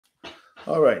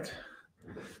All right.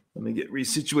 Let me get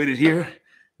resituated here.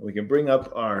 We can bring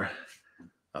up our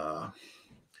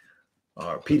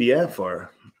PDF, our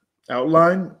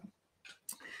outline.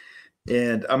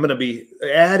 And I'm going to be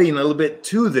adding a little bit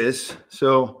to this.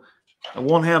 So I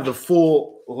won't have the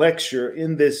full lecture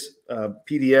in this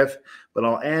PDF, but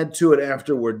I'll add to it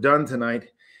after we're done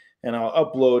tonight. And I'll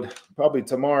upload probably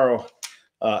tomorrow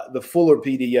the fuller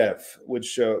PDF,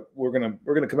 which we're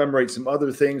gonna commemorate some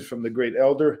other things from the great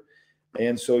elder,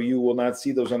 and so you will not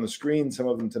see those on the screen. Some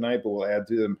of them tonight, but we'll add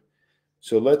to them.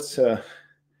 So let's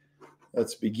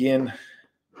begin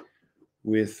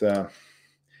with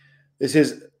this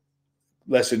is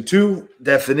lesson 2,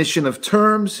 definition of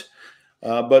terms.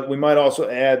 But we might also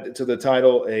add to the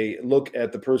title a look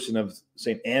at the person of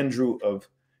St. Andrew of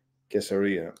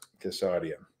Caesarea.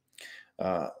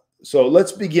 So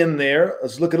let's begin there.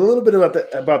 Let's look at a little bit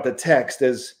about the text,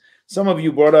 as some of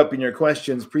you brought up in your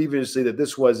questions previously that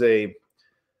this was a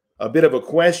bit of a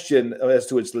question as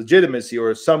to its legitimacy,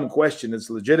 or some question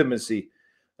its legitimacy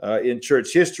in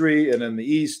church history, and in the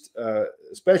East,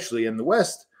 especially in the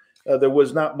West, there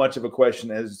was not much of a question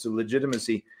as to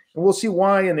legitimacy. And we'll see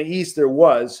why in the East there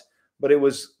was, but it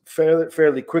was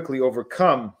fairly quickly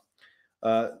overcome.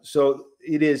 So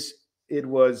it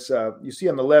was, you see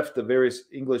on the left the various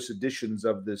English editions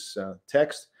of this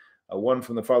text, one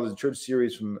from the Fathers of the Church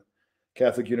series from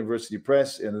Catholic University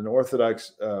Press, and an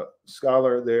Orthodox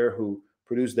scholar there who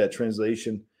produced that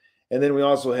translation. And then we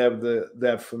also have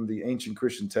that from the ancient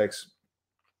Christian text.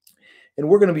 And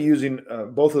we're going to be using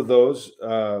both of those,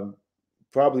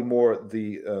 probably more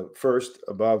the first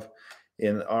above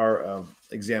in our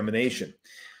examination.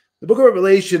 The book of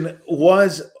Revelation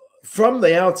was, from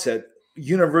the outset,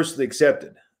 universally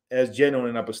accepted as genuine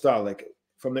and apostolic.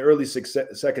 From the early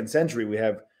 2nd century, we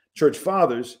have church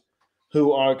fathers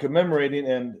who are commemorating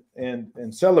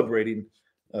and celebrating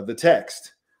the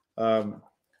text. By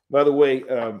the way,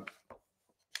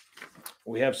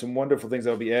 we have some wonderful things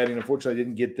I'll be adding. Unfortunately, I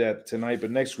didn't get that tonight,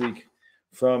 but next week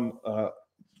from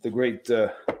the great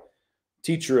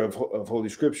teacher of Holy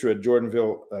Scripture at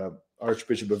Jordanville,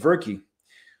 Archbishop Averki,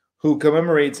 who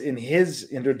commemorates in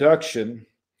his introduction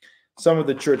some of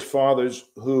the church fathers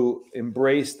who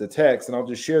embraced the text, and I'll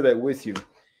just share that with you.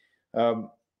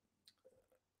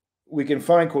 We can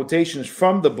find quotations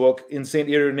from the book in St.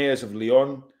 Irenaeus of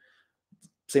Lyon,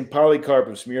 St. Polycarp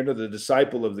of Smyrna, the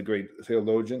disciple of the great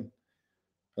theologian,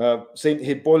 St.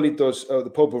 Hippolytus, the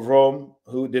Pope of Rome,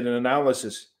 who did an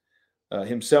analysis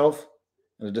himself,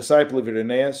 and a disciple of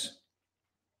Irenaeus.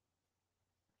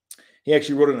 He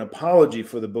actually wrote an apology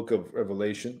for the book of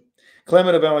Revelation.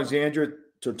 Clement of Alexandria,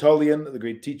 Tertullian, the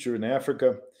great teacher in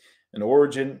Africa, and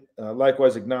Origen,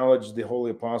 likewise acknowledged the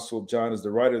Holy Apostle John as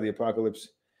the writer of the Apocalypse.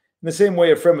 In the same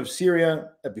way, Ephraim of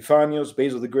Syria, Epiphanius,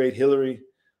 Basil the Great, Hilary,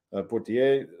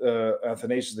 Portier,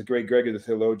 Athanasius the Great, Gregory the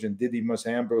Theologian, Didymus,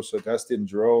 Ambrose, Augustine,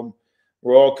 Jerome,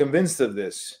 were all convinced of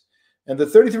this. And the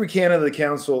 33 canon of the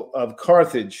Council of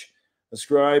Carthage,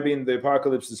 ascribing the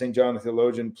Apocalypse to St. John the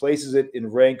Theologian, places it in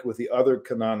rank with the other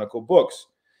canonical books.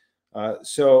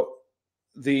 As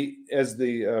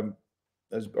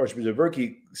Archbishop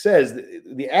Averki says,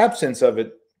 the absence of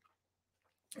it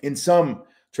in some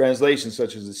translations,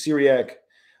 such as the Syriac,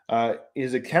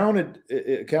 is accounted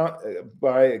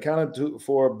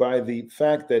for by the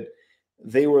fact that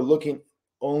they were looking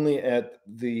only at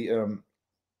the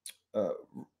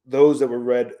those that were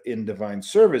read in divine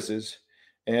services,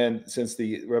 and since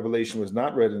the Revelation was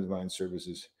not read in divine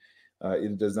services,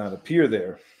 it does not appear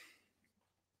there.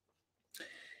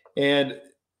 And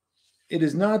it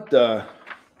is not at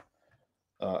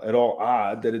all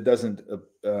odd that it doesn't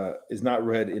is not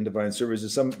read in divine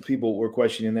services. Some people were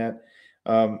questioning that.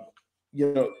 The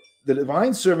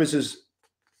divine services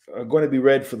are going to be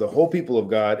read for the whole people of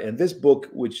God, and this book,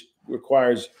 which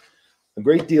requires a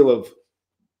great deal of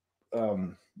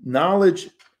knowledge,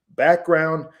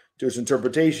 background to its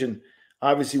interpretation,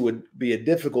 obviously would be a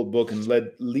difficult book and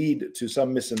lead to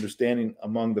some misunderstanding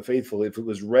among the faithful if it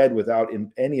was read without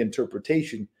any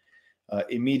interpretation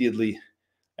immediately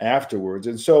afterwards.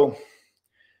 And so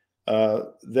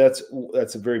that's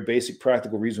a very basic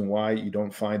practical reason why you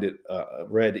don't find it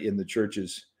read in the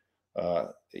churches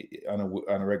on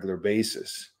a regular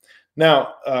basis.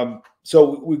 Now,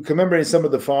 so we're commemorating some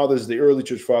of the fathers, the early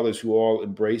church fathers, who all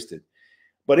embraced it.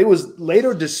 But it was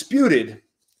later disputed,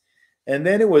 and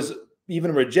then it was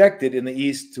even rejected in the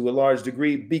East to a large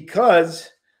degree, because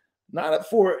not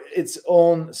for its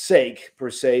own sake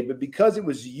per se, but because it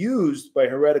was used by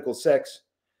heretical sects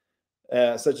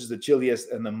such as the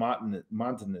Chiliasts and the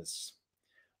Montanists.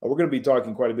 We're going to be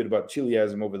talking quite a bit about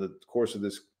Chiliasm over the course of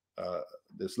this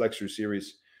lecture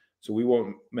series. So we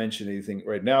won't mention anything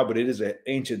right now, but it is an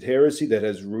ancient heresy that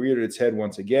has reared its head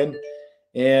once again.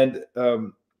 And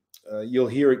you'll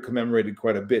hear it commemorated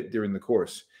quite a bit during the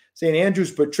course. St.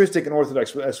 Andrew's patristic and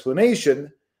Orthodox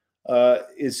explanation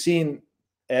is seen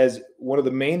as one of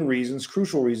the main reasons,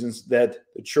 crucial reasons, that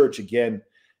the church again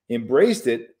embraced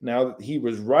it. Now that he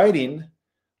was writing,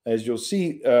 as you'll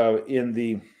see in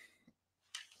the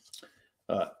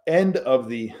end of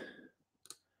the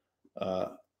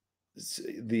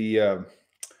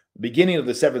beginning of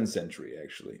the 7th century,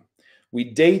 actually. We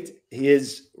date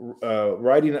his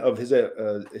writing of his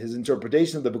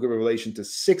interpretation of the Book of Revelation to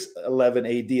 611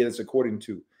 AD. That's according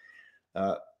to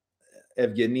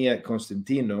Evgenia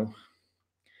Constantino.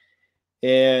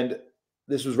 And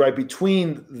this was right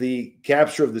between the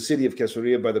capture of the city of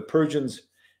Caesarea by the Persians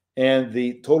and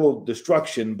the total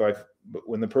destruction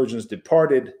when the Persians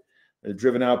departed,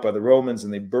 driven out by the Romans,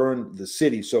 and they burned the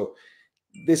city. So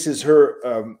this is her,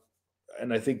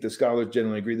 and I think the scholars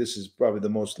generally agree, this is probably the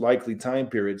most likely time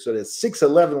period. So at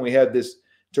 611, we had this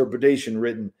interpretation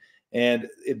written, and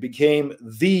it became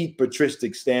the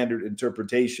patristic standard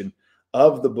interpretation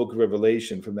of the Book of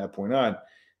Revelation from that point on.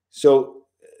 So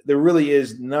there really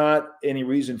is not any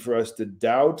reason for us to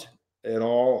doubt at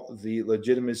all the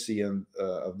legitimacy of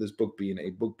this book being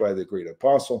a book by the great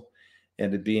apostle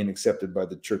and it being accepted by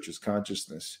the church's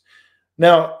consciousness.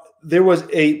 Now, there was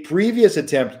a previous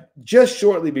attempt just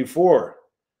shortly before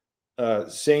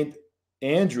St.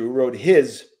 Andrew wrote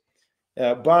his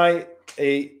by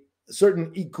a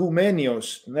certain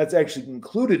Ecumenios, and that's actually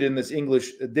included in this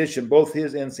English edition. Both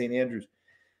his and St. Andrew's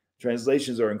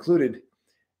translations are included.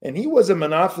 And he was a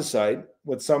Monophysite,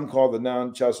 what some call the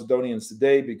non-Chalcedonians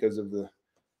today, because of the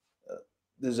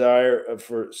desire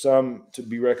for some to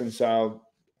be reconciled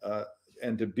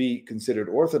and to be considered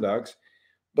Orthodox.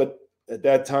 But at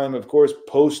that time, of course,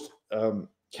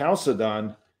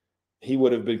 post-Chalcedon, he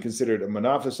would have been considered a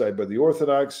Monophysite by the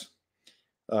Orthodox,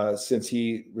 since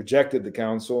he rejected the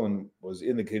council and was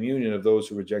in the communion of those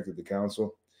who rejected the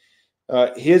council.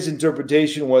 His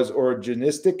interpretation was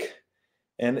Origenistic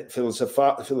and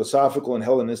philosophical and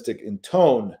Hellenistic in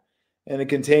tone, and it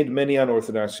contained many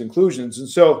unorthodox conclusions. And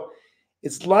so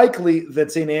it's likely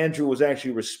that St. Andrew was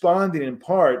actually responding in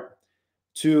part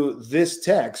to this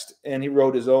text, and he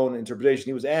wrote his own interpretation.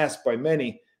 He was asked by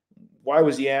many. Why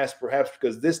was he asked? Perhaps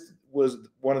because this was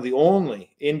one of the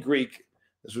only, in Greek,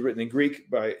 this was written in Greek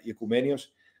by Ecumenios,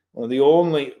 one of the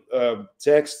only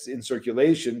texts in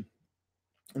circulation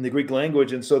in the Greek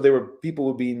language, and so there were people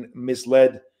who were being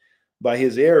misled by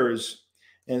his errors.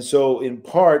 And so in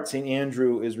part, St.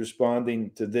 Andrew is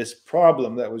responding to this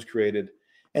problem that was created.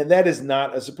 And that is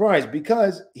not a surprise,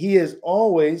 because he is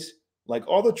always, like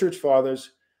all the church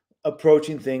fathers,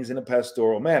 approaching things in a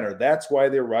pastoral manner. That's why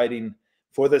they're writing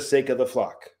for the sake of the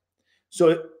flock.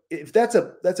 So if that's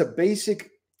a basic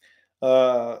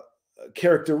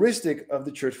characteristic of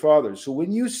the church fathers. So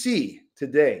when you see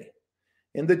today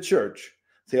in the church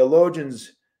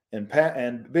theologians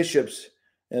and bishops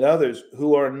and others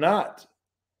who are not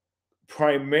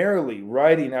primarily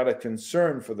writing out of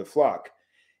concern for the flock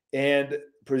and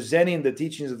presenting the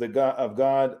teachings of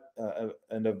God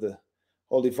and of the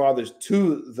Holy Fathers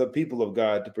to the people of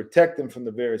God to protect them from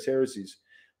the various heresies,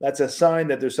 that's a sign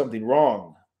that there's something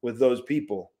wrong with those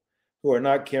people who are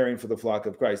not caring for the flock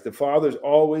of Christ. The Fathers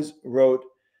always wrote,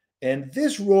 and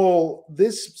this role,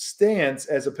 this stance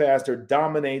as a pastor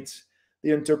dominates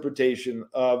the interpretation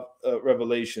of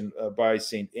Revelation by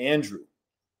St. Andrew.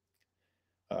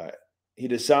 He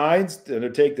decides to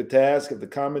undertake the task of the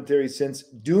commentary, since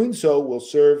doing so will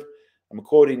serve, I'm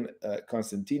quoting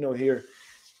Constantino here,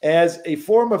 as a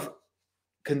form of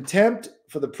contempt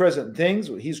for the present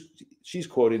things. She's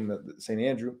quoting St.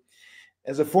 Andrew,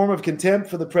 as a form of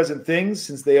contempt for the present things,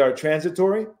 since they are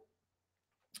transitory,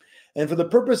 and for the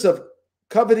purpose of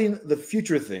coveting the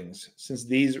future things, since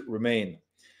these remain.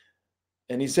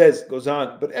 And he goes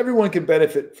on, but everyone can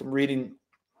benefit from reading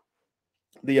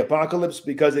the Apocalypse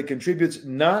because it contributes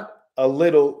not a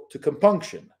little to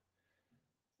compunction.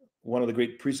 One of the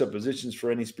great presuppositions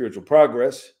for any spiritual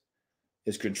progress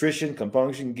is contrition,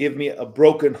 compunction. Give me a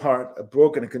broken heart,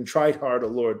 a contrite heart, O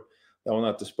Lord, thou will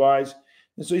not despise.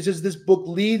 And so he says this book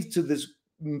leads to this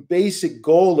basic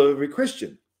goal of every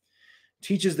Christian.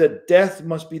 Teaches that death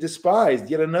must be despised.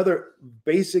 Yet another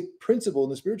basic principle in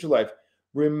the spiritual life.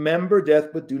 Remember death,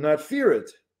 but do not fear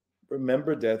it.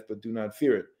 Remember death, but do not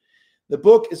fear it. The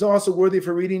book is also worthy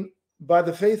for reading by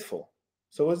the faithful.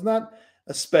 So it's not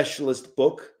a specialist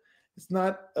book. It's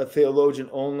not a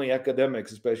theologian-only,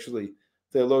 academics, especially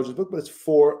theologians book, but it's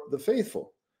for the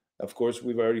faithful. Of course,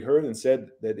 we've already heard and said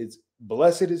that it's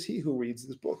blessed is he who reads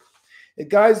this book. It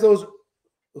guides those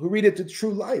who read it to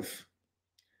true life.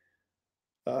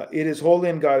 It is holy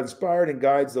and God-inspired and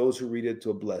guides those who read it to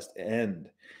a blessed end.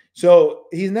 So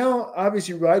he's now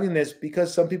obviously writing this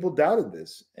because some people doubted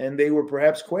this, and they were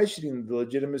perhaps questioning the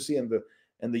legitimacy and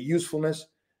the usefulness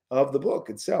of the book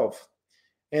itself.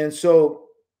 And so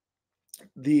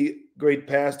the great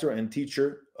pastor and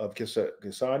teacher of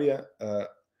Caesarea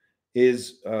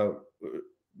is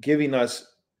giving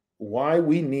us why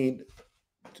we need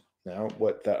now,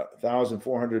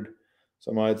 1,400,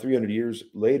 some odd 300 years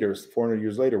later, 400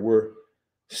 years later, we're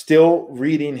still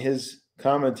reading his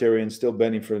commentary and still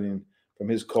benefiting from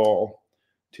his call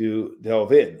to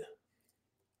delve in.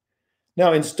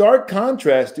 Now, in stark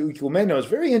contrast to Ecumenios,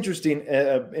 very interesting,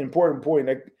 important point.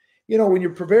 When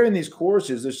you're preparing these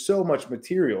courses, there's so much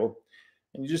material,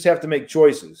 and you just have to make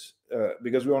choices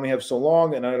because we only have so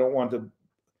long, and I don't want to,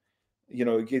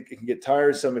 it can get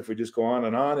tiresome if we just go on,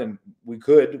 and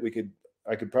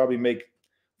I could probably make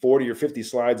 40 or 50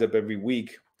 slides up every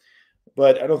week,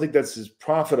 but I don't think that's as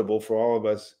profitable for all of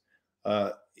us.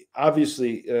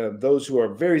 Obviously, those who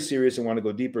are very serious and want to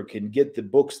go deeper can get the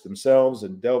books themselves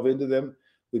and delve into them.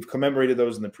 We've commemorated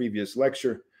those in the previous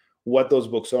lecture, what those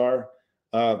books are.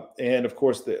 And of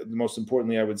course, the most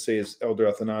importantly, I would say, is Elder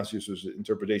Athanasius'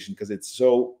 interpretation, because it's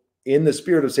so in the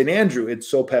spirit of St. Andrew, it's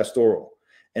so pastoral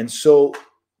and so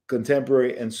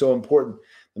contemporary and so important.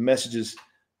 The messages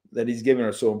that he's given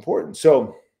are so important.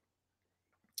 So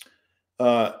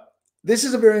this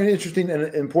is a very interesting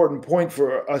and important point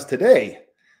for us today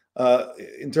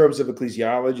in terms of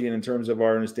ecclesiology and in terms of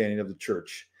our understanding of the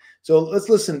church. So let's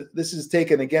listen. This is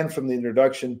taken again from the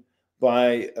introduction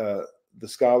by the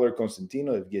scholar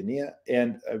Constantino Evgenia,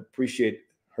 and I appreciate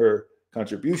her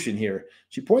contribution here.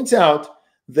 She points out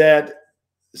that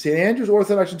St. Andrew's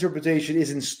Orthodox interpretation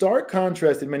is in stark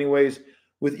contrast in many ways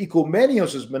with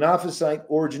Ecumenios' Monophysite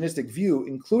Origenistic view,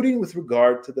 including with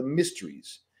regard to the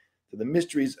mysteries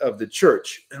of the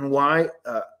church. And why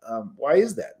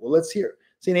is that? Well, let's hear.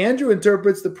 St. Andrew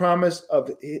interprets the promise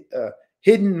of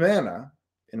hidden manna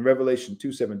in Revelation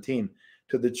 2:17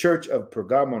 to the church of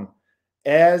Pergamon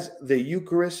as the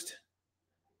Eucharist,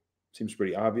 seems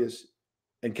pretty obvious,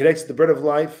 and connects the bread of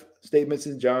life statements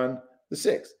in John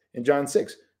 6,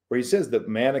 where he says that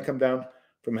manna come down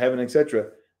from heaven,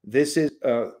 etc. This is,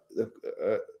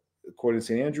 according to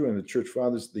St. Andrew and the Church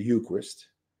Fathers, the Eucharist.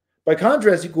 By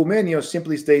contrast, Ecumenios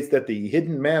simply states that the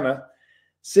hidden manna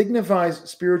signifies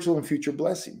spiritual and future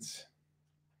blessings.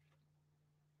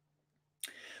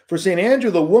 For St.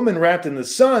 Andrew, the woman wrapped in the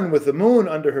sun with the moon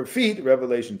under her feet,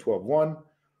 Revelation 12:1,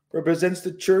 represents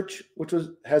the church which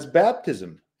has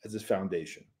baptism as its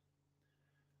foundation.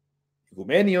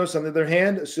 Ecumenios, on the other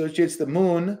hand, associates the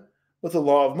moon with the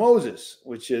law of Moses,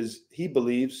 which he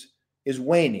believes is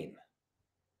waning.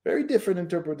 Very different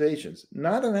interpretations.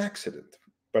 Not an accident,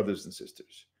 brothers and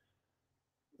sisters.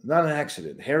 Not an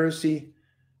accident. Heresy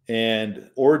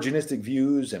and Origenistic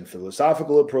views and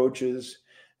philosophical approaches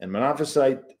and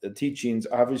Monophysite teachings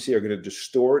obviously are going to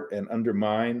distort and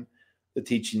undermine the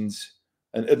teachings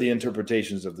and the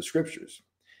interpretations of the scriptures.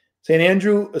 St.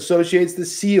 Andrew associates the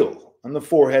seal on the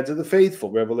foreheads of the faithful,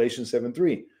 Revelation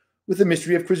 7:3, with the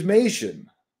mystery of chrismation.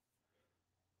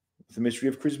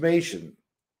 The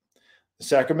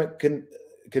sacramental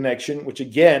connection, which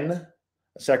again,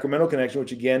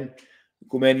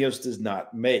 Ecumenios does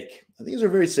not make. And these are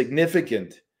very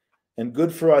significant and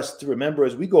good for us to remember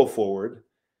as we go forward,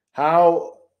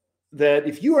 how that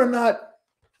if you are not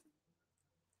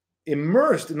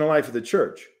immersed in the life of the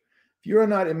church, if you are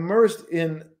not immersed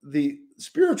in the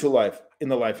spiritual life in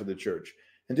the life of the church,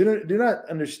 and do not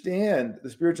understand the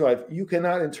spiritual life, you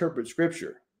cannot interpret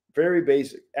Scripture. Very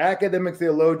basic. Academic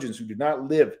theologians who do not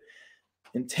live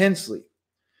intensely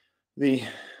the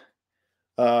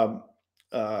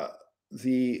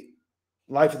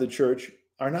life of the church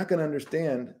are not going to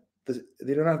understand.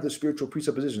 They don't have the spiritual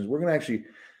presuppositions. We're going to actually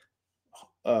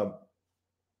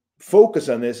focus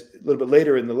on this a little bit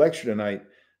later in the lecture tonight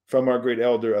from our great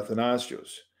elder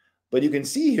Athanasius. But you can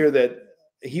see here that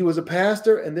he was a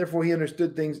pastor, and therefore he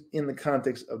understood things in the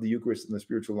context of the Eucharist and the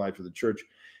spiritual life of the church.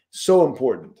 So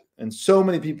important. And so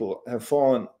many people have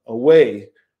fallen away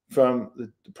from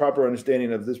the proper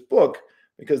understanding of this book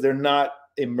because they're not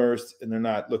immersed and they're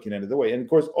not looking at it the way. And of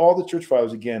course, all the church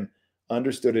fathers, again,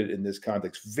 understood it in this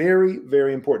context. Very,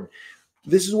 very important.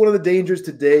 This is one of the dangers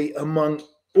today among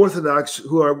Orthodox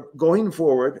who are going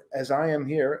forward, as I am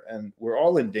here, and we're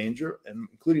all in danger, and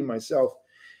including myself,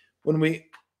 when we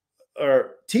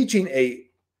are teaching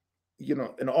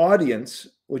an audience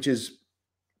which is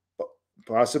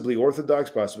possibly Orthodox,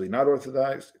 possibly not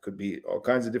Orthodox. It could be all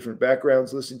kinds of different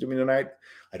backgrounds listening to me tonight.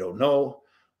 I don't know.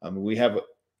 We have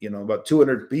about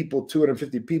 200 people,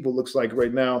 250 people looks like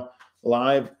right now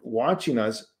live watching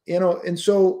us, and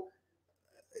so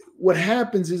what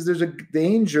happens is there's a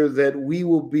danger that we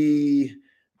will be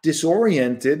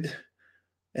disoriented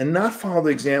and not follow the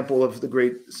example of the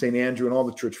great St. Andrew and all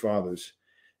the church fathers,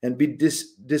 and be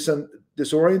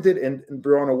disoriented and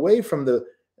drawn away from the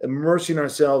immersing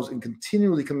ourselves and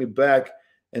continually coming back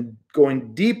and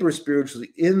going deeper spiritually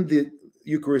in the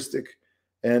Eucharistic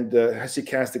and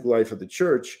hesychastic life of the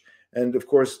church. And of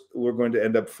course, we're going to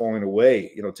end up falling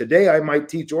away. Today I might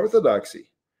teach orthodoxy,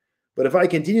 but if I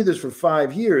continue this for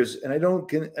 5 years and I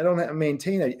don't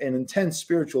maintain an intense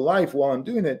spiritual life while I'm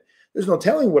doing it, there's no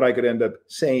telling what I could end up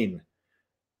saying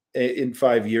in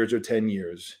 5 years or 10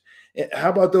 years. How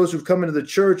about those who've come into the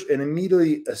church and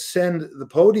immediately ascend the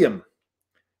podium,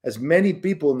 as many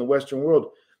people in the Western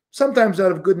world, sometimes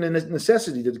out of good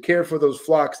necessity to care for those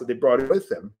flocks that they brought with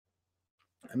them.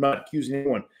 I'm not accusing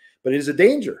anyone, but it is a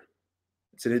danger.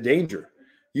 It's a danger.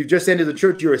 You've just entered the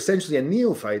church. You're essentially a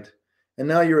neophyte, and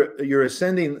now you're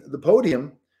ascending the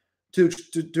podium to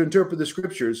interpret the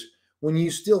scriptures when you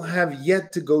still have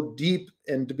yet to go deep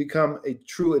and to become a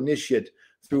true initiate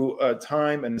through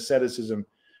time and asceticism.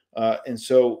 And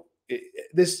so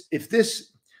this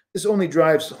only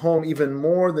drives home even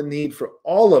more the need for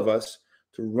all of us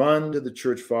to run to the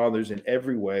church fathers in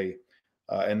every way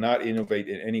and not innovate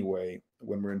in any way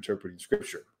when we're interpreting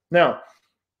scripture. Now,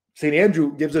 St.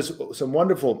 Andrew gives us some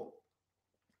wonderful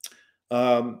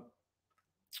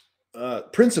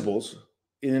principles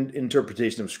in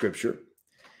interpretation of scripture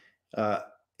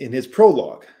in his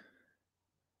prologue.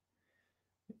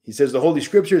 He says the Holy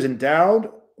Scripture is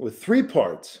endowed with 3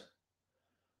 parts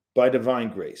by divine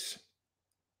grace.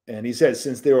 And he says,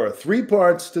 since there are 3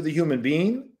 parts to the human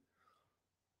being,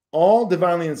 all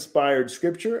divinely inspired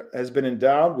scripture has been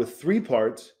endowed with 3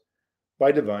 parts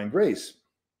by divine grace.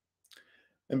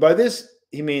 And by this,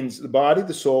 he means the body,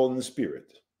 the soul, and the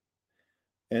spirit.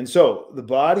 And so the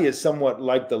body is somewhat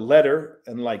like the letter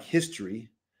and like history,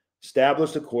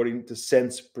 established according to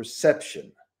sense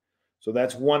perception. So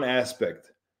that's one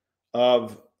aspect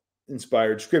of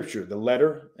inspired scripture, the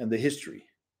letter and the history.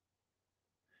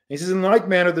 He says, in like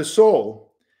manner, the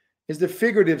soul is the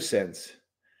figurative sense,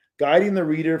 guiding the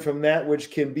reader from that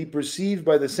which can be perceived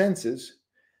by the senses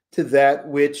to that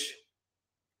which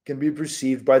can be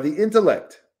perceived by the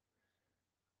intellect.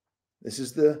 This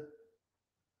is the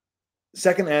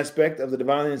second aspect of the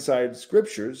divinely inspired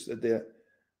scriptures, that they,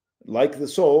 like the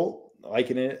soul,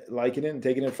 liken it and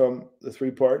taking it from the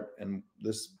 3 part and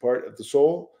this part of the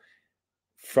soul,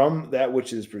 from that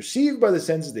which is perceived by the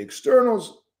senses, the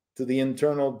externals, to the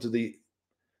internal, to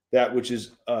that which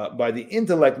is by the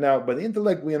intellect. Now, by the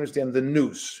intellect, we understand the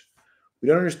nous. We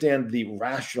don't understand the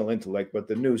rational intellect, but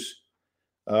the nous.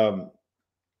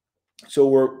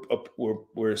 So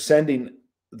we're ascending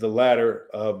the ladder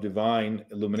of divine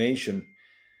illumination.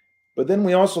 But then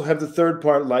we also have the 3rd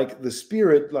part, like the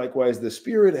spirit. Likewise, the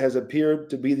spirit has appeared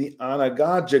to be the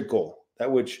anagogical,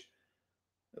 that which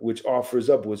offers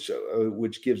up,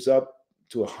 which gives up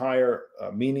to a higher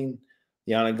meaning,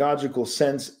 the anagogical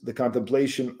sense, the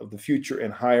contemplation of the future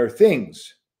and higher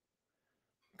things.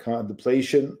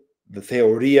 Contemplation, the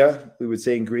theoria, we would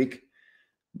say in Greek,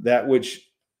 that which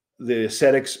the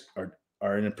ascetics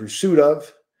are in a pursuit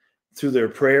of through their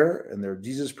prayer and their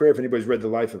Jesus prayer. If anybody's read the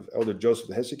life of Elder Joseph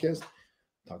the Hesychast,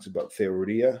 talks about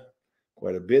theoria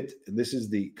quite a bit. And this is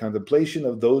the contemplation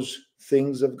of those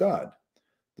things of God,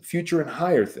 the future and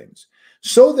higher things.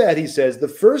 So that, he says, the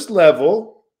first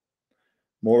level,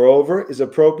 moreover, is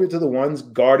appropriate to the ones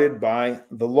guarded by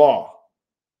the law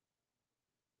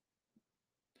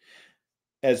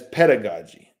as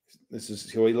pedagogy. This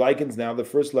is how he likens now the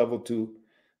first level to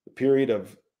the period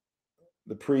of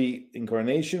the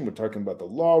pre-incarnation. We're talking about the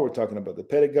law. We're talking about the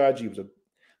pedagogy.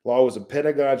 Law was a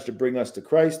pedagogy to bring us to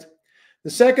Christ.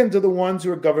 The second to the ones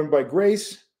who are governed by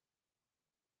grace.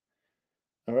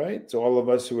 All right. So all of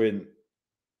us who are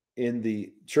in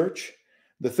the church.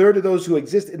 The third of those who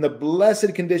exist in the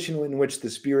blessed condition in which the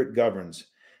Spirit governs.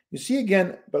 You see,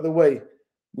 again, by the way,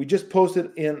 we just posted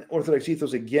in Orthodox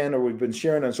Ethos again, or we've been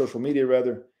sharing on social media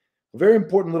rather, a very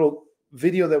important little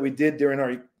video that we did during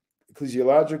our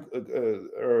ecclesiological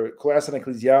or class on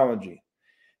ecclesiology,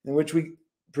 in which we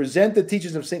present the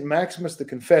teachings of St. Maximus the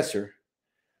Confessor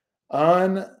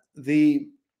on the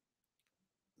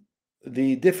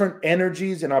different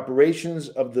energies and operations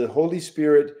of the Holy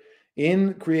Spirit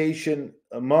in creation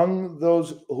among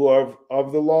those who are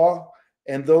of the law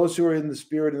and those who are in the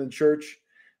Spirit in the church,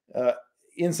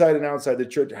 inside and outside the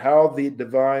church, how the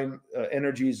divine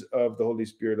energies of the Holy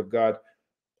Spirit of God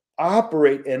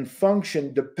operate and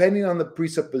function depending on the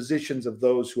presuppositions of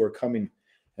those who are coming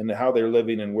and how they're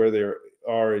living and where they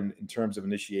are in terms of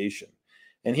initiation.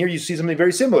 And here you see something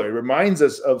very similar. It reminds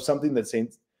us of something that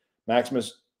St.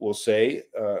 Maximus will say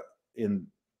in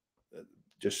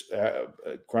just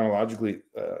chronologically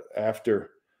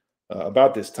after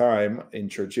about this time in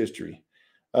church history.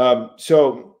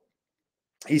 So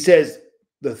he says,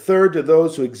 the third to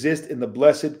those who exist in the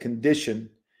blessed condition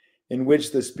in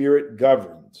which the Spirit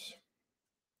governs,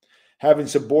 having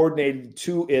subordinated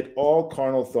to it all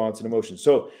carnal thoughts and emotions.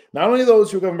 So not only those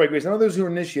who are governed by grace, not only those who are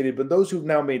initiated, but those who've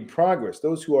now made progress,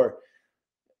 those who are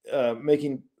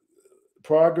making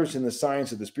progress in the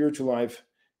science of the spiritual life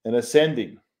and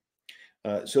ascending.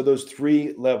 So those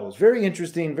three levels. Very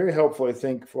interesting, very helpful, I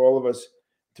think, for all of us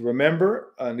to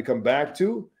remember and to come back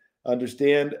to,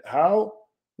 understand how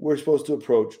we're supposed to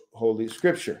approach Holy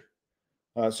Scripture.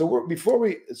 So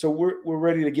we're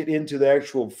ready to get into the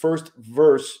actual first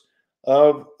verse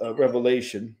of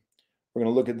Revelation. We're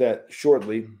going to look at that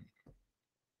shortly.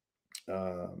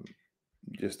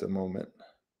 Just a moment.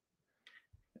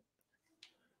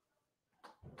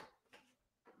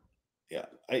 Yeah,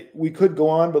 we could go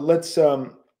on, but let's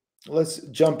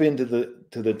jump into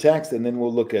the text, and then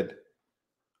we'll look at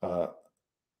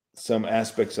some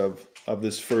aspects of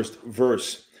this first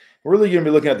verse. We're really going to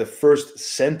be looking at the first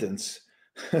sentence,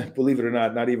 believe it or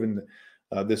not even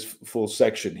this full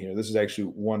section here. This is actually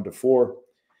 1 to 4.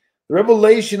 The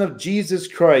revelation of Jesus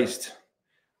Christ,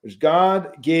 which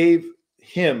God gave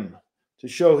him to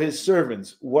show his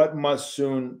servants what must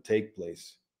soon take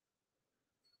place.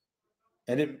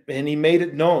 And he made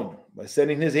it known by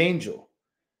sending his angel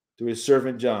to his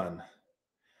servant John,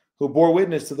 who bore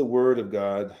witness to the word of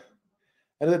God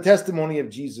and to the testimony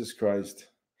of Jesus Christ,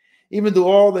 even to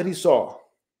all that he saw.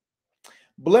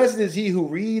 Blessed is he who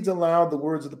reads aloud the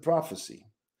words of the prophecy,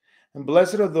 and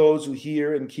blessed are those who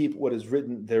hear and keep what is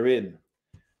written therein,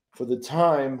 for the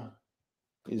time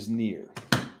is near.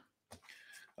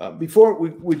 Before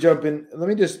we jump in, let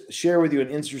me just share with you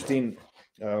an interesting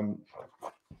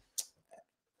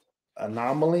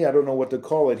anomaly. I don't know what to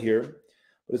call it here,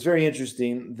 but it's very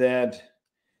interesting that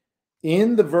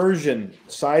in the version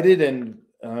cited and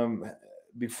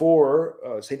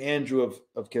before St. Andrew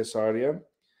of Caesarea,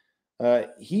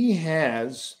 he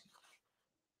has,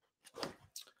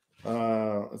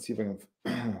 let's see if I can,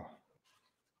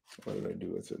 what did I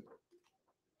do with it?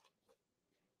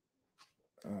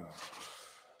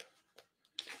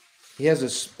 He has a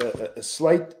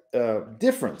slight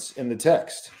difference in the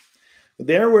text.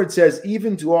 There where it says,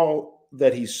 even to all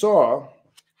that he saw,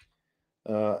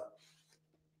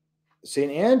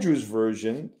 St. Andrew's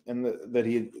version, and that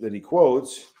he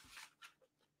quotes,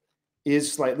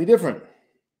 is slightly different.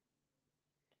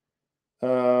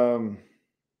 And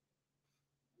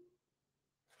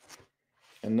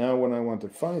now when I want to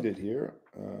find it here,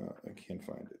 I can't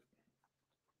find it.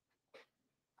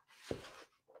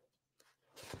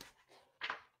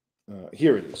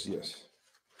 Here it is, yes.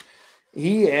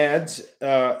 He adds,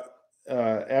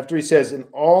 after he says, in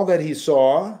all that he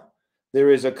saw,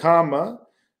 there is a comma,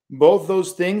 both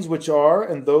those things which are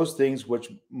and those things which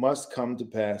must come to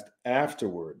pass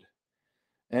afterward.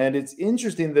 And it's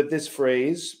interesting that this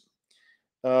phrase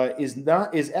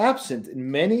is absent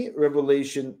in many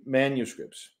Revelation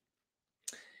manuscripts.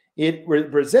 It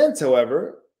represents,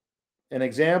 however, an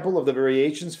example of the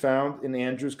variations found in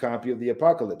Andrew's copy of the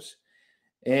Apocalypse.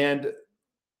 And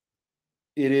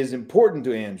it is important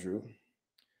to Andrew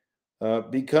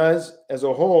because, as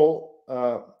a whole,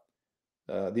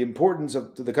 the importance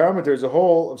to the commentary as a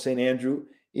whole of St. Andrew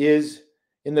is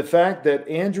in the fact that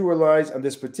Andrew relies on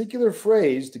this particular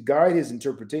phrase to guide his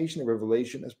interpretation of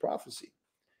Revelation as prophecy.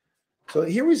 So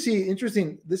here we see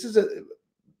interesting, this is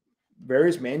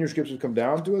various manuscripts have come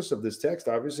down to us of this text,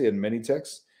 obviously, and many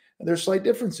texts, and there's slight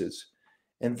differences.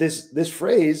 And this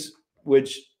phrase,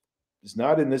 which is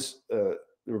not in this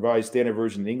Revised Standard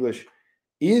Version in English,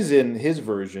 is in his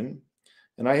version.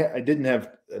 And I didn't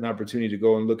have an opportunity to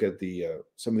go and look at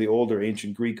some of the older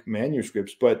ancient Greek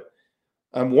manuscripts, but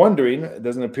I'm wondering, it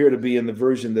doesn't appear to be in the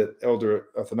version that Elder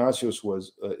Athanasius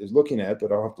is looking at,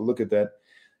 but I'll have to look at that.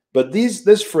 But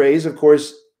this phrase, of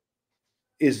course,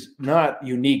 is not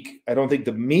unique. I don't think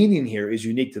the meaning here is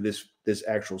unique to this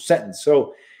actual sentence.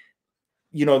 So,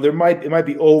 it might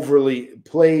be overly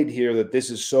played here that this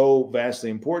is so vastly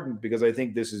important, because I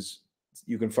think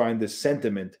you can find this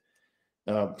sentiment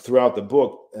throughout the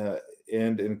book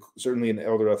and certainly in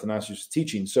Elder Athanasius'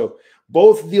 teaching. So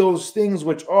both those things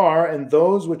which are and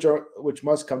those which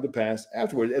must come to pass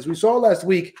afterwards. As we saw last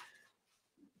week,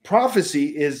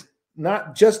 prophecy is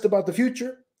not just about the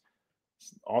future,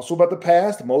 it's also about the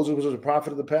past. Moses was a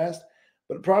prophet of the past,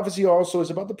 but prophecy also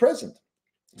is about the present.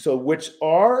 So which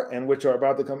are and which are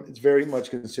about to come, it's very much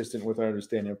consistent with our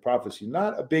understanding of prophecy.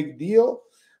 Not a big deal,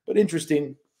 but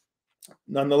interesting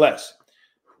nonetheless.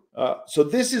 So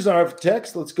this is our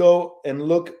text. Let's go and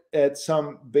look at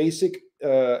some basic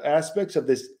aspects of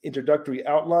this introductory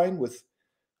outline with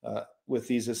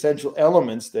these essential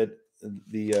elements that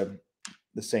the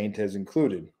saint has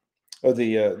included, or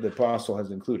the apostle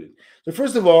has included. So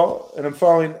first of all, and I'm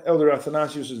following Elder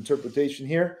Athanasius' interpretation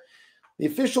here, the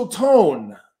official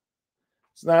tone.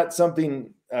 It's not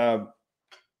something at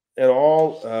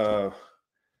all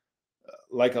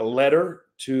like a letter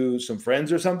to some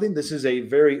friends or something. This is a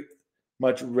very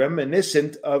much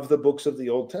reminiscent of the books of the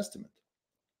Old Testament.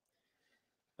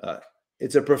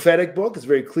 It's a prophetic book. It's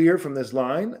very clear from this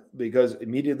line because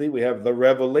immediately we have the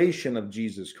revelation of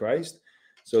Jesus Christ.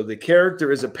 So the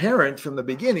character is apparent from the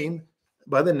beginning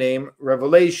by the name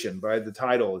Revelation, by the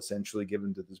title essentially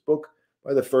given to this book,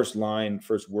 by the first line,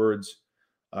 first words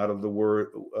out of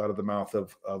the mouth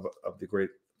of the great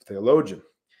theologian.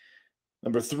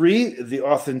 Number 3, the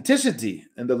authenticity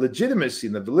and the legitimacy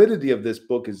and the validity of this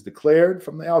book is declared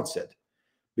from the outset,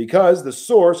 because the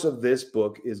source of this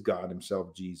book is God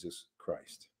himself, Jesus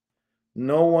Christ.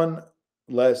 No one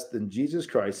less than Jesus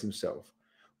Christ himself,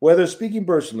 whether speaking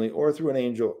personally or through an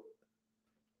angel.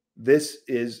 This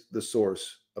is the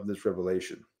source of this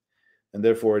revelation, and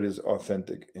therefore it is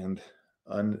authentic and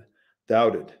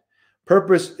undoubted.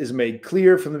 Purpose is made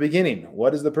clear from the beginning.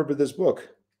 What is the purpose of this book?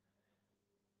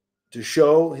 To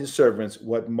show his servants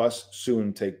what must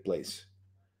soon take place.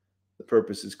 The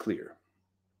purpose is clear.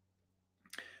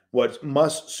 What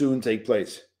must soon take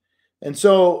place. And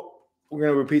so we're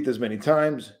going to repeat this many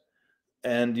times,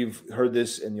 and you've heard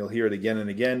this and you'll hear it again and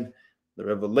again. The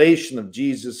revelation of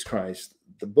Jesus Christ,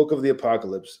 the book of the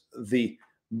apocalypse, the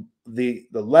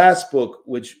last book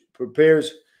which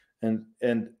prepares and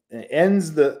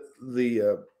ends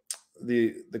the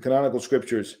canonical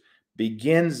scriptures,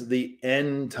 begins the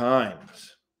end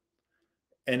times.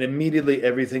 And immediately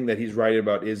everything that he's writing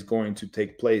about is going to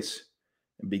take place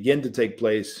and begin to take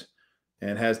place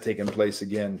and has taken place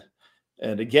again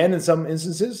and again in some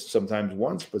instances, sometimes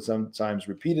once, but sometimes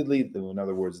repeatedly. In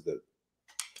other words, the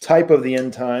type of the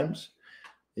end times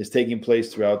is taking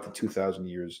place throughout the 2,000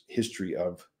 years history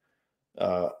of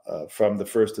from the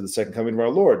first to the second coming of our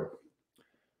Lord.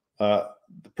 The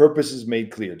purpose is made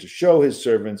clear, to show his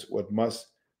servants what must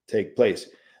take place.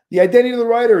 The identity of the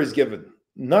writer is given,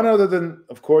 none other than,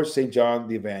 of course, St. John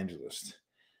the Evangelist,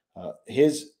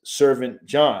 his servant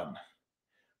John,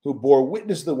 who bore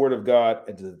witness to the word of God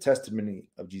and to the testimony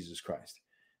of Jesus Christ.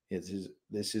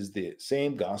 This is the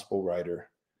same gospel writer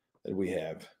that we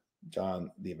have,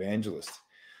 John the Evangelist.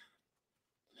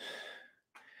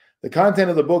 The content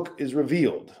of the book is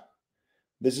revealed.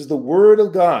 This is the word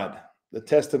of God, the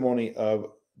testimony of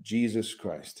Jesus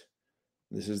Christ.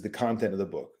 This is the content of the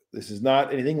book. This is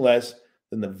not anything less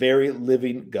than the very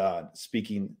living God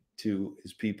speaking to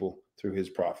his people through his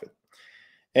prophet.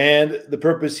 And the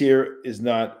purpose here is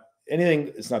not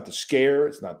anything, it's not to scare,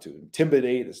 it's not to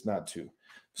intimidate, it's not to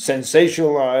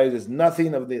sensationalize, it's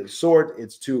nothing of the sort,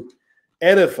 it's to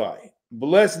edify.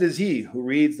 Blessed is he who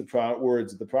reads the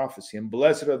words of the prophecy, and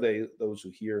blessed are those who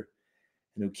hear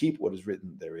and who keep what is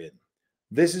written therein.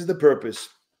 This is the purpose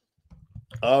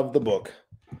of the book.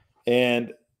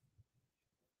 And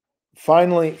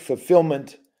finally,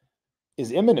 fulfillment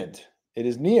is imminent. It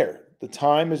is near. The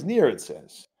time is near, it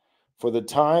says. For the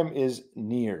time is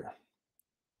near.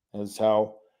 That's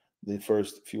how the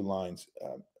first few lines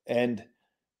end.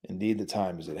 Indeed, the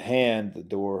time is at hand. The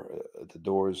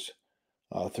doors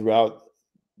throughout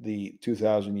the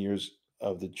 2,000 years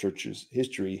of the church's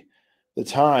history, the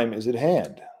time is at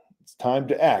hand. It's time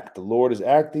to act. The Lord is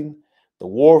acting. The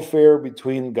warfare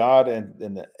between God and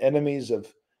the enemies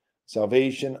of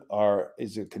salvation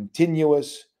is a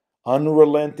continuous,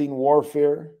 unrelenting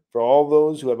warfare for all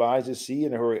those who have eyes to see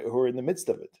and who are in the midst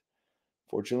of it.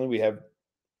 Fortunately, we have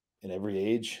in every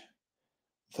age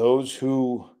those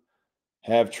who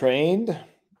have trained,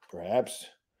 perhaps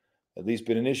at least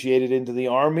been initiated into the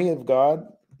army of God.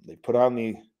 They put on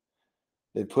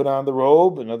the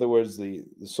robe, in other words, the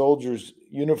soldier's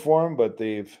uniform, but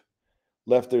they've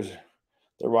left their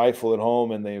rifle at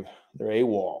home and they're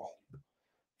AWOL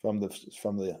from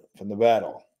the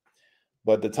battle.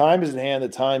 But the time is at hand. The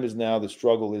time is now. The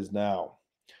struggle is now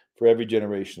for every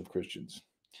generation of Christians.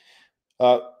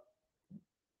 The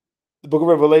book of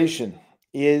Revelation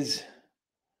is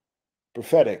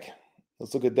prophetic.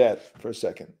 Let's look at that for a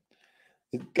second.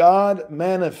 God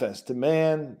manifests to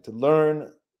man to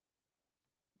learn,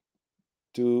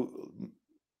 to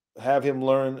have him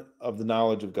learn of the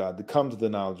knowledge of God, to come to the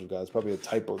knowledge of God. It's probably a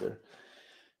typo there.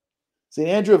 St.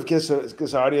 Andrew of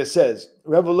Caesarea says,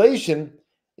 revelation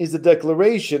is the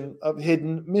declaration of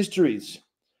hidden mysteries,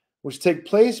 which take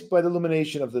place by the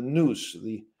illumination of the nous,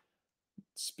 the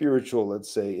spiritual,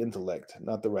 let's say, intellect,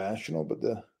 not the rational, but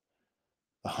the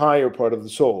higher part of the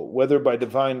soul, whether by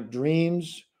divine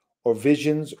dreams or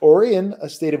visions or in a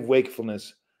state of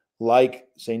wakefulness, like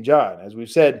St. John. As we've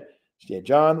said, St.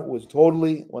 John was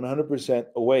totally 100%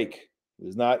 awake. He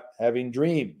was not having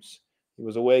dreams. He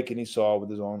was awake and he saw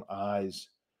with his own eyes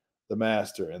the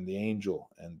Master and the angel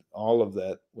and all of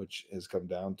that which has come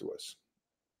down to us.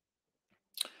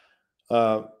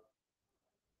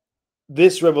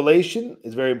 This revelation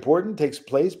is very important, takes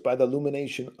place by the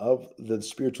illumination of the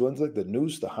spiritual intellect, the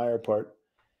nous, the higher part.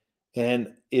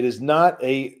 And it is not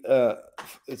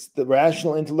it's the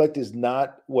rational intellect is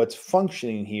not what's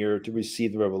functioning here to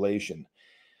receive the revelation.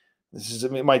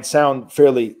 It might sound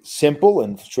fairly simple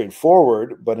and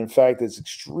straightforward, but in fact, it's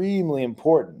extremely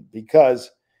important,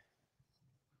 because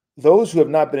those who have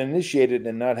not been initiated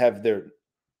and not have their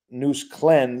nous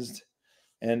cleansed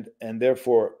and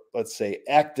therefore, let's say,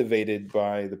 activated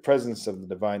by the presence of the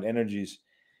divine energies,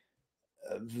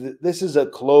 this is a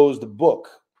closed book.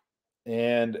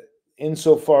 And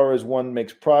insofar as one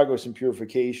makes progress in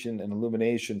purification and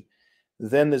illumination,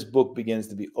 then this book begins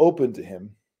to be open to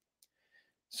him.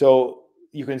 So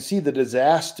you can see the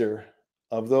disaster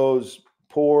of those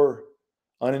poor,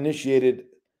 uninitiated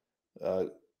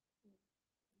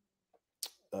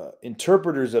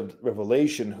interpreters of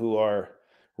revelation who are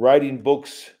writing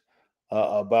books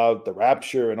about the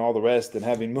rapture and all the rest, and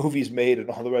having movies made and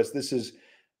all the rest. This is,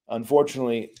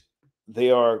 unfortunately,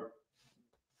 they are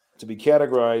to be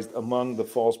categorized among the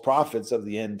false prophets of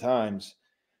the end times,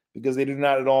 because they do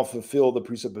not at all fulfill the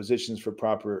presuppositions for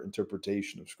proper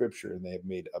interpretation of Scripture, and they have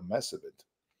made a mess of it.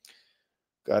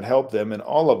 God help them and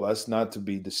all of us not to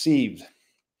be deceived.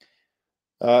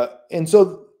 And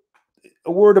so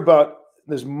a word about,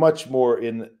 there's much more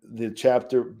in the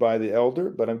chapter by the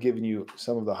elder, but I'm giving you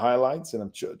some of the highlights, and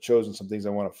I've chosen some things I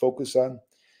want to focus on.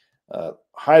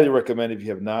 Highly recommend, if you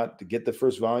have not, to get the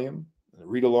first volume,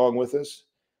 read along with us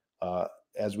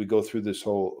as we go through this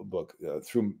whole book.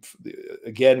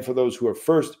 Again, for those who are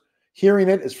first hearing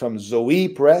it, it's from Zoe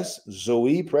Press,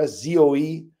 Z-O-E Press.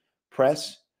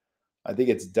 I think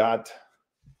it's I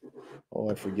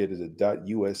forget, is it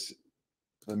 .us?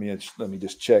 Let me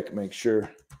just check, make sure.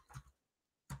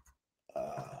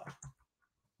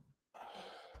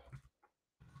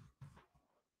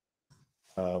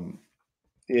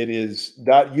 It is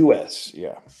 .us,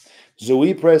 yeah.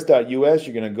 zoepress.us.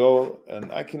 You're going to go,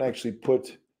 and I can actually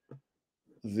put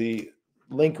the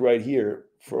link right here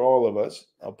for all of us.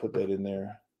 I'll put that in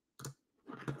there.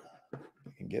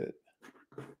 You can get it.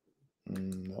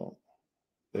 No.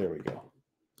 There we go.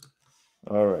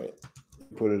 All right.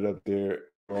 Put it up there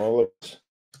for all of us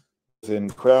within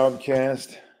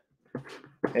Crowdcast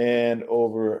and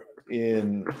over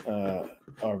in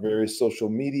our various social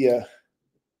media.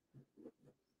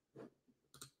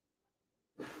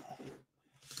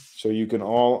 So you can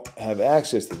all have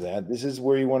access to that. This is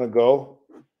where you want to go.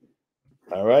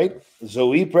 All right.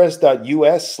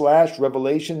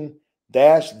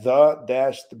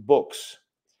 zoepress.us/revelation-the-books.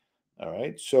 All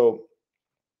right. So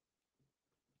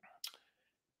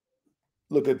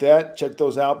look at that. Check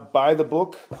those out. Buy the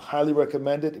book. Highly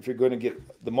recommend it. If you're going to get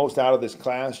the most out of this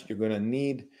class, you're going to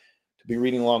need to be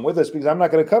reading along with us, because I'm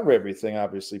not going to cover everything,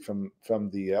 obviously, from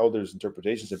the elders'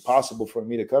 interpretations. It's impossible for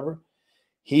me to cover.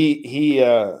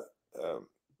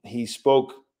 He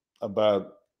spoke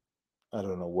about, I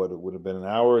don't know what it would have been, an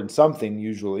hour and something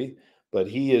usually, but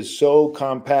he is so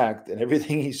compact and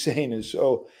everything he's saying is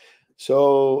so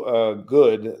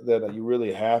good that you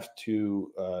really have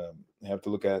to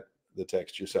look at the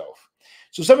text yourself.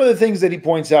 So some of the things that he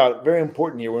points out, very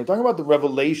important here, when we're talking about the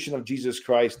revelation of Jesus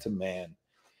Christ to man,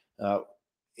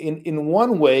 in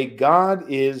one way, God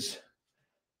is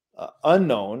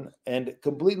unknown and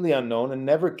completely unknown and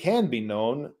never can be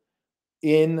known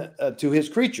to his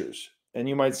creatures. And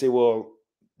you might say, well,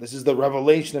 this is the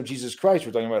revelation of Jesus Christ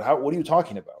we're talking about. What are you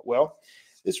talking about? Well,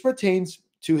 this pertains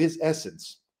to his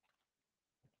essence.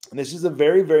 And this is a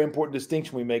very, very important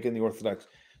distinction we make in the Orthodox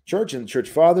Church and the Church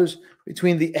Fathers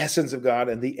between the essence of God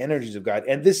and the energies of God.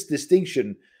 And this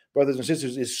distinction, brothers and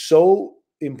sisters, is so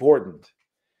important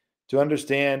to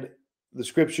understand the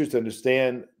Scriptures, to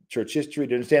understand church history,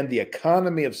 to understand the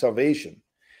economy of salvation.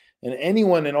 And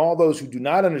anyone and all those who do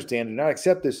not understand, do not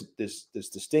accept this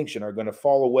distinction, are going to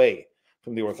fall away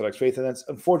from the Orthodox faith. And that's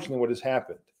unfortunately what has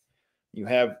happened. You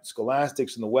have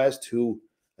scholastics in the West who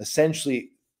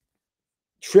essentially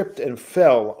tripped and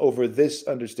fell over this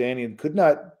understanding and could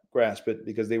not grasp it,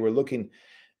 because they were looking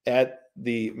at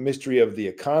the mystery of the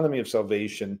economy of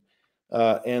salvation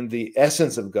and the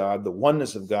essence of God, the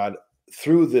oneness of God,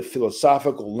 through the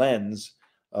philosophical lens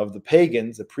of the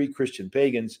pagans, the pre-Christian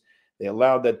pagans. They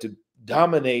allowed that to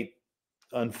dominate,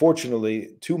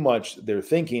 unfortunately, too much their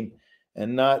thinking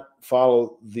and not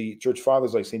follow the church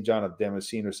fathers like St. John of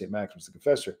Damascene or St. Maximus the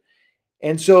Confessor.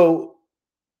 And so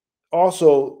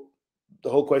also the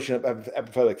whole question of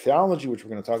apostolic theology, which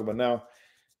we're going to talk about now,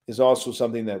 is also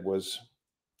something that was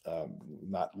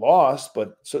not lost,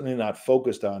 but certainly not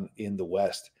focused on in the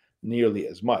West nearly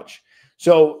as much.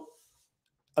 So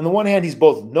on the one hand, he's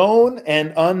both known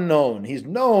and unknown. He's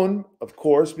known, of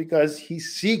course, because he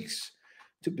seeks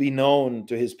to be known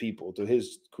to his people, to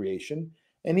his creation,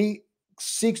 and he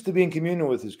seeks to be in communion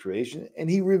with his creation, and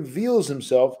he reveals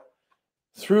himself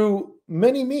through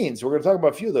many means. We're going to talk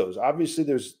about a few of those. Obviously,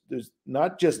 there's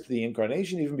not just the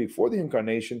incarnation. Even before the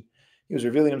incarnation, he was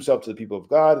revealing himself to the people of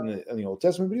God in the Old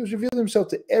Testament, but he was revealing himself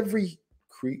to every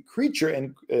creature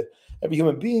and every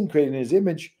human being created in his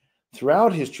image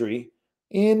throughout history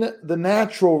in the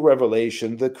natural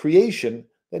revelation, the creation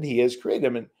that he has created. I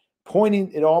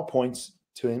mean, it all points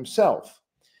to himself.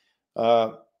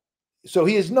 So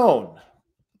he is known.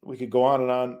 We could go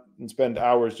on and spend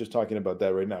hours just talking about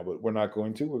that right now, but we're not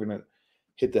going to. We're going to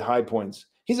hit the high points.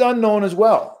 He's unknown as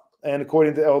well. And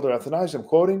according to Elder Athanasius, I'm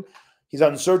quoting, he's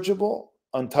unsearchable,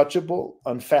 untouchable,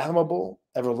 unfathomable,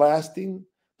 everlasting,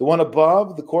 the one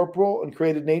above the corporal and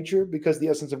created nature, because the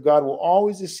essence of God will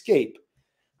always escape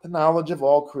the knowledge of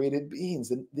all created beings.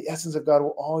 The essence of God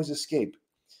will always escape.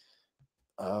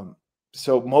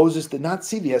 So Moses did not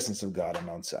see the essence of God on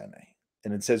Mount Sinai.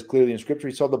 And it says clearly in Scripture,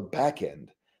 he saw the back end,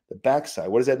 the backside.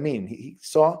 What does that mean? He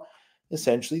saw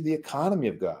essentially the economy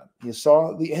of God. He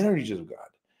saw the energies of God.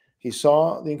 He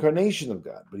saw the incarnation of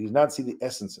God, but he did not see the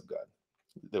essence of God,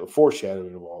 the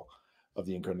foreshadowing of all of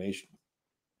the incarnation.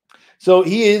 So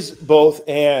he is both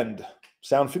and.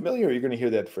 Sound familiar? You're going to hear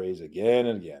that phrase again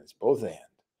and again. It's both and,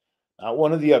 not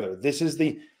one or the other. This is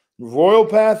the royal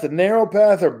path. The narrow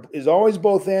path is always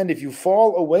both and. If you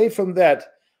fall away from that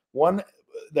one,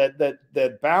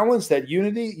 that balance, that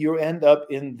unity, you end up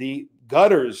in the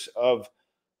gutters of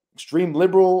extreme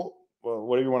liberal, or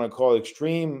whatever you want to call it,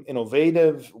 extreme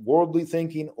innovative, worldly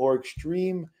thinking, or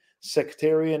extreme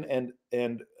sectarian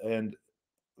and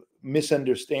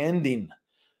misunderstanding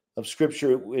of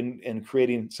Scripture and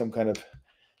creating some kind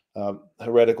of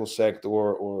heretical sect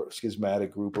or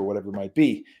schismatic group or whatever it might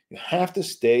be. You have to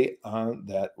stay on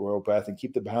that royal path and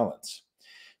keep the balance.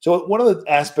 So one of the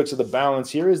aspects of the balance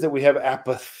here is that we have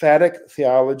apophatic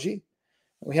theology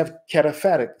and we have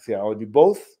cataphatic theology.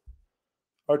 Both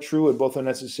are true and both are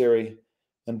necessary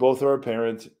and both are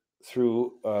apparent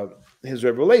through his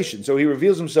revelation. So he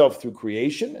reveals himself through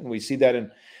creation, and we see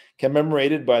that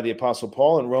commemorated by the Apostle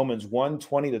Paul in Romans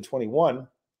 1:20-21.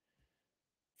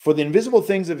 For the invisible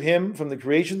things of him from the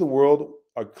creation of the world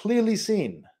are clearly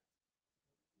seen.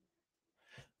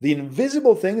 The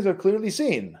invisible things are clearly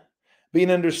seen,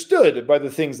 being understood by the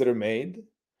things that are made,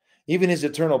 even his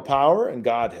eternal power and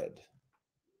Godhead,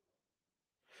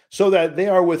 so that they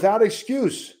are without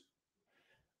excuse.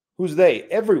 Who's they?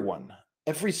 Everyone.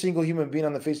 Every single human being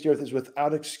on the face of the earth is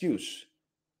without excuse.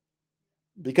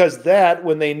 Because that,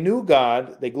 when they knew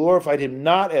God, they glorified him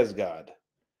not as God,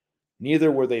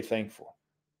 neither were they thankful.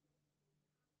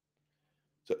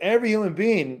 So every human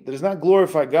being that does not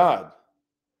glorify God,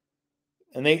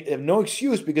 and they have no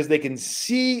excuse because they can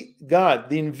see God,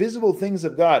 the invisible things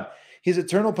of God, his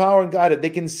eternal power and Godhead. They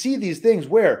can see these things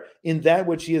where? In that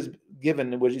which he has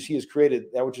given, which he has created,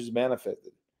 that which is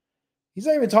manifested. He's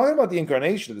not even talking about the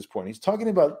incarnation at this point. He's talking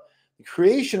about the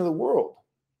creation of the world.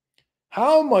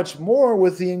 How much more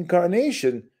with the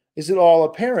incarnation is it all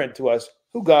apparent to us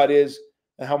who God is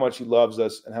and how much he loves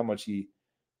us and how much he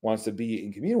wants to be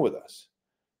in communion with us.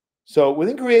 So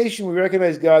within creation, we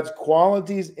recognize God's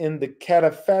qualities in the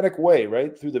cataphatic way,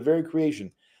 right? Through the very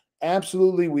creation.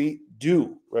 Absolutely, we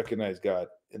do recognize God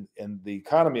and the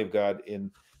economy of God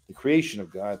in the creation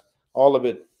of God. All of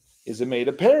it is made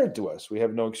apparent to us. We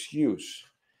have no excuse.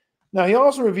 Now, he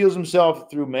also reveals himself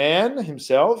through man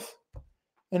himself,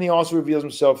 and he also reveals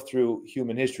himself through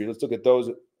human history. Let's look at those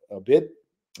a bit.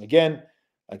 Again,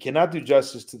 I cannot do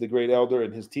justice to the great elder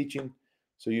and his teaching,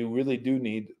 so you really do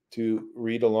need to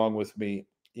read along with me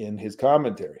in his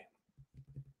commentary.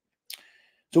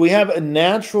 So we have a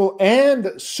natural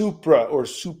and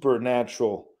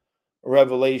supernatural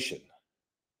revelation.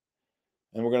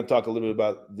 And we're going to talk a little bit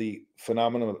about the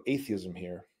phenomenon of atheism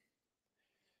here.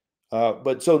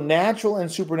 But so natural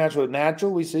and supernatural.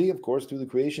 Natural, we see, of course, through the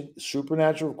creation.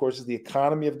 Supernatural, of course, is the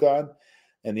economy of God.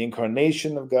 and the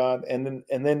incarnation of God, and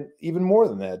then even more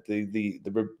than that,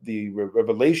 the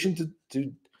revelation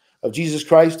of Jesus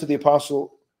Christ to the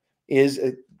apostle is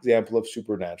an example of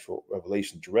supernatural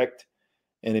revelation, direct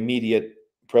and immediate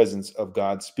presence of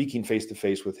God speaking face to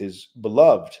face with his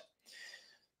beloved.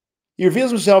 He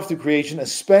reveals himself through creation,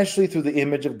 especially through the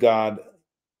image of God,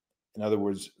 in other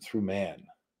words, through man.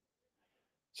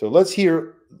 So let's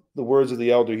hear the words of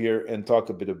the elder here and talk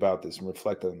a bit about this and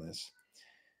reflect on this.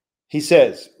 He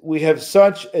says, we have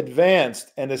such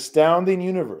advanced and astounding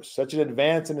universe, such an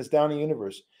advanced and astounding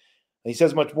universe. And he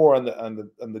says much more on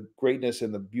the greatness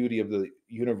and the beauty of the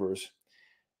universe.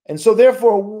 And so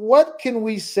therefore, what can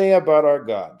we say about our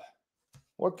God?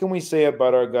 What can we say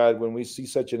about our God when we see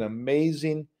such an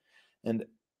amazing and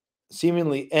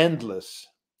seemingly endless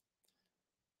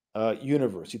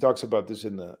universe? He talks about this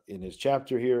in his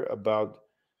chapter here about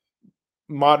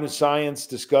modern science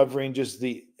discovering just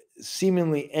the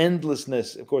seemingly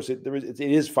endlessness. Of course, it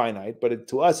is finite, but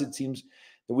to us it seems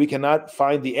that we cannot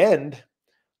find the end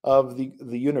of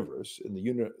the universe, and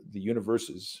the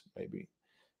universes maybe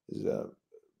is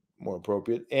more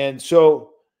appropriate. And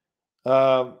so,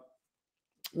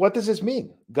 what does this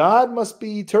mean? God must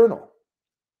be eternal,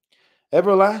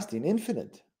 everlasting,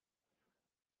 infinite.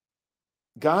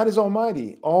 God is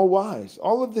almighty, all wise.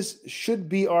 All of this should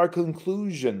be our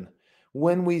conclusion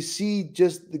when we see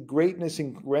just the greatness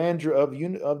and grandeur of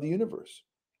the universe.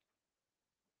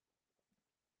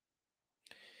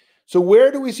 So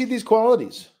where do we see these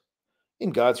qualities?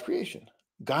 In God's creation.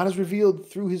 God is revealed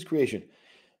through his creation.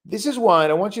 This is why,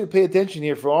 and I want you to pay attention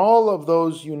here, for all of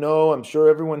those you know, I'm sure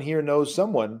everyone here knows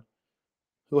someone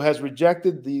who has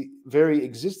rejected the very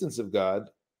existence of God.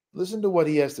 Listen to what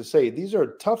he has to say. These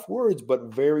are tough words,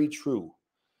 but very true.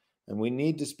 And we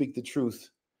need to speak the truth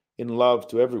in love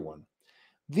to everyone.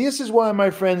 This is why, my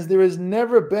friends, there has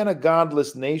never been a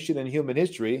godless nation in human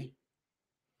history,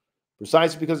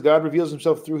 precisely because God reveals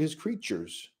himself through his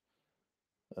creatures,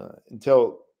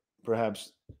 until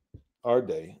perhaps our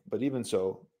day. But even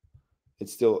so,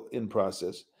 it's still in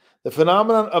process. The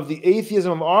phenomenon of the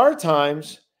atheism of our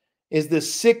times is the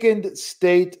sickened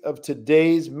state of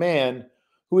today's man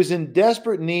who is in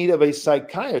desperate need of a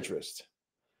psychiatrist.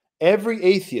 Every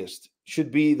atheist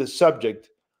should be the subject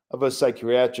of a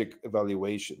psychiatric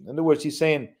evaluation. In other words, he's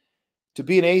saying to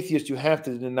be an atheist, you have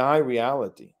to deny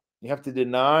reality. You have to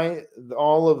deny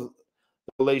all of the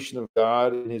revelation of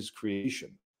God in his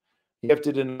creation. You have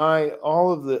to deny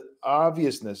all of the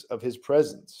obviousness of his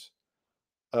presence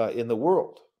in the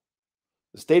world.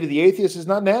 The state of the atheist is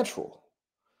not natural.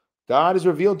 God is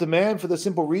revealed to man for the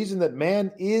simple reason that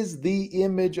man is the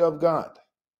image of God.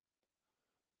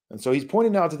 And so he's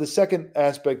pointing out to the second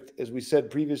aspect, as we said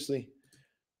previously.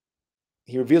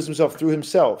 He reveals himself through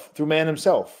man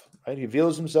himself. Right? He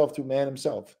reveals himself through man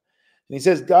himself. And he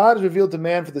says God is revealed to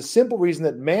man for the simple reason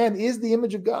that man is the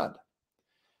image of God.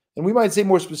 And we might say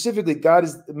more specifically,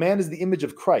 man is the image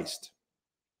of Christ.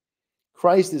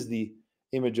 Christ is the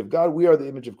image of God. We are the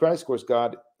image of Christ. Of course,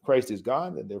 Christ is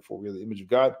God, and therefore we are the image of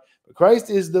God. But Christ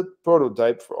is the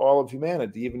prototype for all of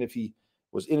humanity. Even if he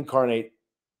was incarnate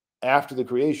after the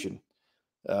creation,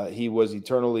 he was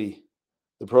eternally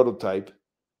the prototype.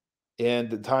 And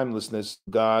the timelessness,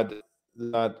 God does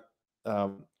not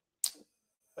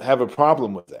have a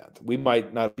problem with that. We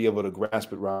might not be able to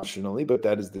grasp it rationally, but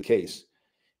that is the case.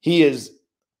 We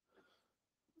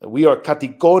are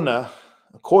katikona,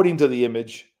 according to the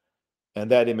image, and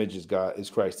that image is God, is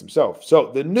Christ himself.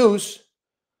 So the nous,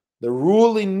 the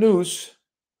ruling nous,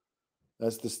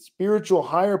 that's the spiritual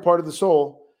higher part of the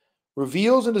soul,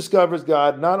 reveals and discovers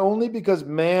God not only because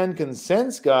man can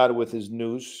sense God with his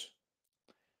nous.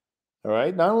 All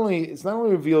right. It's not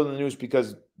only revealed in the nous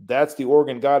because that's the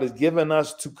organ God has given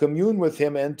us to commune with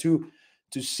him and to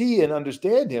see and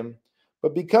understand him,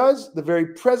 but because the very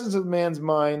presence of man's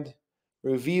mind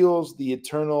reveals the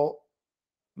eternal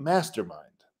mastermind,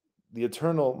 the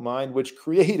eternal mind which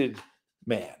created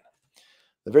man.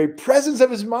 The very presence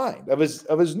of his mind, of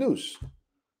his nous,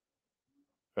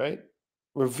 right,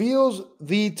 reveals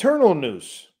the eternal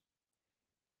nous.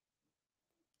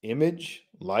 Image,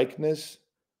 likeness,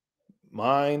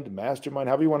 mind, mastermind,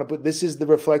 however you want to put it. This is the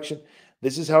reflection.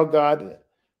 This is how God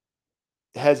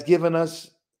has given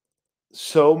us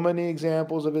so many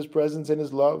examples of his presence and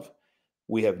his love.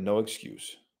 We have no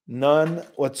excuse, none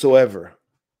whatsoever.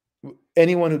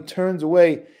 Anyone who turns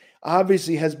away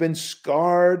obviously has been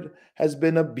scarred, has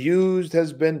been abused,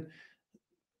 has been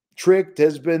tricked,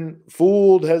 has been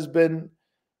fooled, has been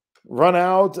run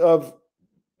out of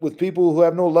with people who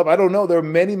have no love. I don't know. There are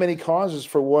many, many causes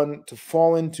for one to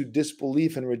fall into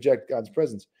disbelief and reject God's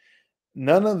presence.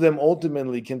 None of them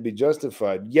ultimately can be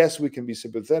justified. Yes, we can be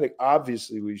sympathetic.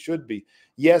 Obviously, we should be.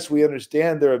 Yes, we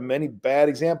understand there are many bad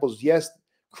examples. Yes,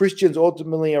 Christians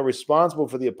ultimately are responsible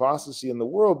for the apostasy in the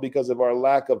world because of our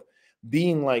lack of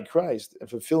being like Christ and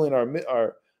fulfilling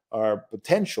our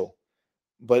potential.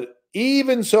 But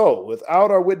even so,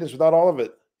 without our witness, without all of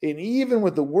it, and even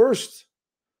with the worst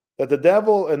that the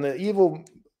devil and the evil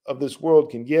of this world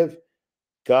can give,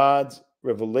 God's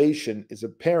revelation is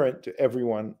apparent to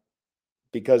everyone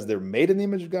because they're made in the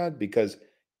image of God, because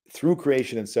through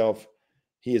creation itself,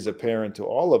 he is apparent to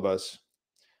all of us.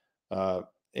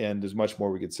 And there's much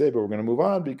more we could say, but we're going to move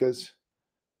on because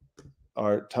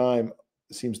our time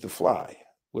seems to fly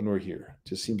when we're here. It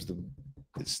just seems to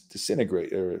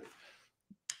disintegrate or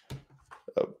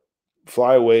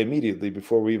fly away immediately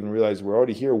before we even realize we're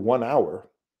already here 1 hour.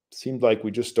 It seemed like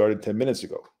we just started 10 minutes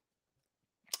ago.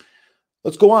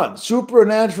 Let's go on.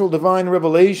 Supernatural divine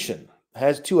revelation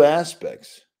has two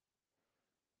aspects.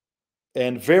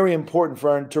 And very important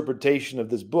for our interpretation of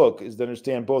this book is to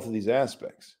understand both of these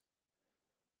aspects.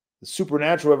 The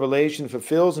supernatural revelation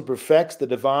fulfills and perfects the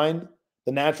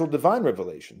natural divine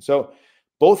revelation. So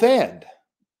both and.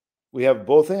 We have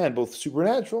both and, both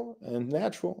supernatural and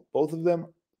natural. Both of them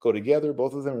go together.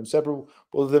 Both of them are inseparable.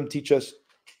 Both of them teach us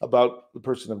about the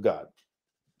person of God.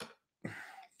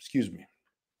 Excuse me.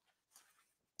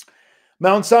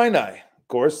 Mount Sinai, of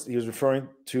course, he was referring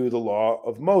to the law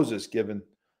of Moses, the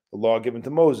law given to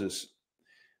Moses.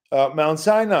 Mount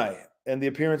Sinai and the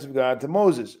appearance of God to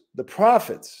Moses. The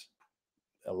prophets,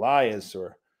 Elias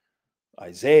or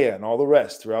Isaiah and all the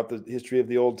rest throughout the history of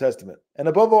the Old Testament. And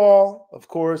above all, of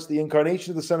course, the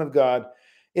incarnation of the Son of God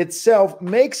itself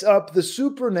makes up the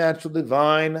supernatural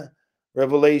divine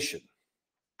revelation.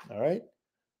 All right?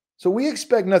 So we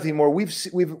expect nothing more. We've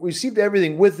received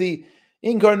everything with the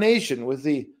incarnation, with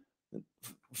the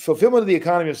fulfillment of the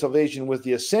economy of salvation, with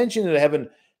the ascension into heaven.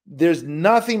 There's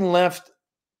nothing left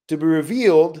to be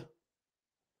revealed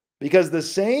because the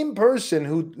same person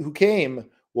who came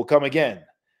will come again.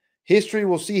 History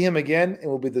will see him again and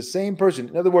will be the same person.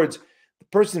 In other words, the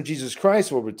person of Jesus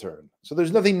Christ will return. So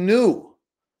there's nothing new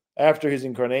after his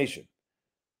incarnation,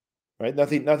 right?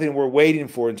 Nothing we're waiting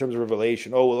for in terms of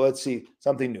revelation. Oh, well, let's see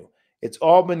something new. It's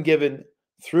all been given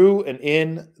through and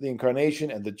in the incarnation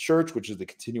and the church, which is the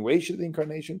continuation of the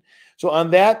incarnation. So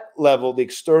on that level, the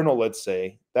external, let's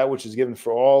say, that which is given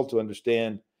for all to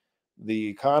understand the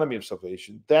economy of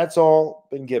salvation, that's all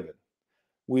been given.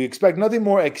 We expect nothing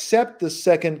more except the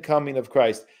second coming of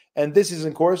Christ. And this is,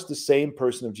 of course, the same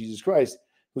person of Jesus Christ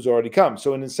who's already come.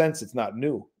 So in a sense, it's not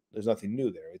new. There's nothing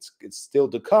new there. It's still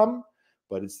to come,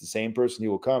 but it's the same person. He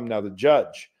will come now to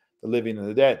judge the living and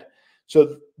the dead.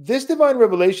 So this divine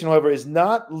revelation, however, is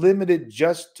not limited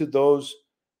just to those,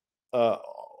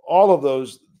 all of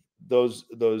those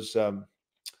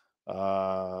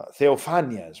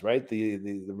theophanias, right?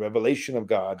 The revelation of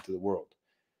God to the world.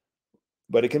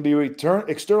 But it can be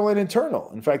external and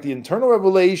internal. In fact, the internal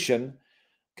revelation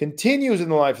continues in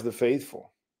the life of the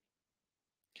faithful,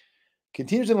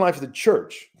 continues in the life of the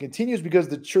church, continues because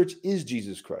the church is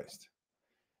Jesus Christ.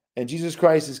 And Jesus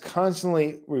Christ is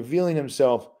constantly revealing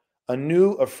himself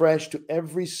anew, afresh to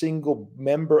every single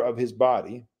member of his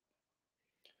body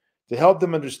to help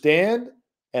them understand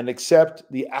and accept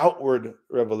the outward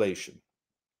revelation.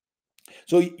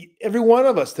 So every one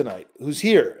of us tonight who's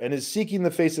here and is seeking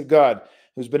the face of God,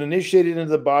 who's been initiated into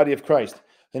the body of Christ,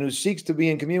 and who seeks to be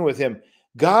in communion with him,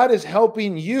 God is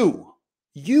helping you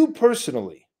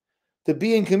personally, to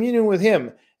be in communion with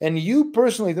him, and you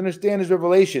personally to understand his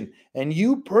revelation, and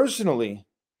you personally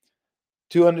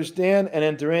to understand and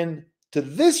enter in to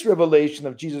this revelation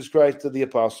of Jesus Christ to the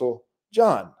Apostle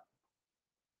John.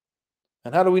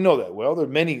 And how do we know that? Well, there are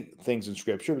many things in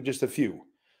Scripture, but just a few.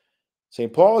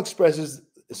 St. Paul expresses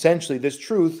essentially this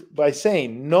truth by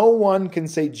saying, no one can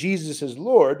say Jesus is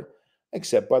Lord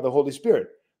except by the Holy Spirit.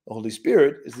 The Holy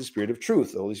Spirit is the Spirit of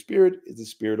truth. The Holy Spirit is the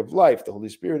Spirit of life. The Holy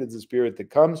Spirit is the Spirit that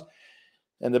comes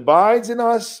and abides in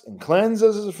us and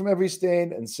cleanses us from every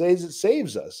stain and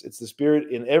saves us. It's the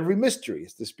Spirit in every mystery.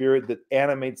 It's the Spirit that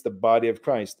animates the body of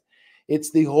Christ.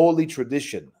 It's the holy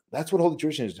tradition. That's what holy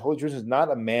tradition is. Holy tradition is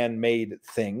not a man-made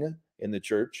thing in the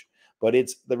church, but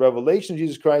it's the revelation of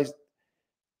Jesus Christ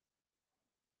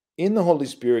in the Holy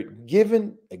Spirit,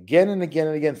 given again and again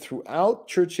and again throughout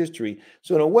church history.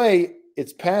 So in a way,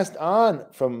 it's passed on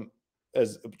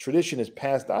as tradition is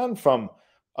passed on from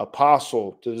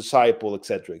apostle to disciple,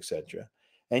 etc., etc.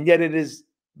 And yet it is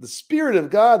the Spirit of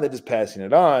God that is passing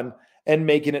it on and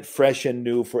making it fresh and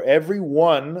new for every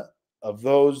one of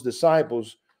those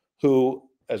disciples who,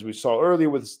 as we saw earlier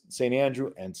with St.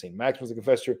 Andrew and St. Maximus the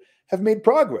Confessor, have made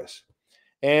progress.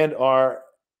 and are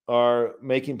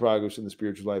making progress in the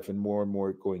spiritual life and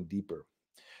more going deeper.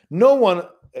 No one,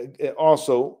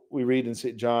 also, we read in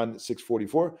St. John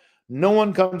 6:44, no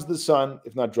one comes to the Son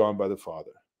if not drawn by the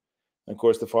Father. And of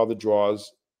course, the Father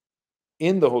draws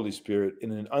in the Holy Spirit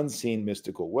in an unseen,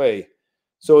 mystical way.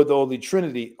 So the Holy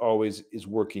Trinity always is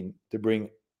working to bring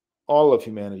all of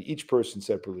humanity, each person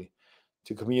separately,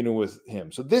 to communion with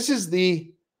Him. So this is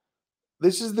the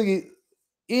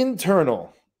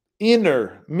internal,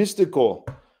 inner, mystical,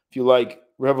 if you like,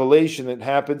 revelation that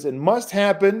happens and must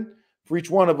happen for each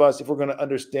one of us if we're going to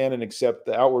understand and accept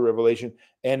the outward revelation,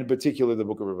 and in particular the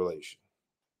book of Revelation.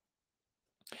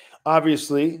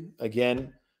 Obviously,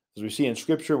 again, as we see in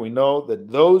Scripture, we know that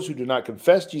those who do not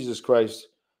confess Jesus Christ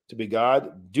to be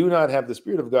God do not have the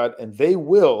Spirit of God, and they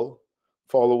will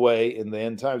fall away. In the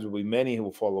end times, there will be many who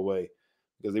will fall away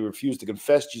because they refuse to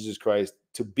confess Jesus Christ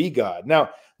to be God.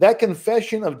 Now, that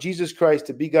confession of Jesus Christ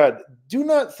to be God, do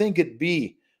not think it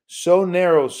be so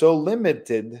narrow, so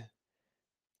limited,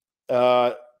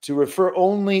 to refer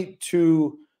only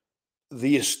to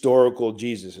the historical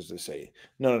Jesus, as they say.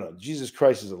 No. Jesus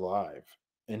Christ is alive,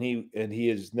 and he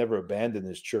has never abandoned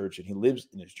his church, and he lives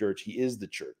in his church. He is the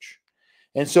church.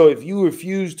 And so if you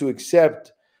refuse to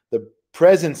accept the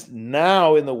presence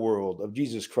now in the world of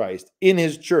Jesus Christ, in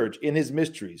his church, in his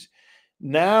mysteries,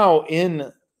 now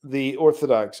in the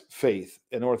Orthodox faith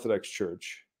and Orthodox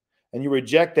church, and you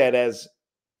reject that as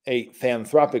a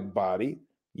theanthropic body,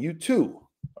 you too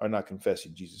are not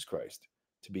confessing Jesus Christ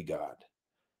to be God.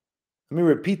 Let me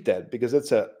repeat that, because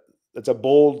that's a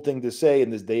bold thing to say in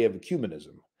this day of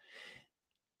ecumenism,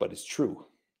 but it's true.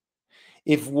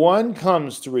 If one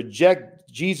comes to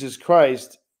reject Jesus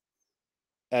Christ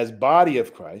as body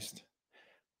of Christ,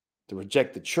 to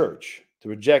reject the church, to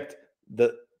reject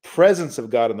the presence of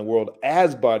God in the world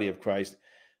as body of Christ,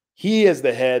 he is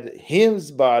the head,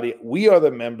 his body, we are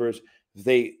the members. If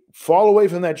they fall away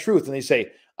from that truth and they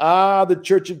say, the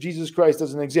Church of Jesus Christ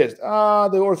doesn't exist.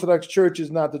 The Orthodox Church is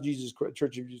not the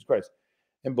Church of Jesus Christ.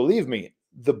 And believe me,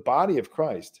 the body of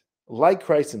Christ, like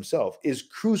Christ himself, is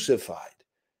crucified.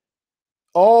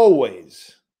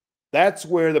 Always. That's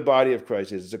where the body of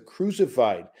Christ is. It's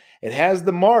crucified. It has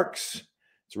the marks.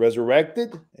 It's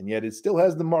resurrected, and yet it still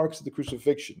has the marks of the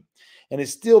crucifixion. And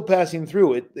it's still passing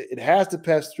through. It has to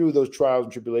pass through those trials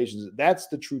and tribulations. That's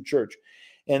the true church.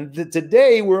 And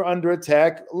today we're under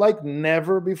attack like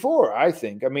never before, I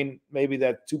think. I mean, maybe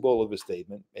that's too bold of a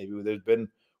statement. Maybe there's been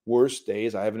worse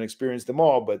days. I haven't experienced them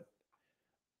all, but it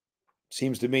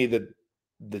seems to me that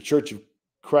the Church of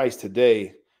Christ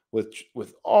today,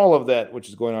 with all of that which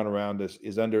is going on around us,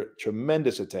 is under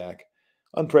tremendous attack,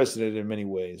 unprecedented in many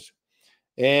ways.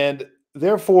 And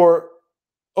therefore,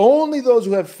 only those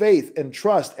who have faith and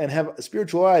trust and have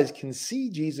spiritual eyes can see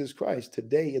Jesus Christ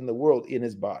today in the world in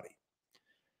his body.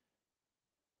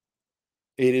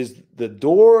 It is the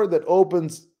door that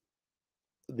opens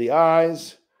the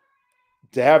eyes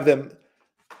to have them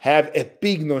have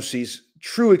epignosis,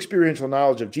 true experiential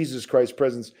knowledge of Jesus Christ's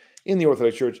presence in the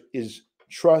Orthodox Church, is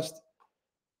trust,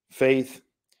 faith,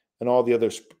 and all the other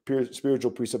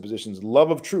spiritual presuppositions. Love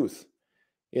of truth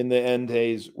in the end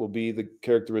days will be the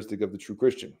characteristic of the true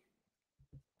Christian.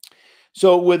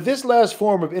 So with this last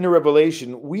form of inner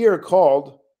revelation, we are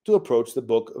called to approach the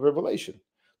book of Revelation,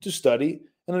 to study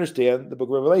and understand the book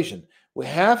of Revelation. We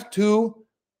have to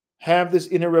have this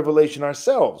inner revelation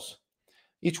ourselves,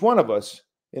 each one of us,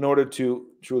 in order to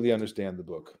truly understand the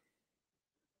book.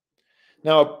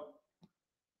 Now, a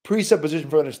presupposition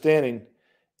for understanding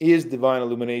is divine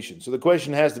illumination. So the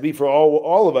question has to be for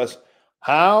all of us,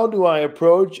 how do I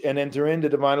approach and enter into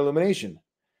divine illumination?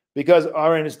 Because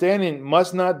our understanding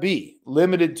must not be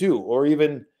limited to or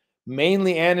even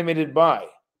mainly animated by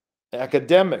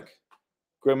academic,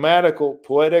 grammatical,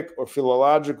 poetic, or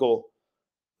philological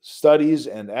studies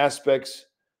and aspects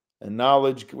and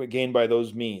knowledge gained by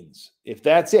those means. If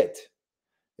that's it,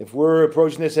 if we're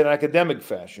approaching this in an academic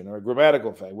fashion or a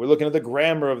grammatical fashion, we're looking at the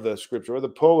grammar of the scripture or the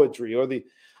poetry or the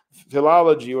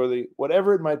philology or the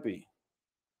whatever it might be.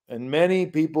 And many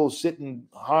people sit in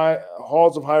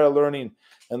halls of higher learning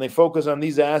and they focus on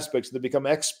these aspects. They become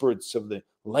experts of the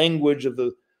language of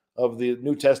the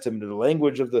New Testament, or the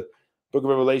language of the book of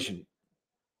Revelation.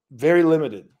 Very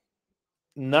limited.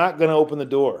 Not going to open the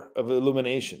door of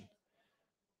illumination.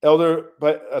 Elder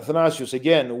Athanasius,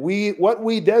 again, what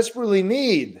we desperately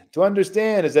need to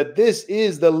understand is that this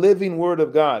is the living word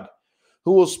of God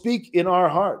who will speak in our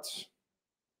hearts.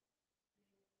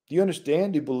 Do you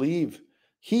understand? Do you believe?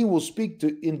 He will speak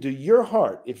into your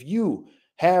heart if you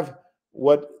have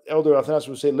what Elder Athanasius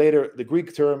will say later. The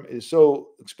Greek term is so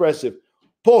expressive.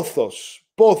 Pothos.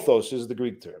 Pothos is the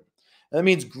Greek term. And that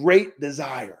means great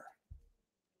desire.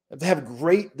 You have to have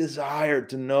great desire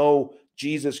to know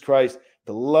Jesus Christ,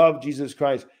 to love Jesus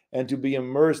Christ, and to be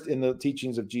immersed in the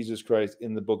teachings of Jesus Christ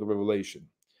in the book of Revelation.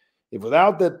 If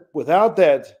without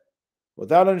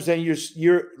understanding,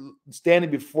 you're standing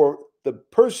before the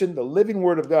person, the living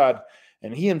Word of God,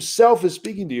 and He Himself is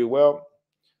speaking to you, well,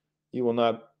 you will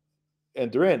not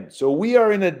enter in. So we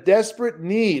are in a desperate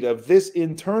need of this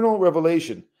internal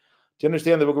revelation to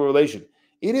understand the book of Revelation.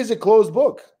 It is a closed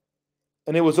book,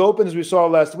 and it was opened, as we saw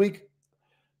last week,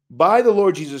 by the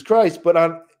Lord Jesus Christ,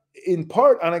 but in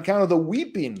part on account of the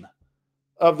weeping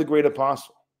of the great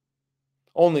apostle.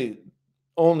 Only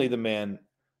the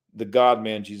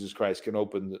God-man Jesus Christ can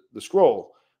open the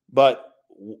scroll. But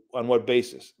on what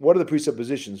basis? What are the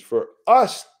presuppositions for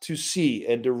us to see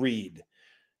and to read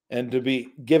and to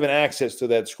be given access to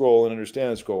that scroll and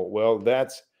understand the scroll? Well,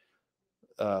 that's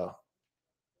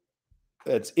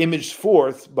imaged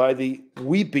forth by the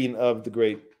weeping of the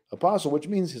great apostle, which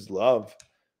means his love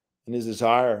and his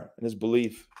desire and his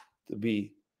belief to be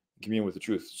in communion with the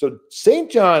truth. So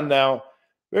St. John now,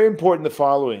 very important, the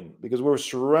following, because we're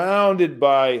surrounded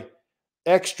by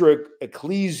extra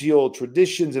ecclesial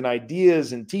traditions and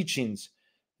ideas and teachings.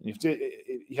 And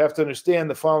you have to understand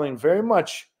the following very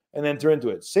much and enter into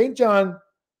it. St. John,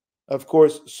 of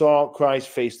course, saw Christ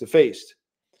face to face.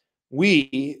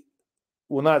 We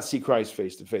will not see Christ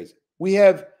face to face. We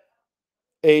have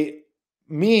a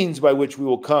means by which we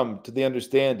will come to the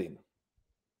understanding.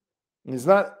 And it's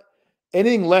not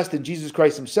anything less than Jesus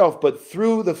Christ himself, but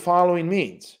through the following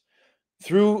means.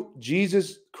 Through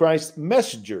Jesus Christ's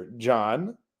messenger,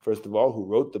 John, first of all, who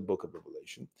wrote the book of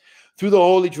Revelation. Through the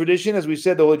Holy Tradition, as we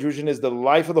said, the Holy Tradition is the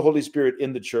life of the Holy Spirit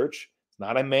in the church. It's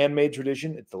not a man-made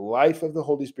tradition. It's the life of the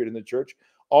Holy Spirit in the church.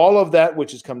 All of that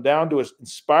which has come down to us,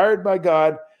 inspired by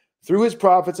God, through his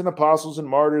prophets and apostles and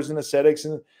martyrs and ascetics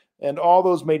and all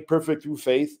those made perfect through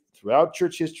faith throughout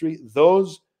church history,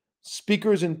 those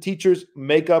speakers and teachers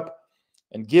make up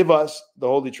and give us the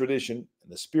Holy Tradition,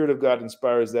 and the Spirit of God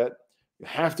inspires that. You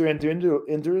have to enter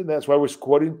into it. That's why we're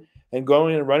quoting and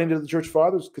going and running to the church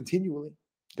fathers continually,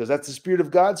 because that's the Spirit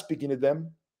of God speaking to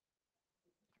them.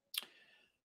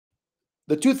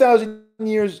 The 2,000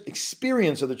 years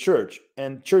experience of the church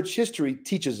and church history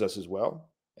teaches us as well.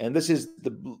 And this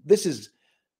is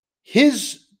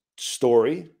his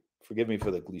story. Forgive me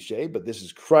for the cliche, but this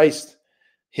is Christ's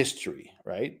history,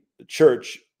 right? The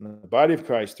church, the body of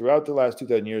Christ throughout the last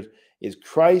 2,000 years is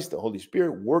Christ, the Holy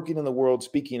Spirit, working in the world,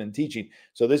 speaking and teaching.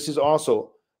 So this is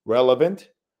also relevant.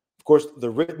 Of course, the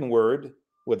written word,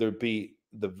 whether it be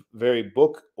the very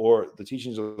book or the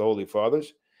teachings of the Holy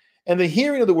Fathers, and the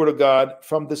hearing of the word of God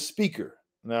from the speaker.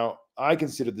 Now, I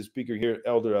consider the speaker here,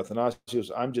 Elder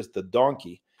Athanasius. I'm just the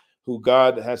donkey who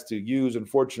God has to use,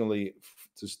 unfortunately,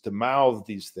 to mouth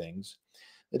these things.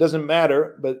 It doesn't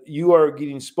matter, but you are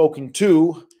getting spoken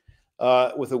to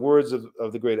with the words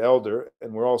of the great elder,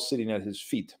 and we're all sitting at his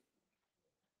feet.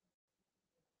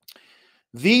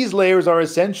 These layers are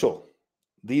essential.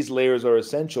 These layers are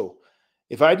essential.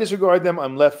 If I disregard them,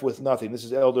 I'm left with nothing. This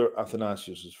is Elder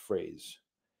Athanasius' phrase.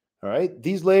 All right?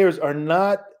 These layers are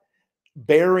not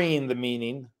burying the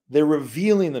meaning. They're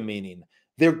revealing the meaning.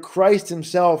 They're Christ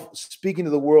himself speaking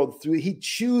to the world through. He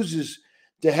chooses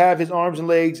to have his arms and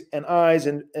legs and eyes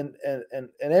and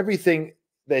everything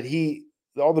that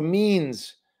all the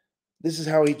means. This is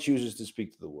how he chooses to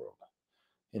speak to the world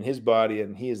in his body,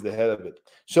 and he is the head of it.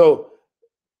 So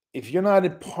if you're not a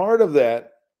part of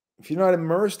that, if you're not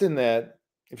immersed in that,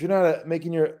 if you're not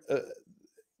making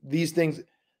these things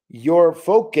your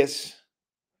focus,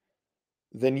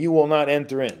 then you will not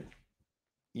enter in.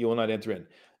 You will not enter in.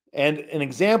 And an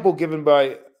example given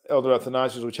by Elder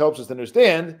Athanasius, which helps us to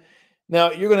understand. Now,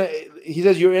 he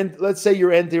says, let's say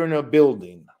you're entering a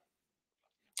building.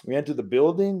 We enter the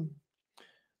building,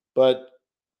 but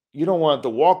you don't want the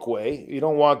walkway. You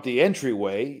don't want the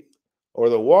entryway or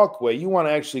the walkway. You want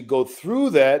to actually go through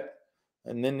that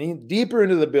and then deeper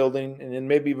into the building and then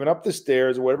maybe even up the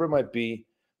stairs or whatever it might be,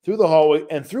 through the hallway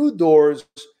and through doors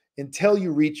until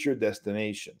you reach your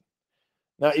destination.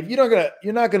 Now, if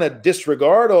you're not gonna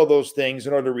disregard all those things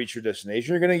in order to reach your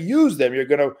destination. You're going to use them. You're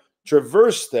going to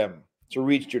traverse them to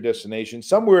reach your destination.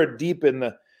 Somewhere deep in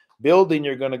the building,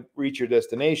 you're going to reach your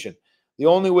destination. The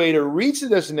only way to reach the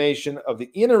destination of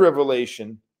the inner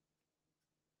revelation,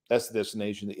 that's the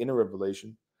destination, the inner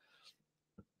revelation,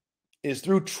 is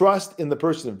through trust in the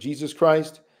person of Jesus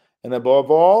Christ, and above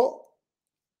all,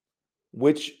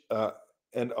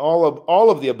 all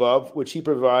of the above, which he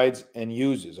provides and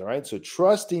uses. All right. So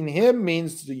trusting him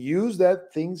means to use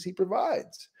that things he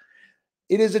provides.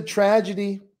 It is a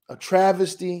tragedy, a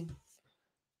travesty,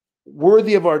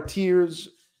 worthy of our tears,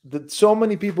 that so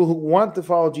many people who want to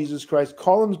follow Jesus Christ,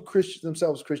 call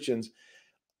themselves Christians,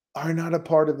 are not a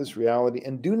part of this reality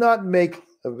and do not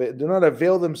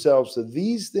avail themselves to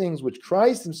these things which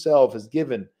Christ himself has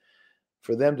given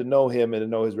for them to know him and to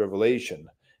know his revelation.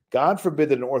 God forbid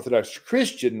that an Orthodox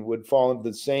Christian would fall into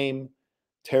the same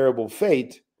terrible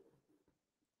fate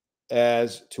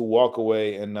as to walk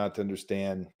away and not to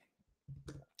understand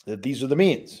that these are the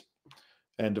means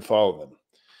and to follow them.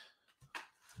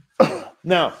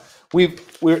 Now,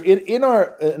 we're in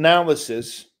our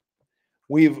analysis,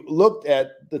 we've looked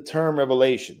at the term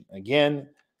revelation. Again,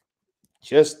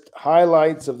 just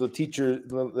highlights of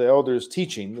the elders'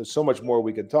 teaching. There's so much more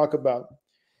we could talk about.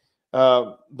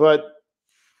 But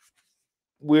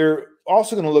we're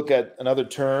also going to look at another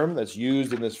term that's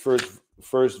used in this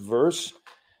first verse,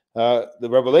 the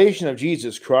revelation of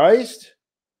Jesus Christ,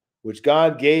 which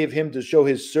God gave him to show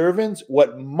his servants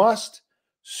what must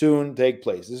soon take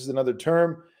place. This is another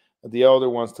term that the elder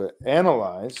wants to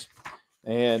analyze,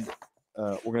 and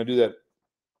we're going to do that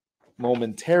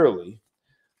momentarily.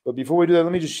 But before we do that,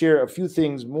 let me just share a few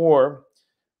things more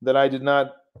that I did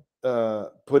not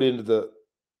put into the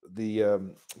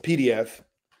PDF.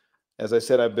 As I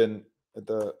said, I've been at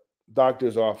the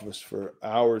doctor's office for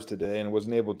hours today and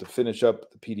wasn't able to finish up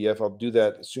the PDF. I'll do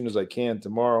that as soon as I can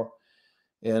tomorrow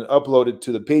and upload it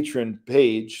to the Patreon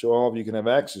page so all of you can have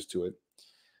access to it.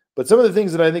 But some of the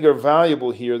things that I think are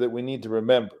valuable here that we need to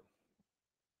remember.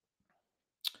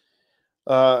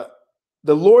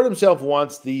 The Lord himself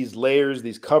wants these layers,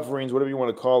 these coverings, whatever you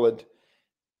want to call it,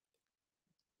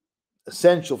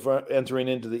 essential for entering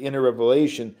into the inner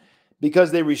revelation,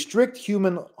 because they restrict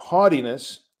human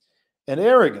haughtiness and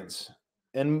arrogance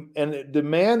and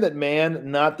demand that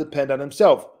man not depend on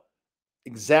himself.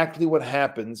 Exactly what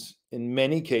happens in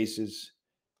many cases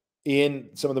in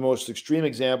some of the most extreme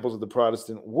examples of the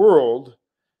Protestant world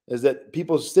is that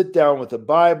people sit down with the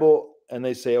Bible and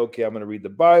they say, okay, I'm going to read the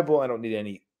Bible. I don't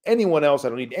need anyone else. I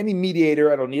don't need any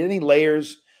mediator. I don't need any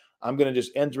layers. I'm going to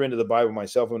just enter into the Bible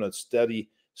myself. I'm going to study.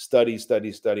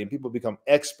 And people become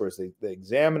experts. They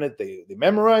examine it. They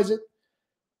memorize it.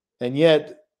 And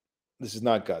yet, this is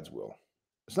not God's will.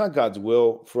 It's not God's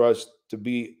will for us to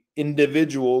be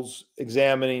individuals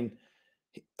examining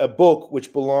a book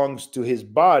which belongs to his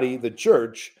body, the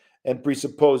church, and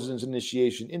presupposes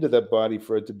initiation into that body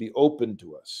for it to be open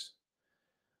to us.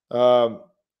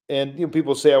 And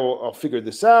people say, I'll figure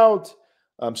this out.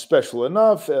 I'm special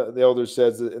enough. The elder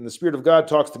says, and the Spirit of God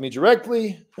talks to me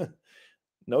directly.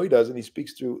 No, he doesn't. He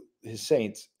speaks through his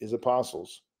saints, his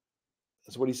apostles.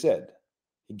 That's what he said.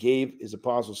 He gave his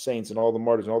apostles, saints, and all the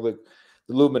martyrs and all the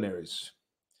luminaries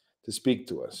to speak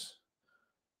to us.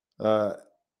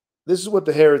 This is what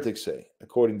the heretics say,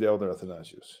 according to Elder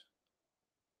Athanasius.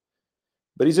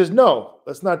 But he says, no,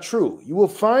 that's not true. You will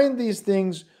find these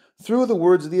things through the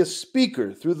words of the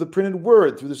speaker, through the printed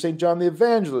word, through the St. John the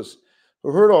Evangelist, who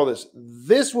heard all this.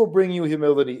 This will bring you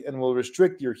humility and will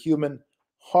restrict your human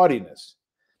haughtiness.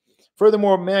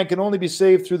 Furthermore, man can only be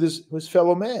saved through his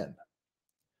fellow man.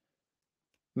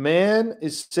 Man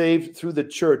is saved through the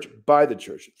church, by the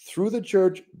church. Through the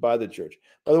church, by the church.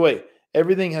 By the way,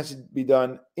 everything has to be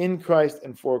done in Christ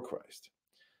and for Christ.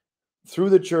 Through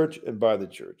the church and by the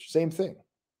church. Same thing.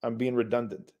 I'm being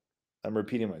redundant. I'm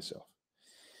repeating myself.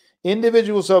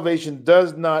 Individual salvation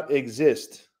does not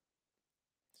exist.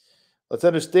 Let's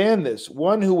understand this.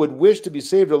 One who would wish to be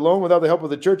saved alone without the help of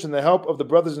the church and the help of the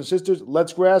brothers and sisters,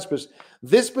 let's grasp this.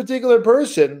 This particular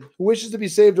person who wishes to be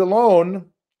saved alone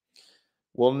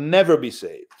will never be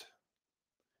saved.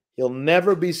 He'll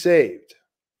never be saved.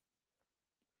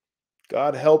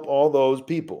 God help all those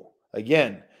people,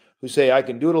 again, who say, I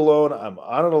can do it alone. I'm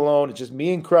on it alone. It's just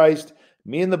me and Christ,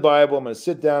 me and the Bible. I'm going to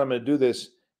sit down. I'm going to do this.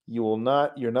 You're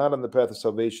not on the path of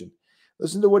salvation.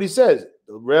 Listen to what he says.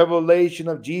 The revelation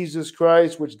of Jesus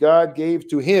Christ, which God gave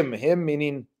to him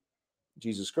meaning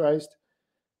Jesus Christ,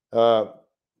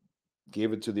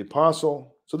 gave it to the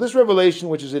apostle. So this revelation,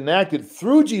 which is enacted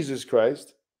through Jesus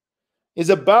Christ, is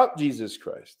about Jesus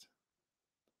Christ.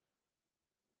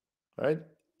 Right?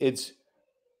 It's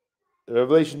the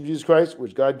revelation of Jesus Christ,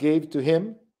 which God gave to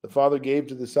him, the Father gave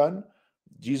to the Son,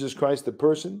 Jesus Christ, the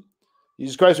person.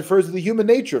 Jesus Christ refers to the human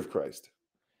nature of Christ.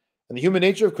 And the human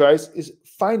nature of Christ is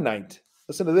finite.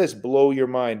 Listen to this, blow your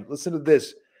mind. Listen to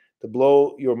this to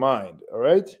blow your mind, all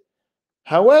right?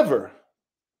 However,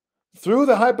 through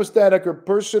the hypostatic or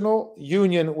personal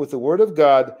union with the Word of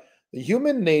God, the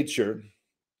human nature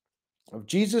of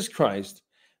Jesus Christ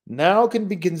now can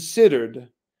be considered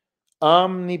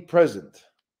omnipresent,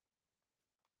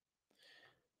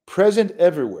 present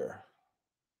everywhere.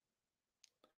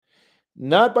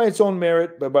 not by its own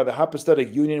merit, but by the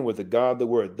hypostatic union with the God, the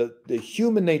Word. The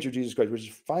human nature of Jesus Christ, which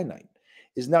is finite,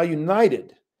 is now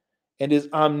united and is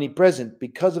omnipresent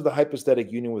because of the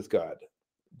hypostatic union with God.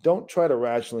 Don't try to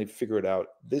rationally figure it out.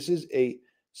 This is a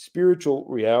spiritual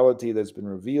reality that's been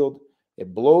revealed.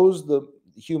 It blows the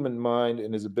human mind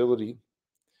and his ability.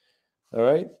 All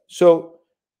right? So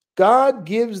God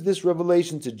gives this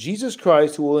revelation to Jesus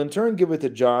Christ, who will in turn give it to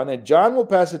John, and John will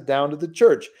pass it down to the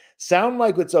church. Sound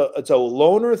like it's a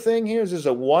loner thing here? Is this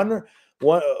a one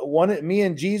me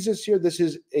and Jesus here? This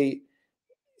is a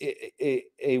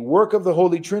work of the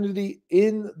Holy Trinity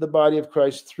in the body of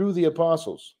Christ through the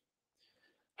apostles.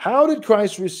 How did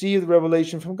Christ receive the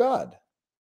revelation from God?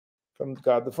 From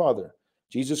God the Father,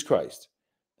 Jesus Christ.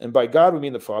 And by God, we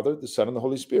mean the Father, the Son, and the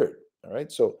Holy Spirit. All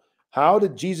right? So how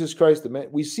did Jesus Christ,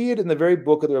 we see it in the very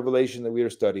book of the Revelation that we are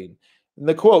studying. And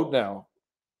the quote now,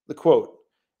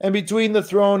 and between the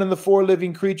throne and the four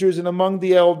living creatures and among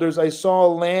the elders, I saw a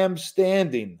lamb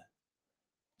standing.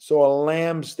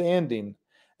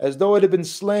 As though it had been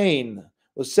slain,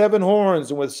 with 7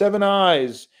 horns and with 7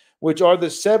 eyes, which are the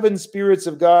 7 spirits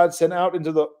of God sent out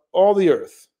into all the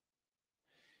earth.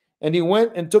 And he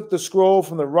went and took the scroll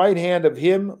from the right hand of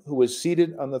him who was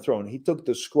seated on the throne. He took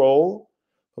the scroll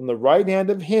from the right hand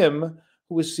of him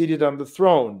who was seated on the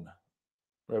throne.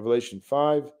 Revelation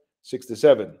 5,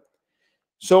 6-7.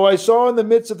 So I saw in the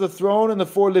midst of the throne and the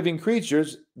 4 living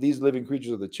creatures, these living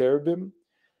creatures are the cherubim,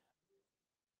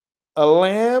 a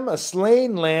lamb, a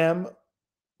slain lamb,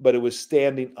 but it was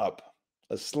standing up.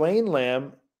 A slain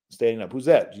lamb standing up. Who's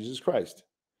that? Jesus Christ.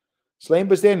 Slain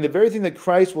but standing. The very thing that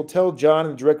Christ will tell John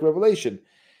in direct revelation.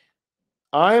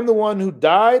 I am the one who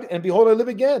died, and behold, I live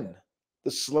again.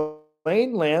 The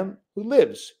slain lamb who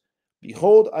lives.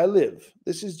 Behold, I live.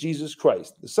 This is Jesus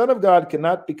Christ. The Son of God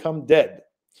cannot become dead.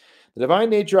 The divine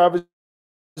nature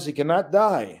obviously cannot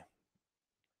die.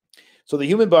 So the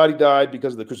human body died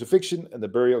because of the crucifixion and the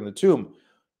burial in the tomb.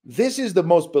 This is the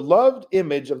most beloved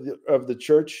image of the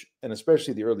church, and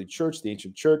especially the early church, the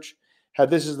ancient church, had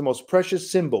this as the most precious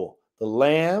symbol. The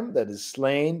lamb that is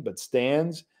slain but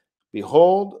stands.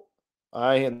 Behold,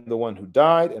 I am the one who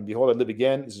died, and behold, I live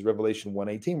again. This is Revelation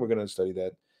 1:18. We're going to study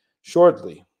that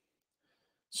shortly.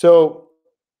 So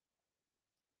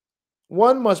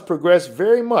one must progress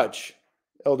very much,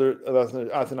 Elder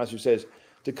Athanasius says,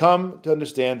 to come to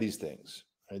understand these things.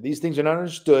 Right? These things are not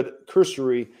understood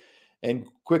cursory and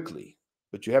quickly,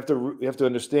 but you have to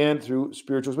understand through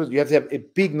spiritual wisdom. You have to have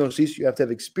epignosis, you have to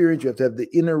have experience, you have to have the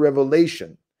inner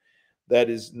revelation that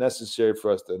is necessary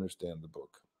for us to understand the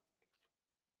book.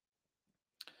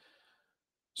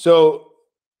 So,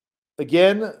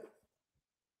 again,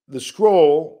 the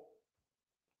scroll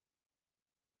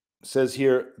says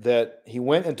here that he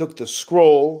went and took the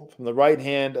scroll from the right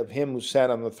hand of him who sat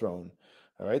on the throne.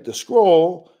 All right, the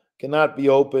scroll cannot be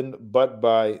opened but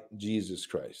by Jesus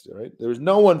Christ. All right, there is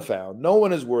no one found, no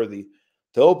one is worthy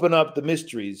to open up the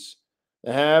mysteries,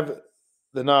 to have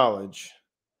the knowledge.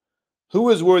 Who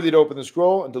is worthy to open the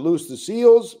scroll and to loose the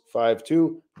seals?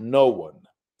 5:2. No one.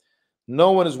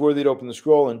 No one is worthy to open the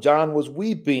scroll. And John was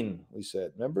weeping, we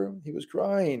said. Remember? He was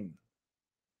crying.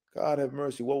 God have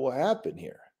mercy. What will happen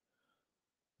here?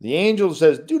 The angel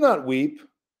says, do not weep.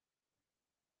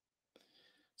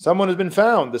 Someone has been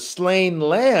found. The slain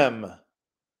lamb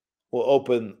will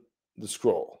open the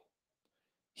scroll.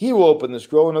 He will open the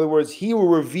scroll. In other words, he will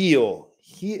reveal.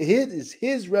 It is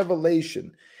his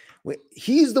revelation.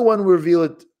 He's the one who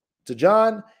revealed it to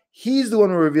John. He's the one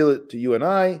who revealed it to you and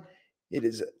I. It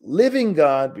is a living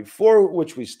God before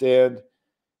which we stand.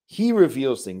 He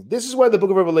reveals things. This is why the book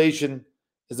of Revelation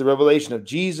is the revelation of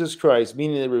Jesus Christ,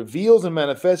 meaning it reveals and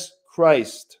manifests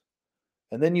Christ.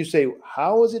 And then you say,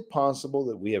 how is it possible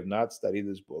that we have not studied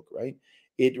this book, right?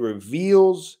 It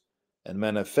reveals and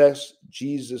manifests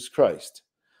Jesus Christ.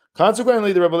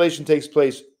 Consequently, the revelation takes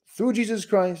place through Jesus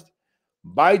Christ,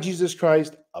 by Jesus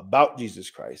Christ, about Jesus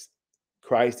Christ.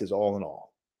 Christ is all in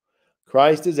all.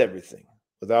 Christ is everything.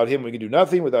 Without him, we can do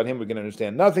nothing. Without him, we can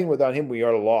understand nothing. Without him, we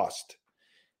are lost.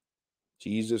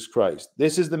 Jesus Christ.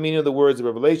 This is the meaning of the words of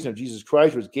revelation of Jesus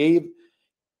Christ, which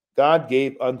God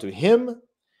gave unto him.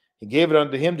 He gave it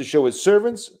unto him to show his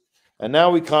servants. And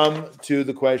now we come to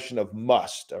the question of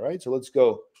must. All right, so let's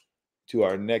go to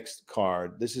our next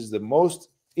card. This is the most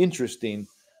interesting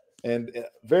and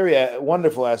very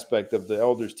wonderful aspect of the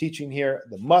elders' teaching here,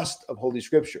 the must of Holy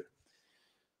Scripture.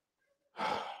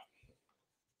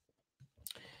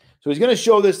 So he's going to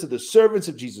show this to the servants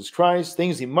of Jesus Christ,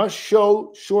 things he must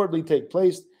show shortly take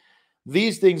place.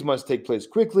 These things must take place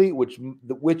quickly, which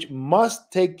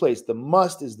must take place. The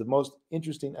must is the most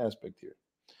interesting aspect here.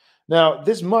 Now,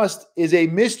 this must is a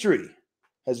mystery.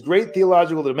 has great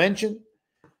theological dimension,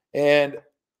 and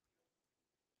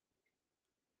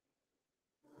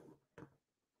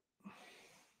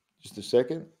just a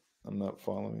second, I'm not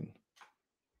following.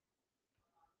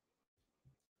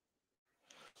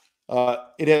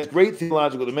 It has great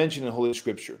theological dimension in Holy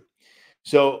Scripture.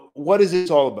 So what is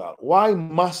this all about? Why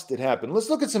must it happen? Let's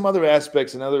look at some other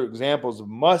aspects and other examples of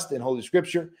must in Holy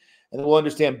Scripture, and then we'll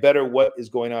understand better what is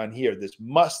going on here. This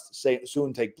must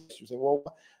soon take place. You say, well,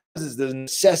 what is this, the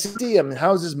necessity? I mean,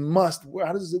 how is this must?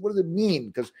 What does it mean?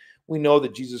 Because we know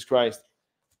that Jesus Christ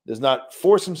does not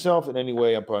force himself in any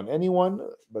way upon anyone,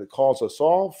 but it calls us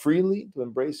all freely to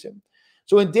embrace him.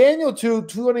 So in Daniel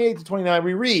 2:28-29,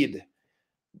 we read,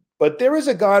 "But there is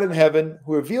a God in heaven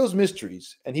who reveals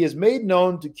mysteries, and he has made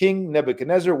known to King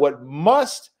Nebuchadnezzar what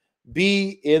must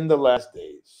be in the last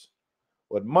days."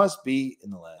 What must be in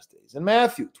the last days. In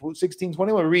Matthew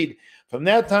 16:21, we read, "From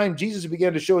that time Jesus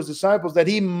began to show his disciples that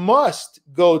he must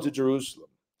go to Jerusalem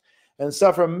and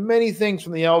suffer many things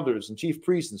from the elders and chief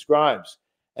priests and scribes,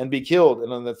 and be killed,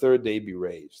 and on the third day be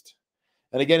raised."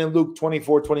 And again in Luke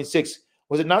 24:26,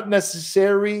 was it not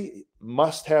necessary,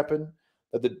 must happen,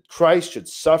 that the Christ should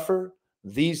suffer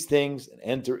these things and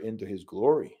enter into his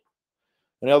glory?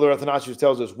 And Elder Athanasius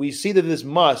tells us, we see that this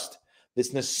must,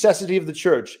 this necessity of the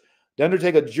church to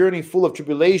undertake a journey full of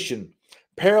tribulation,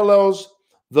 parallels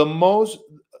the most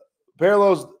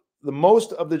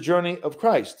of the journey of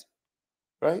Christ,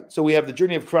 right? So we have the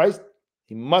journey of Christ.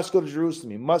 He must go to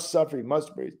Jerusalem. He must suffer. He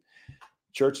must be.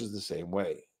 Church is the same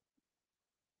way.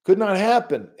 Could not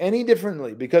happen any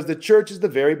differently because the church is the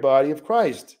very body of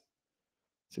Christ.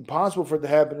 It's impossible for it to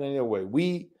happen any other way.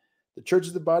 The church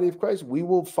is the body of Christ. We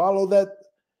will follow that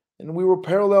and we will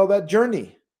parallel that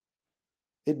journey.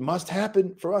 It must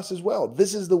happen for us as well.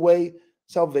 This is the way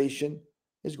salvation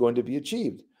is going to be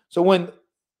achieved. So when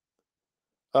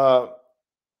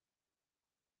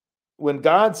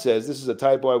God says, this is a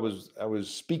typo, I was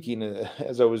speaking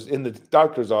as I was in the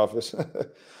doctor's office,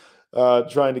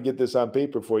 trying to get this on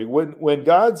paper for you. When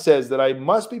God says that I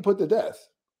must be put to death,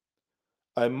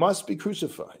 I must be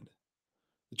crucified,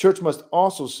 the church must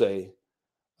also say,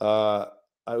 I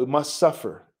must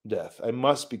suffer death. I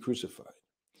must be crucified.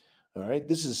 All right,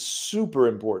 this is super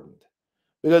important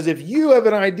because if you have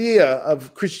an idea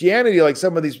of Christianity like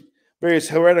some of these various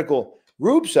heretical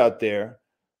groups out there,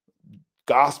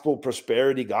 gospel,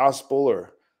 prosperity gospel,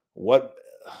 or what,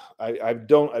 I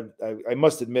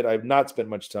must admit I've not spent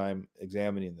much time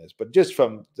examining this, but just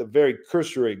from the very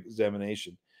cursory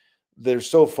examination, they're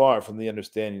so far from the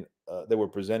understanding that we're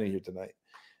presenting here tonight.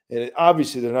 And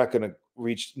obviously they're not going to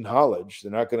reach knowledge.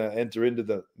 They're not going to enter into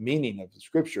the meaning of the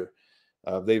scripture.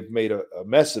 They've made a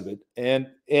mess of it, and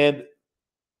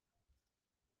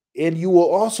you will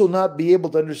also not be able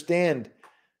to understand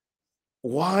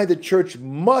why the church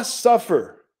must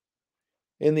suffer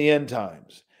in the end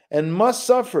times and must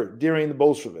suffer during the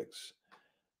Bolsheviks,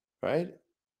 right?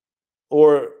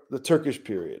 Or the Turkish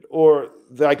period, or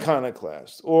the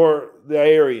iconoclasts, or the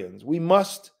Arians. We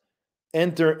must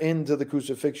enter into the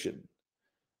crucifixion.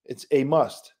 It's a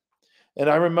must. And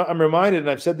I'm reminded, and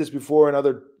I've said this before in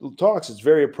other talks, it's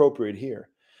very appropriate here.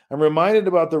 I'm reminded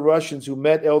about the Russians who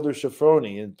met Elder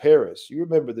Shafroni in Paris. You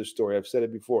remember this story. I've said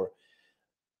it before.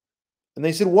 And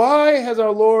they said, why has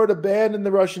our Lord abandoned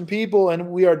the Russian people and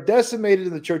we are decimated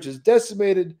and the church is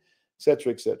decimated,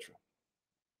 etc., etc.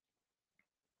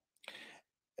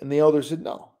 And the elder said,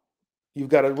 no, you've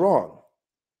got it wrong.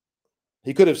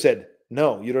 He could have said,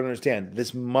 no, you don't understand.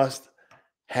 This must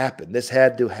happen. This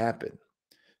had to happen.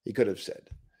 He could have said,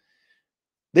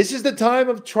 this is the time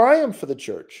of triumph for the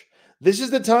church. This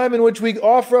is the time in which we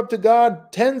offer up to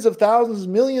God tens of thousands,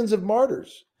 millions of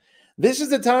martyrs. This is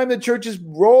the time the church's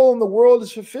role in the world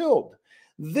is fulfilled.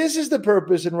 This is the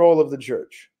purpose and role of the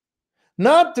church.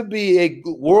 Not to be a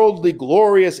worldly,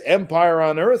 glorious empire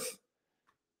on earth,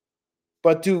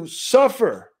 but to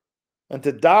suffer and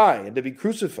to die and to be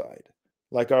crucified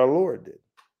like our Lord did,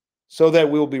 so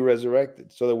that we'll be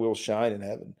resurrected, so that we'll shine in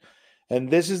heaven. And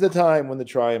this is the time when the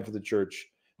triumph of the church,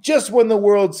 just when the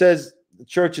world says the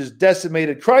church is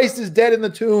decimated, Christ is dead in the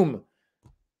tomb,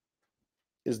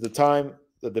 is the time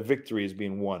that the victory is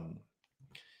being won.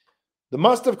 The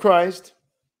must of Christ,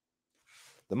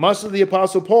 the must of the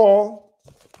Apostle Paul.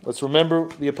 Let's remember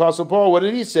the Apostle Paul. What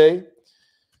did he say?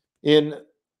 In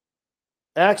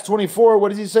Acts 24, what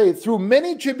does he say? Through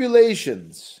many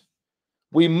tribulations,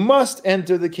 we must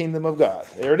enter the kingdom of God.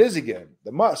 There it is again,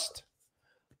 the must.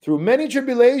 Through many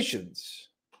tribulations,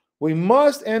 we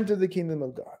must enter the kingdom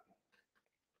of God.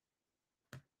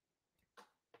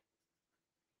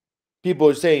 People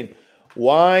are saying,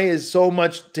 why is so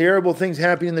much terrible things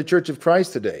happening in the Church of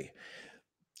Christ today?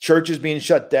 churches being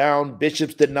shut down,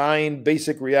 bishops denying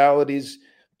basic realities,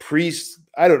 priests,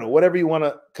 I don't know, whatever you want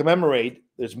to commemorate.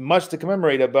 There's much to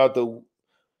commemorate about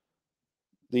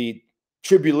the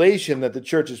tribulation that the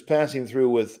church is passing through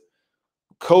with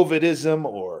COVIDism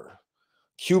or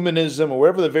humanism or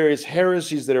whatever the various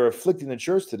heresies that are afflicting the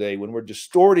church today, when we're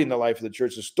distorting the life of the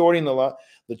church, distorting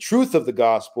the truth of the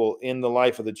gospel in the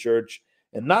life of the church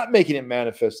and not making it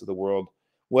manifest to the world.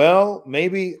 Well,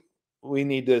 maybe we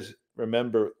need to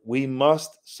remember we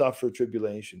must suffer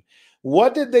tribulation.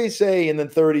 What did they say in the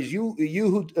 30s? You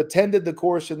who attended the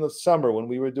course in the summer when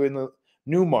we were doing the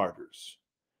new martyrs.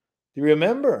 Do you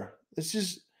remember? This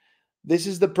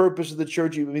is the purpose of the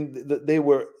church. I mean,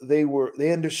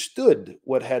 they understood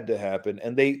what had to happen,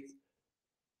 and they,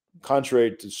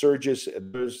 contrary to Sergius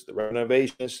and the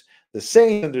Renovationists, the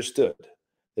saints understood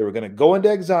they were going to go into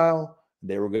exile,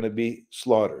 they were going to be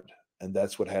slaughtered, and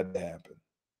that's what had to happen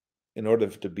in order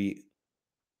to be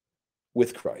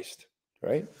with Christ,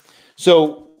 right?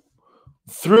 So,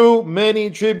 through many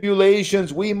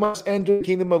tribulations, we must enter the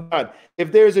kingdom of God.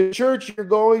 If there's a church you're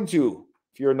going to,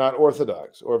 if you're not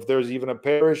Orthodox, or if there's even a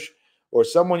parish or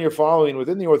someone you're following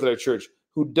within the Orthodox Church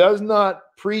who does not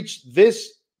preach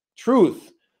this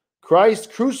truth,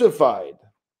 Christ crucified,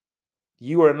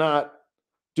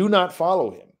 do not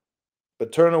follow him,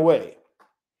 but turn away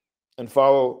and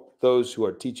follow those who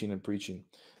are teaching and preaching.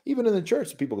 Even in the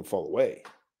church, people can fall away.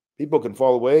 People can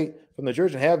fall away from the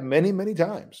church and have many, many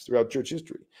times throughout church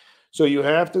history. So you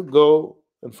have to go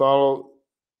and follow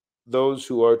those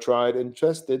who are tried and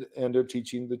tested and are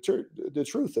teaching the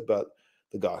truth about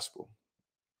the gospel.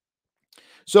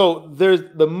 So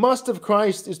the must of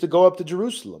Christ is to go up to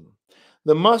Jerusalem.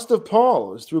 The must of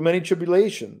Paul is through many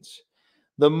tribulations.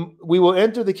 We will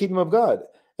enter the kingdom of God.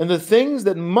 And the things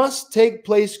that must take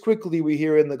place quickly, we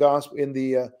hear in the gospel, in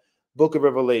the book of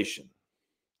Revelation.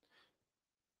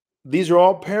 These are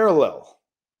all parallel.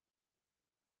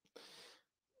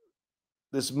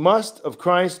 This must of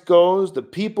Christ goes, the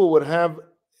people would have,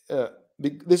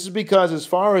 this is because as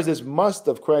far as this must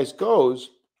of Christ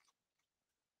goes,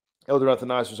 Elder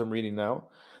Athanasius, I'm reading now,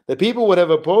 the people would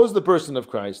have opposed the person of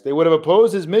Christ. They would have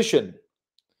opposed his mission.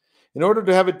 In order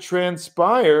to have it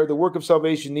transpire, the work of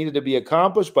salvation needed to be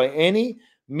accomplished by any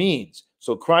means.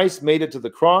 So Christ made it to the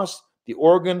cross, the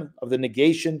organ of the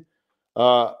negation,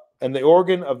 and the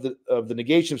organ of the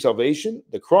negation of salvation.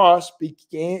 The cross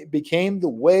became the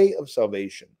way of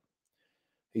salvation.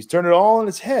 He's turned it all on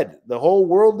its head. The whole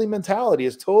worldly mentality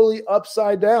is totally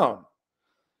upside down.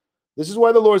 This is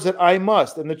why the Lord said, I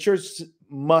must, and the church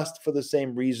must, for the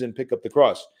same reason, pick up the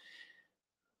cross.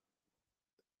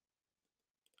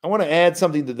 I want to add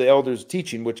something to the elders'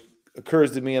 teaching, which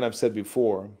occurs to me, and I've said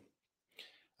before.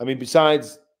 I mean,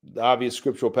 besides the obvious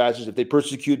scriptural passage, if they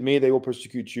persecute me, they will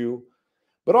persecute you.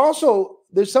 But also,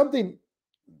 there's something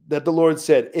that the Lord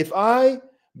said. If I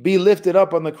be lifted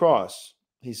up on the cross,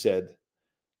 he said,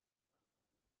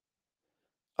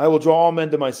 I will draw all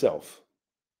men to myself.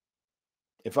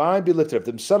 If I be lifted up,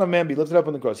 the Son of Man be lifted up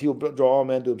on the cross, he will draw all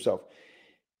men to himself.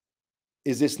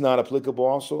 Is this not applicable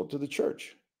also to the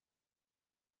church?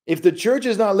 If the church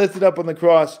is not lifted up on the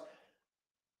cross,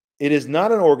 it is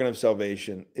not an organ of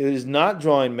salvation. It is not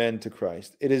drawing men to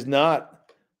Christ. It is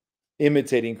not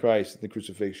imitating Christ in the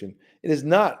crucifixion. It is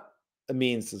not a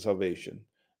means to salvation.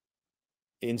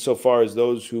 Insofar as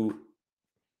those who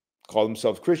call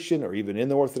themselves Christian or even in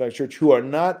the Orthodox Church who are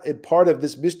not a part of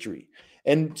this mystery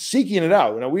and seeking it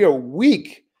out. Now, we are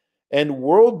weak and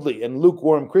worldly and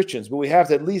lukewarm Christians, but we have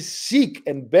to at least seek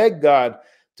and beg God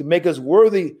to make us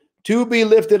worthy to be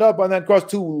lifted up on that cross,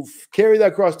 to carry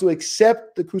that cross, to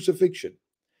accept the crucifixion,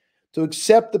 to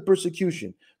accept the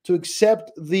persecution, to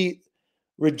accept the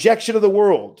rejection of the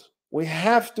world. We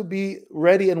have to be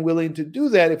ready and willing to do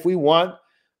that if we want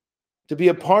to be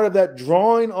a part of that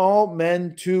drawing all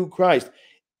men to Christ.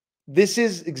 This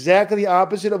is exactly the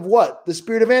opposite of what? The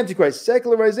spirit of Antichrist,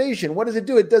 secularization. What does it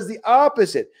do? It does the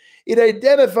opposite. It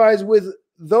identifies with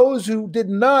those who did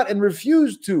not and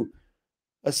refused to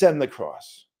ascend the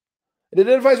cross. It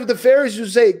identifies with the Pharisees who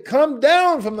say, come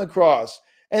down from the cross,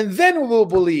 and then we will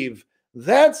believe.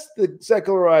 That's the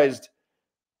secularized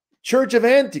church of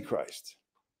Antichrist.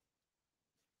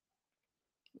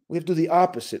 We have to do the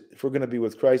opposite if we're going to be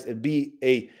with Christ and be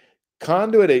a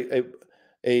conduit,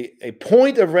 a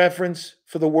point of reference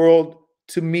for the world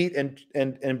to meet and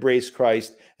embrace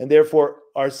Christ, and therefore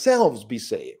ourselves be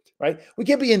saved. Right? We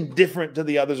can't be indifferent to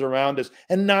the others around us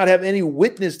and not have any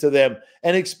witness to them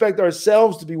and expect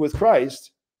ourselves to be with Christ.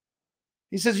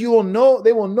 He says, they will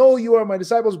know you are my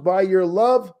disciples by your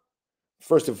love,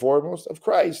 first and foremost, of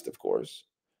Christ, of course,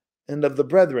 and of the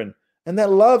brethren. And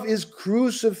that love is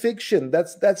crucifixion.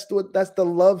 That's the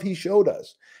love he showed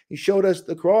us. He showed us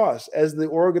the cross as the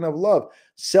organ of love,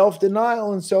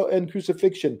 self-denial and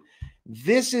crucifixion.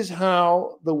 This is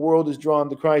how the world is drawn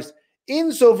to Christ.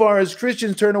 Insofar as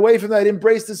Christians turn away from that,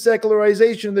 embrace the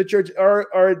secularization of the church,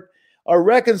 are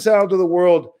reconciled to the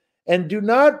world, and do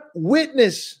not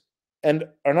witness and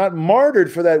are not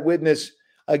martyred for that witness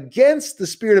against the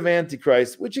spirit of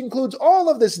Antichrist, which includes all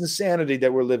of this insanity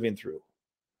that we're living through,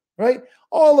 right?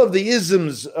 All of the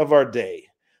isms of our day,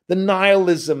 the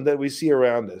nihilism that we see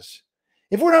around us.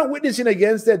 If we're not witnessing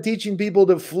against that, teaching people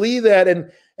to flee that,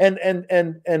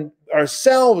 and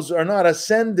ourselves are not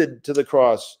ascended to the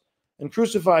cross and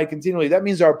crucified continually, that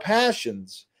means our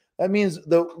passions, that means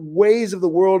the ways of the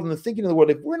world and the thinking of the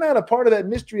world, if we're not a part of that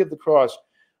mystery of the cross,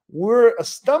 we're a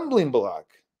stumbling block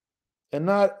and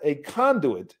not a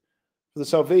conduit for the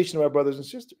salvation of our brothers and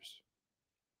sisters.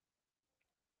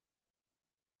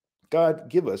 God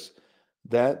give us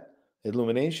that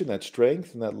illumination, that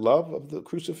strength, and that love of the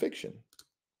crucifixion.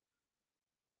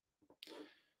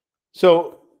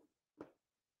 So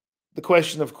the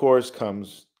question, of course,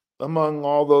 comes among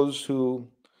all those who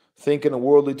think in a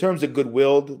worldly terms, they're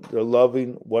good-willed, they're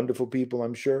loving, wonderful people,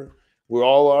 I'm sure. We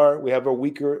all are. We have our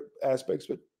weaker aspects,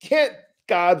 but can't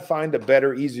God find a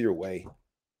better, easier way?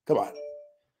 Come on.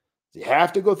 Do you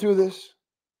have to go through this?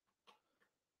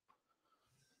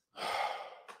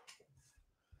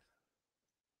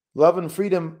 Love and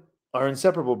freedom are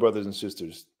inseparable, brothers and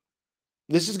sisters.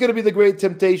 This is going to be the great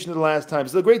temptation of the last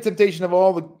times. The great temptation of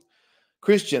all the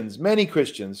Christians, many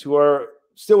Christians who are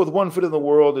still with one foot in the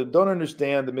world and don't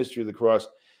understand the mystery of the cross.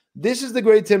 This is the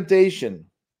great temptation.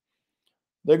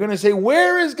 They're going to say,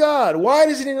 where is God? Why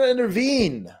doesn't he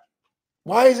intervene?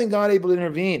 Why isn't God able to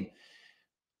intervene?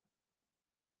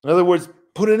 In other words,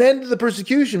 put an end to the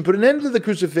persecution, put an end to the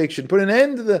crucifixion, put an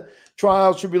end to the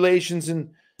trials, tribulations,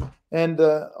 and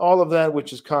all of that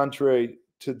which is contrary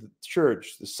to the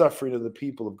church, the suffering of the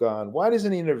people of God. Why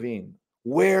doesn't he intervene?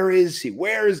 Where is he?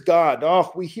 Where is God?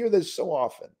 Oh, we hear this so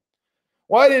often.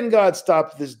 Why didn't God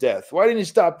stop this death? Why didn't he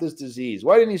stop this disease?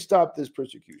 Why didn't he stop this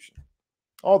persecution?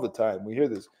 All the time we hear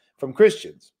this from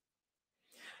Christians.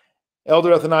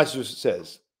 Elder Athanasius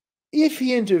says, if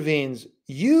he intervenes,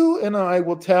 you and I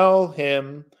will tell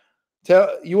me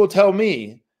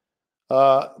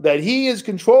that he is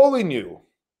controlling you.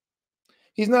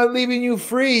 He's not leaving you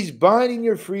free. He's binding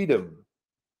your freedom.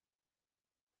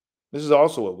 This is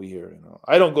also what we hear.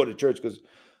 I don't go to church because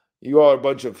you are a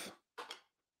bunch of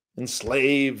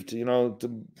enslaved,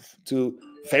 to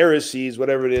Pharisees,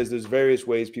 whatever it is. There's various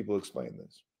ways people explain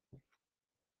this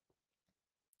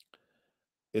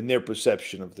in their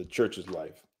perception of the church's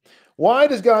life. Why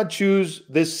does God choose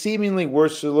this seemingly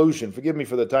worse solution? Forgive me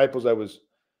for the typos. I was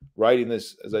writing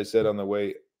this, as I said, on the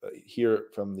way here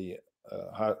from the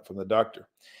doctor.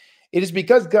 It is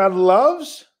because God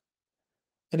loves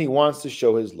and he wants to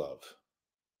show his love.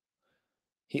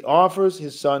 He offers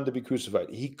his son to be crucified.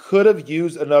 He could have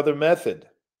used another method.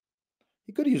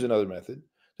 He could have used another method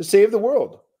to save the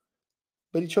world,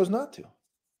 but he chose not to.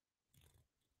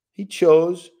 He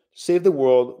chose to save the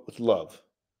world with love,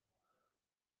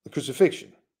 the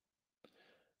crucifixion.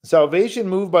 Salvation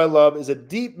moved by love is a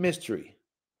deep mystery.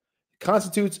 It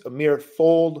constitutes a mere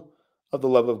fold of the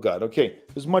love of God. Okay,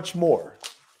 there's much more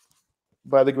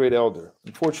by the great elder.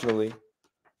 Unfortunately,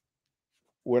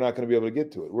 we're not going to be able to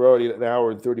get to it. We're already at an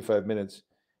hour and 35 minutes.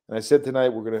 And I said tonight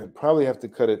we're going to probably have to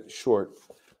cut it short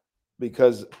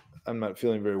because I'm not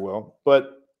feeling very well.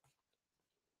 But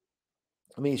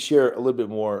let me share a little bit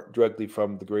more directly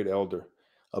from the great elder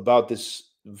about this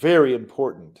very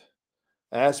important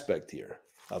aspect here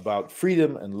about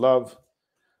freedom and love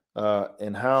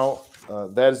and how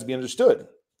that is to be understood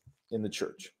in the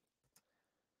church.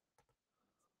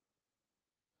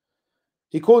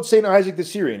 He quotes St. Isaac the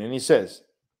Syrian, and he says,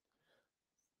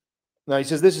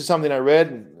 this is something I read,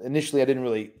 and initially I didn't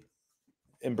really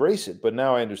embrace it, but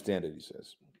now I understand it, he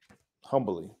says.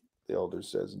 Humbly, the elder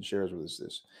says, and shares with us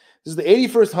this. This is the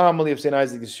 81st homily of St.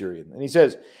 Isaac the Syrian, and he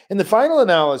says, in the final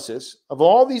analysis of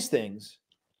all these things,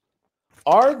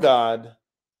 our God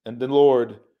and the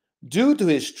Lord, due to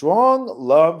his strong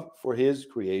love for his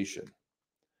creation.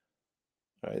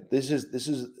 Right? This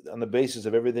is on the basis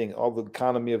of everything, all the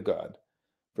economy of God,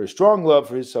 for his strong love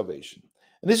for his salvation.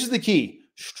 And this is the key.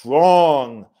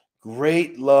 Strong,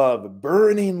 great love,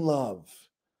 burning love.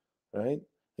 Right?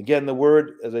 Again, the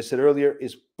word, as I said earlier,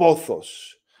 is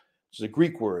pothos. It's a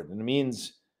Greek word, and it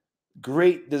means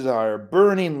great desire,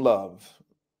 burning love.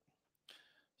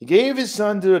 He gave his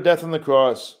son to a death on the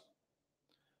cross.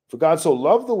 For God so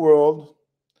loved the world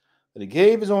that he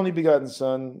gave his only begotten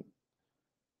son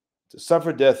to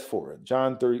suffer death for it.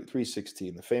 John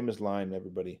 3:16, the famous line,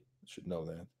 everybody should know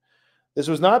that. This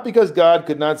was not because God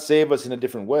could not save us in a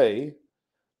different way,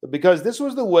 but because this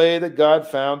was the way that God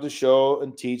found to show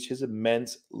and teach his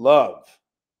immense love.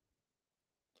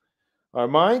 Our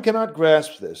mind cannot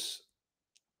grasp this.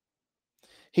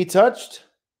 He touched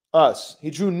us. He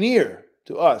drew near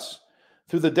to us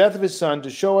through the death of his Son to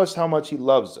show us how much he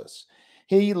loves us.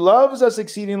 He loves us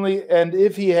exceedingly, and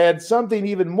if he had something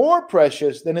even more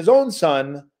precious than his own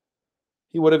Son,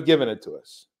 he would have given it to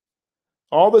us.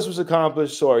 All this was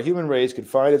accomplished so our human race could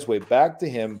find its way back to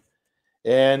him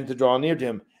and to draw near to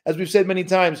him. As we've said many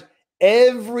times,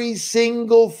 every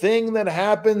single thing that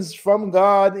happens from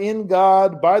God, in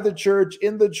God, by the church,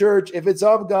 in the church, if it's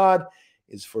of God,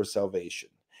 is for salvation.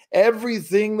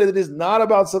 Everything that is not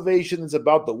about salvation is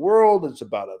about the world. It's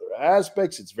about other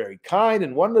aspects. It's very kind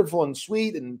and wonderful and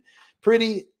sweet and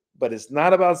pretty, but it's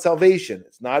not about salvation.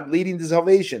 It's not leading to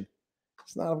salvation.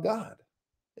 It's not of God.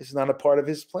 It's not a part of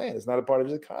his plan. It's not a part of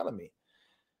his economy.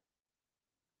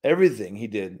 Everything he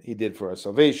did for our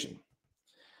salvation.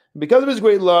 Because of his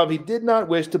great love, he did not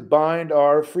wish to bind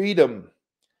our freedom.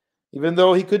 Even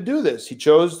though he could do this, he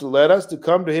chose to let us to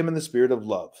come to him in the spirit of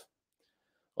love.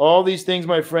 All these things,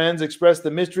 my friends, express the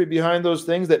mystery behind those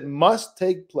things that must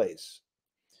take place.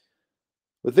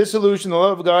 With this solution, the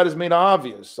love of God is made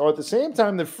obvious, while at the same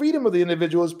time, the freedom of the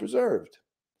individual is preserved.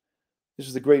 This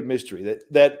is the great mystery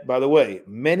that, by the way,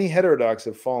 many heterodox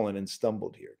have fallen and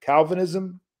stumbled here.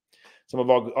 Calvinism, some of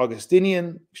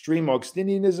extreme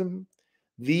Augustinianism,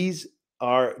 these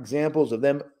are examples of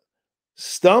them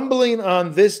stumbling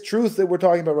on this truth that we're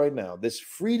talking about right now, this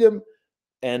freedom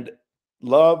and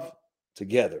love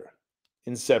together,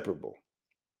 inseparable.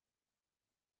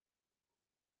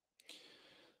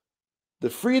 The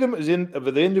freedom of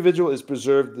the individual is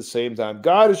preserved at the same time.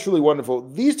 God is truly wonderful.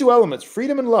 These two elements,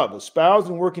 freedom and love, espoused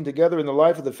and working together in the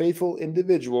life of the faithful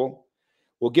individual,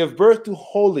 will give birth to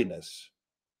holiness.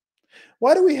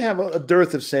 Why do we have a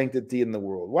dearth of sanctity in the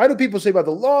world? Why do people say about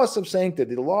the loss of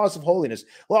sanctity, the loss of holiness,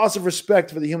 loss of respect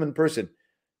for the human person?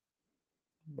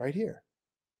 Right here.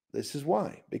 This is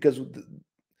why. Because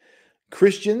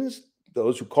Christians,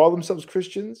 those who call themselves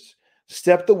Christians,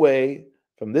 stepped away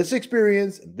from this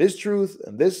experience and this truth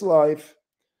and this life,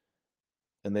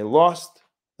 and they lost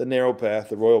the narrow path,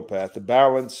 the royal path, the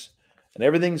balance, and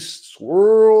everything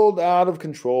swirled out of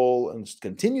control and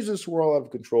continues to swirl out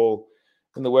of control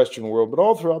in the Western world, but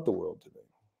all throughout the world today.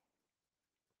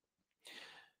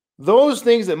 Those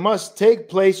things that must take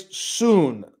place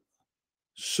soon.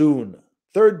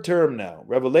 Third term now.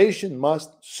 Revelation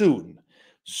must soon.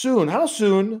 Soon. How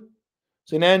soon?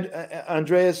 St.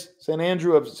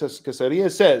 Andrew of Caesarea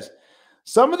says,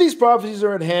 some of these prophecies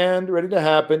are at hand, ready to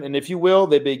happen, and if you will,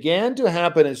 they began to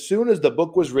happen as soon as the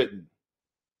book was written.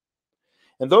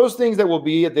 And those things that will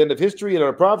be at the end of history and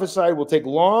are prophesied will take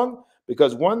long,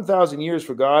 because 1,000 years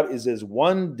for God is as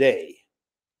one day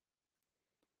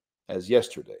as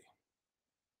yesterday.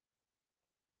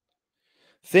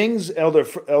 Things, Elder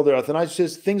Athanasius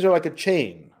says, things are like a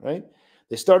chain, right?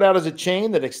 They start out as a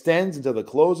chain that extends until the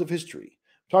close of history.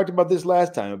 We talked about this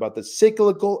last time, about the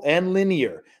cyclical and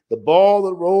linear, the ball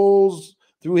that rolls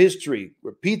through history,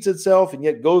 repeats itself, and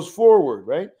yet goes forward,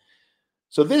 right?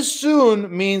 So this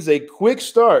soon means a quick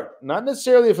start, not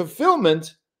necessarily a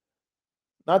fulfillment,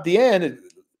 not the end. It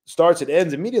starts, it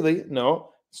ends immediately. No,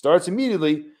 it starts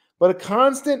immediately, but a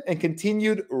constant and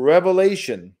continued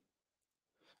revelation.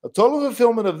 A total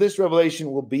fulfillment of this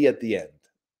revelation will be at the end.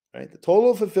 Right? The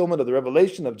total fulfillment of the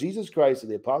revelation of Jesus Christ to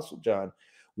the Apostle John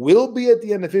will be at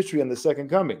the end of history on the second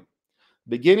coming.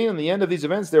 Beginning and the end of these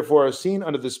events, therefore, are seen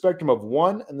under the spectrum of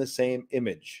one and the same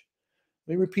image.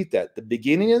 Let me repeat that. The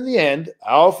beginning and the end,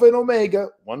 Alpha and Omega,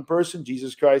 one person,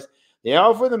 Jesus Christ. The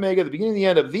Alpha and Omega, the beginning and the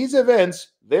end of these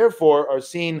events, therefore, are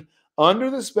seen under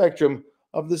the spectrum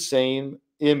of the same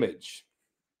image.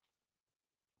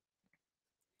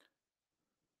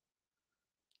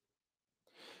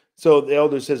 So the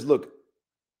elder says, look,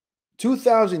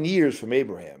 2,000 years from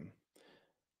Abraham,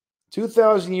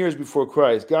 2,000 years before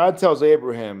Christ, God tells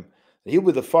Abraham that he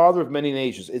will be the father of many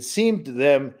nations. It seemed to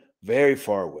them very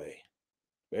far away,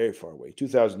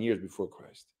 2,000 years before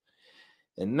Christ.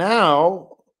 And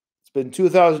now, it's been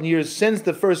 2,000 years since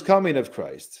the first coming of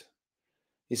Christ.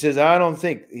 He says,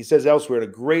 he says elsewhere in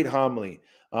a great homily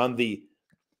on the,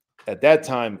 at that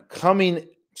time, coming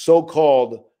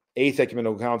so-called Eighth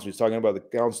Ecumenical Council. He's talking about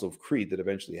the Council of Crete that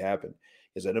eventually happened.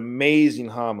 It's an amazing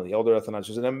homily. Elder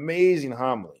Athanasius, an amazing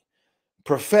homily.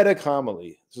 Prophetic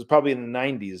homily. This is probably in the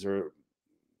 90s or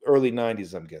early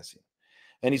 90s, I'm guessing.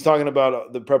 And he's talking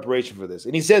about the preparation for this.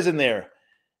 And he says in there,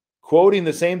 quoting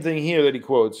the same thing here that he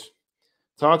quotes,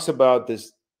 talks about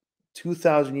this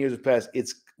 2,000 years have passed.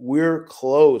 We're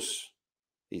close,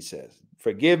 he says.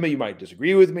 Forgive me. You might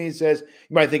disagree with me, he says.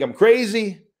 You might think I'm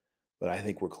crazy, but I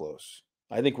think we're close.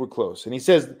 I think we're close. And he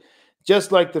says,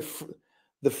 just like the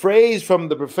phrase from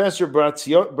the professor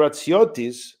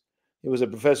Bratsiotis, he was a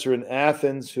professor in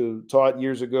Athens who taught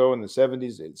years ago in the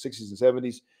 70s, 60s and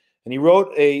 70s, and he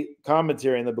wrote a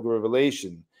commentary in the book of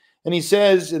Revelation. And he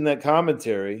says in that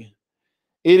commentary,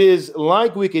 it is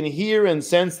like we can hear and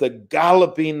sense the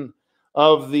galloping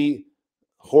of the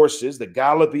horses, the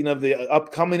galloping of the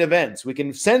upcoming events. We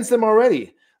can sense them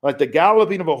already, like the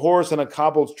galloping of a horse on a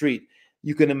cobbled street.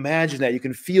 You can imagine that. You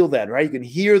can feel that, right? You can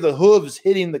hear the hooves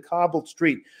hitting the cobbled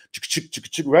street,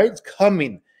 right? It's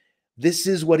coming. This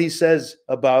is what he says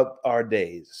about our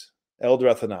days, Elder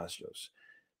Athanasius.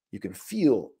 You can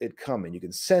feel it coming. You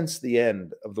can sense the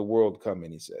end of the world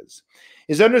coming, he says.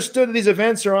 It's understood that these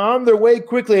events are on their way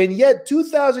quickly, and yet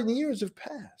 2,000 years have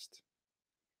passed.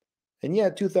 And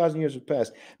yet 2,000 years have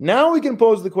passed. Now we can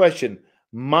pose the question,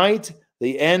 might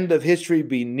the end of history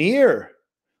be near,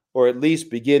 or at least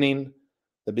the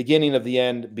beginning of the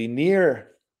end be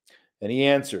near? And he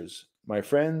answers, my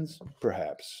friends,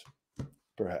 perhaps.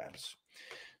 Perhaps.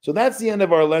 So that's the end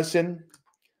of our lesson.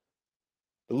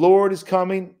 The Lord is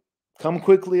coming. Come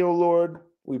quickly, O Lord,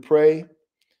 we pray.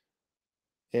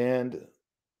 And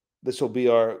this will be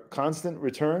our constant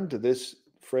return to this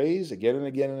phrase again and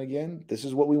again and again. This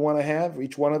is what we want to have,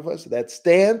 each one of us, that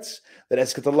stance, that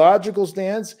eschatological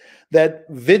stance, that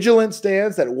vigilant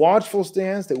stance, that watchful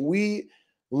stance, that we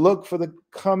look for the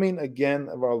coming again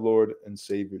of our Lord and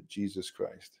Savior, Jesus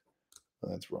Christ. Oh,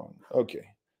 that's wrong. Okay.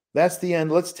 That's the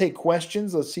end. Let's take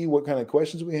questions. Let's see what kind of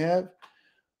questions we have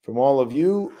from all of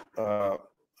you.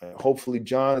 Hopefully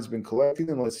John has been collecting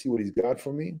them. Let's see what he's got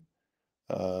for me.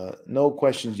 No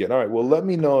questions yet. All right. Well, let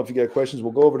me know if you got questions.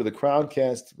 We'll go over to the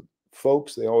Crowdcast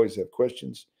folks. They always have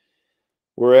questions.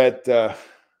 We're at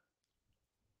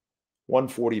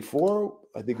 1:44.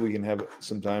 I think we can have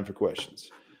some time for questions.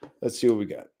 Let's see what we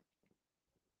got.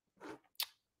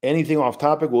 Anything off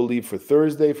topic, we'll leave for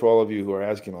Thursday for all of you who are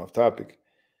asking off topic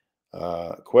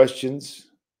questions.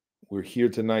 We're here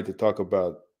tonight to talk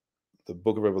about the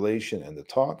book of Revelation and the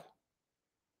talk.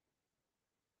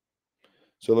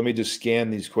 So let me just scan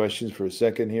these questions for a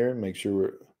second here and make sure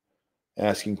we're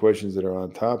asking questions that are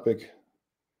on topic.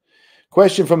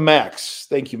 Question from Max.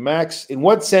 Thank you, Max. In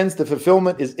what sense the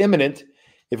fulfillment is imminent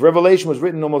if Revelation was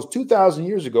written almost 2,000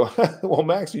 years ago? Well,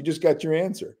 Max, you just got your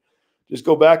answer. Just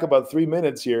go back about 3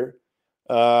 minutes here,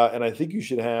 and I think you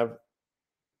should have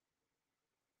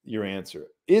your answer.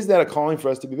 Is that a calling for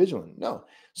us to be vigilant? No.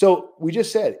 So we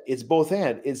just said it's both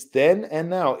and. It's then and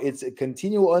now. It's a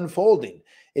continual unfolding.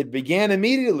 It began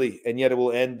immediately, and yet it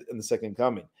will end in the second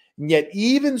coming. And yet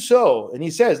even so, and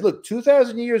he says, look,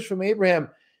 2,000 years from Abraham,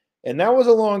 and that was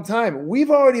a long time.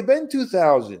 We've already been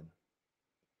 2,000.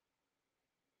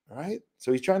 All right?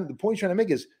 So the point he's trying to make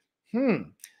is,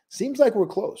 seems like we're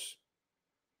close,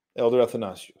 Elder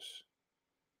Athanasius.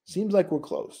 Seems like we're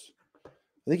close.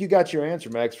 I think you got your answer,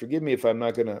 Max. Forgive me if I'm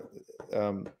not going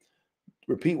to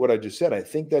repeat what I just said. I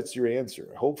think that's your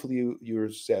answer. Hopefully you're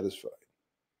satisfied.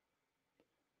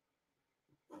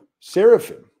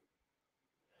 Seraphim.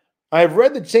 I have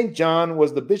read that St. John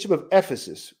was the bishop of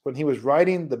Ephesus when he was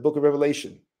writing the book of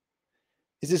Revelation.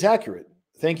 Is this accurate?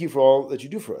 Thank you for all that you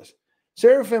do for us.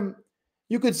 Seraphim,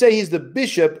 you could say he's the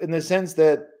bishop in the sense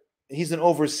that he's an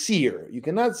overseer. You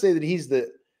cannot say that he's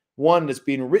the one that's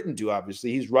being written to,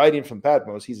 obviously. He's writing from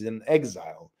Patmos. He's in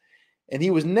exile. And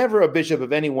he was never a bishop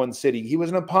of any one city. He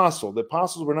was an apostle. The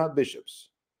apostles were not bishops.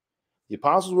 The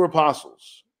apostles were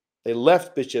apostles. They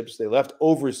left bishops. They left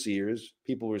overseers,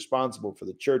 people responsible for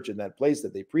the church in that place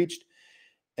that they preached.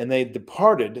 And they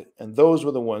departed, and those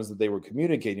were the ones that they were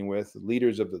communicating with, the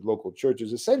leaders of the local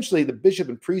churches. Essentially, the bishop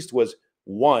and priest was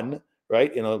one,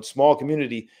 right, in a small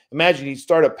community. Imagine you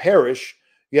start a parish.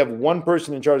 You have one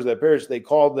person in charge of that parish. They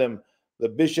called them the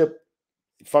bishop,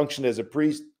 functioned as a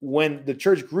priest. When the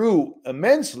church grew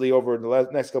immensely over the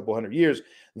next couple hundred years,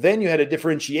 then you had a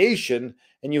differentiation,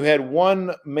 and you had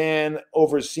one man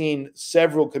overseeing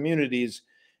several communities.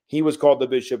 He was called the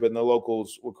bishop, and the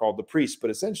locals were called the priest. But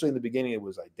essentially, in the beginning, it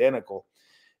was identical.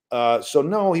 So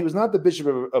no, he was not the bishop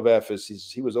of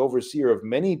Ephesus. He was overseer of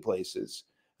many places.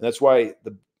 And that's why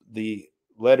the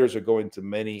letters are going to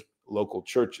many local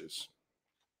churches.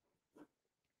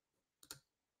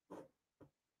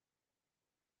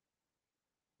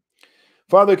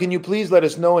 Father, can you please let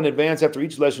us know in advance after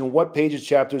each lesson what pages,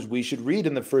 chapters we should read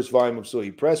in the first volume of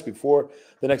Sohi Press before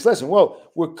the next lesson? Well,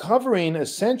 we're covering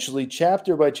essentially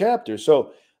chapter by chapter.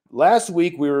 So last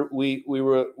week we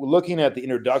were looking at the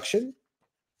introduction,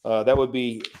 That would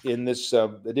be in this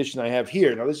edition I have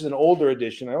here. Now, this is an older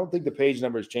edition. I don't think the page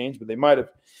number has changed, but they might have.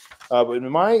 But in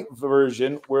my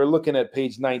version, we're looking at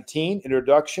page 19,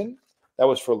 Introduction. That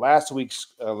was for last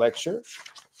week's lecture,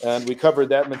 and we covered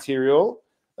that material.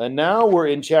 And now we're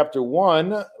in chapter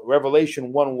 1,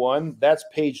 Revelation 1:1. That's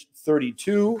page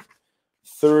 32,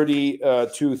 30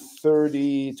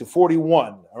 to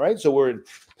 41. All right, so we're in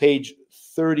page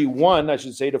 31, I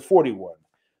should say, to 41.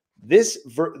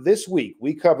 This week,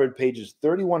 we covered pages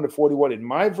 31 to 41 in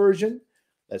my version.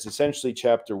 That's essentially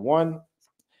chapter 1.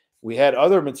 We had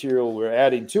other material we're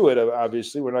adding to it.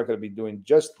 Obviously, we're not going to be doing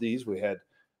just these. We had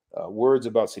words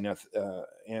about St.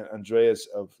 Andreas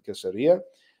of Caesarea.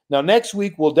 Now, next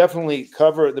week, we'll definitely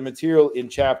cover the material in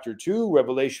chapter 2,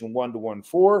 Revelation 1 to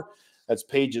 1:4. That's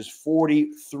pages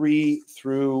 43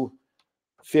 through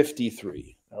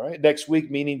 53. All right, next week,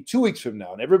 meaning 2 weeks from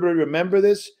now. And everybody remember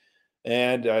this.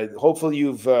 And hopefully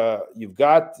you've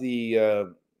got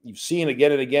you've seen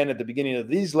again and again at the beginning of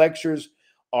these lectures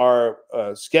our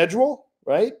schedule,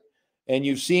 right? And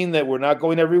you've seen that we're not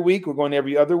going every week, we're going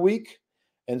every other week.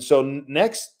 And so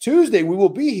next Tuesday we will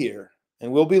be here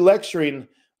and we'll be lecturing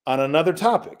on another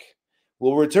topic.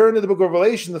 We'll return to the book of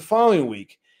Revelation the following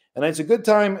week. And it's a good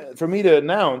time for me to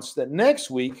announce that next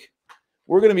week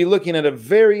we're going to be looking at a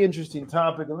very interesting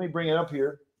topic. Let me bring it up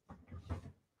here.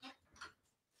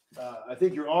 I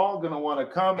think you're all going to want to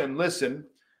come and listen.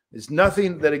 There's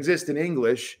nothing that exists in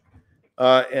English.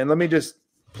 And let me just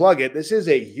plug it. This is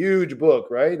a huge book,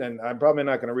 right? And I'm probably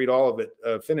not going to read all of it,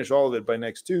 finish all of it by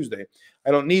next Tuesday.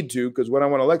 I don't need to, because what I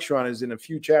want to lecture on is in a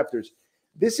few chapters.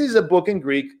 This is a book in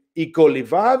Greek,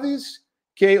 Ikolivadis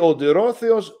ke o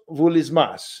Dorotheos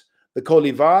Voulismas. The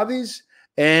Kolivadis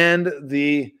and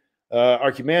the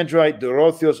Archimandrite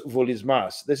Dorotheos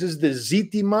Voulismas. This is the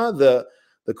zitima, the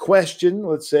question,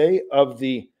 let's say, of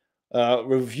the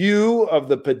review of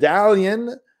the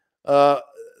Pedalion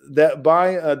that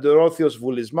by Dorotheos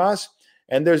Voulismas.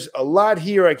 And there's a lot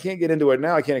here. I can't get into it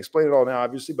now. I can't explain it all now,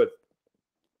 obviously. But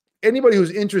anybody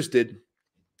who's interested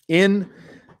in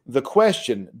the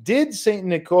question, did St.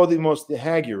 Nicodemus the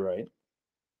Hagurite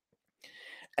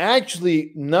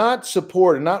actually not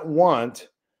support and not want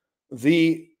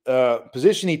the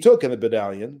position he took in the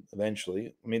Pedalion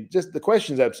eventually? I mean, just the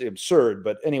question is absolutely absurd,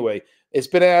 but anyway, it's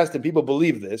been asked and people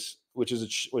believe this, which is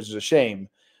a shame,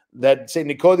 that St.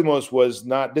 Nicodemus was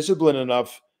not disciplined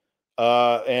enough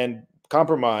and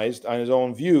compromised on his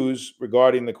own views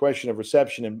regarding the question of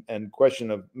reception and question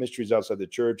of mysteries outside the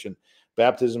church and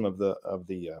baptism of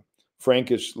the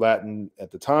Frankish Latin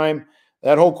at the time.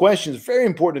 That whole question is very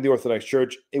important to the Orthodox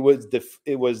Church. It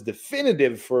was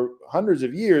definitive for hundreds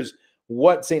of years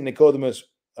what St. Nicodemus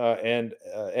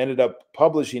ended up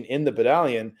publishing in the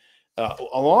Pedalion,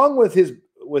 along with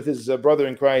his brother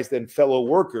in Christ and fellow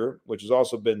worker, which has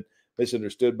also been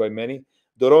misunderstood by many,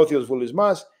 Dorotheos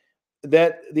Voulismas,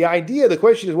 that the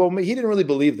question is, well, he didn't really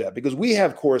believe that, because we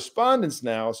have correspondence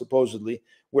now, supposedly,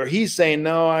 where he's saying,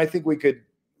 no, I think we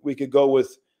could go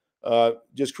with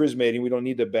just chrismating. We don't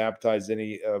need to baptize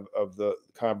any of the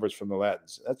converts from the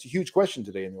Latins. That's a huge question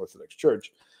today in the Orthodox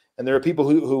Church. And there are people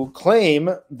who claim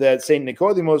that St.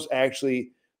 Nicodemus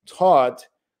actually taught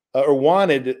or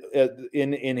wanted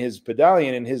in his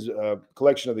Pedalion, in his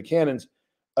collection of the canons,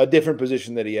 a different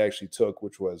position that he actually took,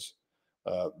 which was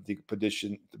the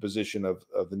position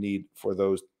of the need for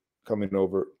those coming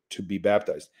over to be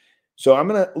baptized. So I'm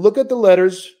going to look at the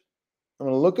letters. I'm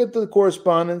going to look at the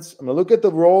correspondence. I'm going to look at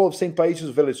the role of St.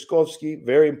 Paisius Veleskovsky,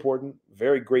 very important,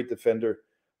 very great defender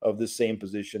of this same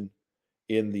position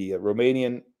in the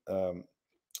Romanian,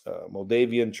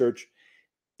 Moldavian church.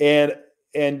 And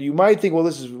you might think, well,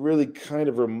 this is really kind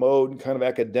of remote and kind of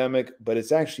academic, but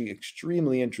it's actually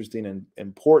extremely interesting and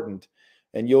important.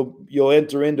 And you'll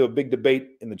enter into a big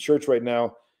debate in the church right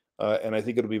now, and I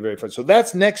think it'll be very fun. So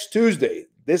that's next Tuesday.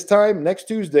 This time, next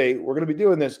Tuesday, we're going to be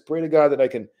doing this. Pray to God that I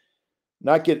can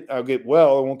I'll get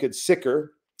well, I won't get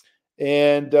sicker,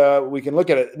 and we can look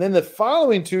at it. And then the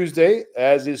following Tuesday,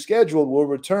 as is scheduled, we'll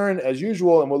return as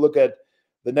usual, and we'll look at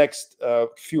the next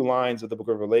few lines of the book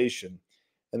of Revelation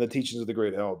and the teachings of the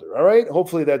great elder. All right?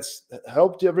 Hopefully that's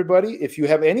helped everybody. If you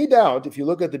have any doubt, if you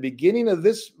look at the beginning of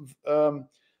this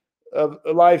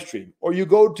live stream, or you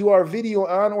go to our video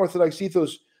on Orthodox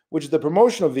Ethos, which is the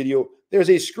promotional video, there's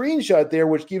a screenshot there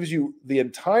which gives you the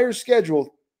entire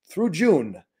schedule through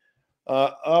June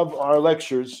of our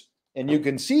lectures, and you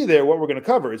can see there what we're going to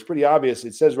cover. It's pretty obvious.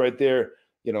 It says right there,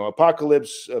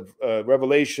 apocalypse of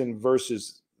Revelation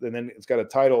verses, and then it's got a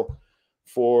title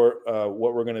for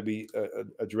what we're going to be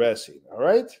addressing. All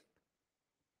right.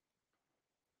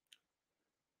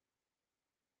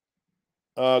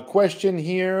 Question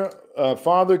here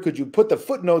Father, could you put the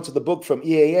footnotes of the book from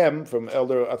EAM, from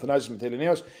Elder Athanasius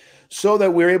Mitilinaios, so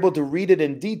that we're able to read it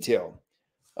in detail?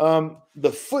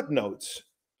 The footnotes,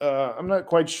 I'm not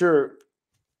quite sure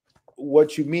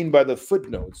what you mean by the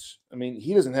footnotes. I mean,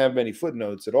 he doesn't have many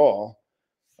footnotes at all.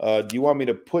 Do you want me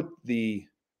to put the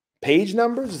page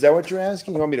numbers? Is that what you're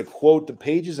asking? You want me to quote the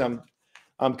pages I'm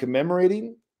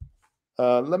commemorating?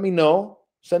 Let me know.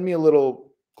 Send me a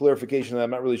little clarification.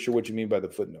 I'm not really sure what you mean by the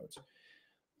footnotes.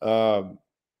 All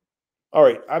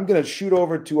right, I'm going to shoot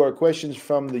over to our questions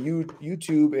from the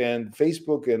YouTube and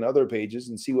Facebook and other pages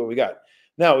and see what we got.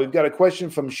 Now, we've got a question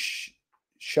from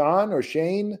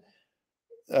Shane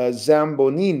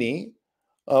Zambonini.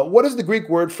 What is the Greek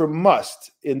word for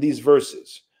must in these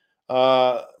verses?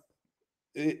 That's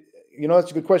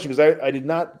a good question, because I did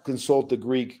not consult the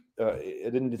Greek. I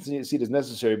didn't see it as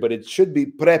necessary, but it should be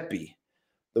prepi.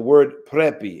 The word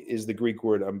prepi is the Greek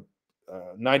word. I'm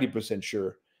 90%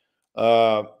 sure.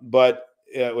 But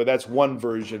that's one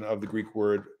version of the Greek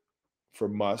word for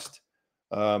must.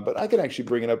 But I can actually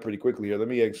bring it up pretty quickly here. Let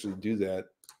me actually do that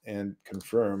and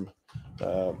confirm.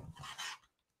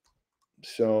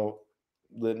 So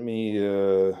let me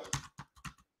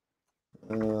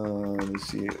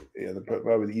see. Yeah,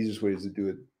 probably the easiest way is to do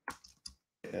it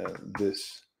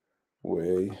this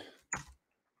way.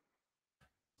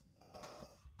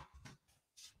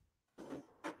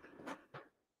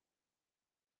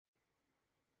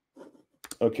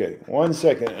 Okay, 1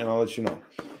 second, and I'll let you know.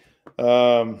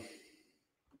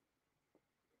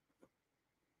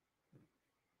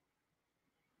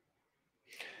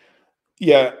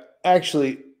 Yeah,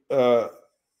 actually, they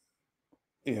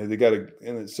got to.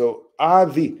 And so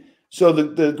avi. So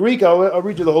the Greek, I'll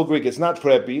read you the whole Greek. It's not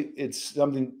prepi. It's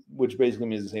something which basically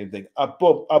means the same thing.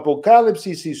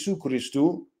 Αποκάλυψης Ιησού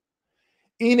Χριστού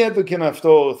είναι το κεν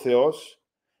αυτό ο Θεός,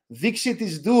 δείξει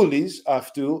της δούλης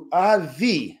αυτού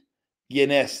αδι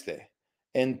γενέστε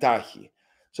εντάχει.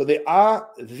 So the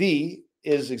adhi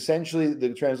is essentially,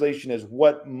 the translation is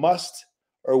what must,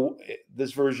 or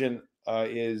this version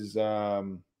is, I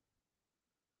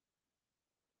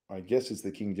guess it's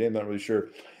the King James, not really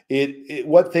sure.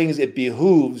 What things it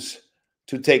behooves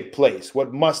to take place,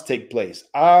 what must take place.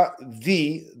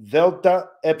 Adhi delta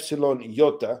epsilon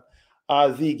iota,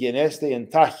 adhi geneste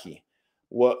entachi.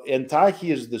 Well,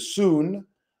 entachi is the soon,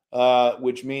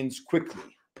 which means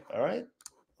quickly. All right.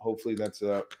 Hopefully that's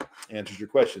answers your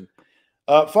question.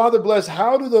 Father bless.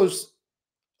 How do those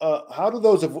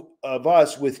of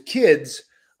us with kids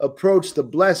approach the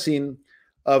blessing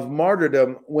of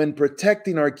martyrdom when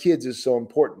protecting our kids is so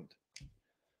important?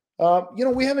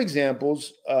 We have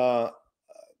examples.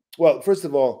 Well, first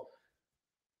of all,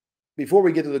 before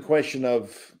we get to the question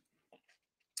of,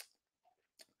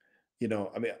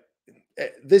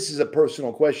 this is a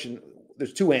personal question.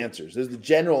 There's two answers. There's the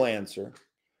general answer.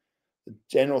 The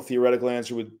general theoretical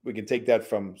answer, we can take that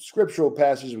from scriptural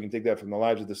passages, we can take that from the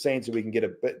lives of the saints, and we can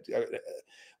get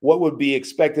what would be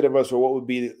expected of us, or what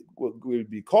we would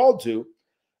be called to.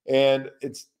 And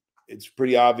it's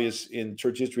pretty obvious in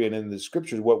church history and in the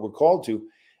scriptures what we're called to.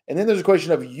 And then there's a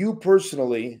question of you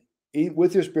personally,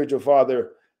 with your spiritual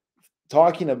father,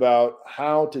 talking about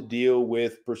how to deal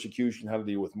with persecution, how to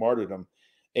deal with martyrdom.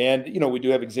 And, we do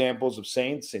have examples of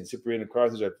saints, St. Cyprian of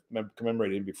Carthage, I've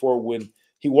commemorated him before, when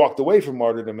he walked away from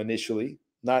martyrdom initially,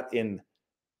 not in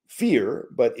fear,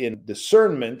 but in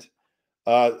discernment.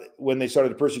 When they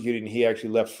started persecuting, he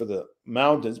actually left for the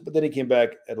mountains, but then he came back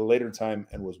at a later time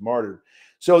and was martyred.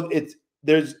 So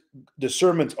there's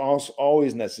discernment's also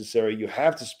always necessary. You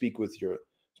have to speak with your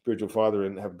spiritual father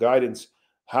and have guidance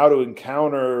how to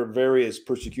encounter various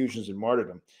persecutions and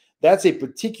martyrdom. That's a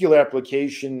particular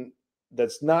application.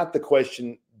 That's not the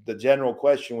question, the general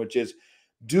question, which is,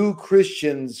 how do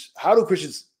Christians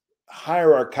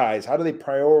hierarchize? How do they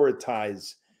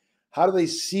prioritize? How do they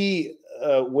see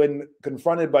when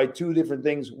confronted by two different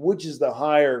things, which is the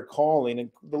higher calling? And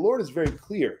the Lord is very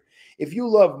clear. If you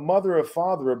love mother or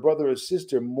father or brother or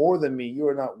sister more than me, you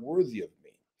are not worthy of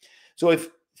me. So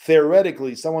if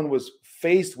theoretically someone was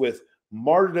faced with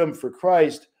martyrdom for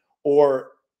Christ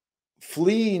or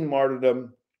fleeing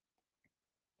martyrdom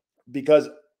because,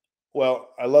 well,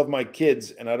 I love my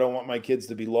kids and I don't want my kids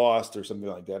to be lost or something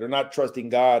like that, or not trusting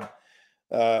God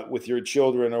with your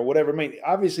children or whatever. I mean,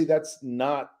 obviously that's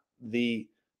not the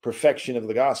perfection of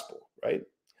the gospel, right?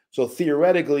 So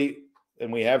theoretically,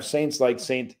 and we have saints like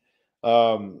Saint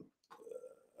Kirill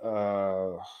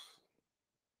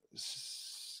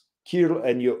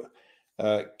and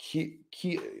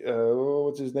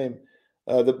what's his name?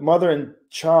 The mother and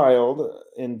child.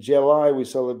 In July we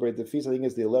celebrate the feast. I think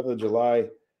it's the 11th of July,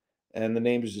 and the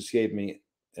name just escaped me.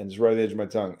 and it's right on the edge of my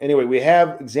tongue. Anyway, we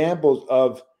have examples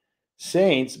of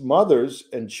saints, mothers,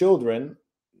 and children,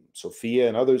 Sophia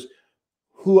and others,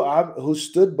 who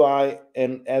stood by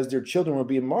and as their children were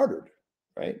being martyred,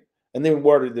 right? And they were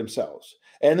martyred themselves.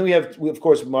 And then we have, of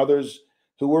course, mothers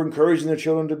who were encouraging their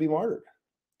children to be martyred.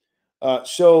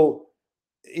 So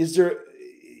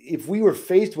if we were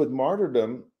faced with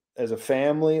martyrdom as a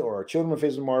family, or our children were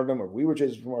faced with martyrdom, or we were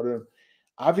faced with martyrdom,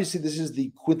 obviously this is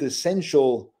the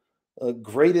quintessential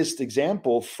greatest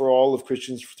example for all of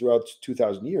Christians throughout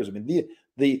 2,000 years. I mean,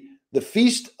 the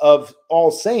Feast of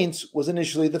All Saints was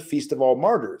initially the Feast of All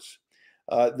Martyrs.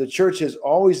 The church has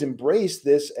always embraced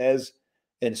this as,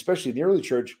 and especially the early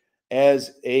church,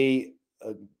 as a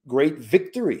great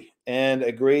victory and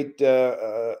a great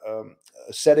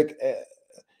ascetic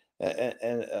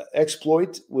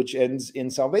exploit, which ends in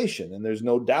salvation. And there's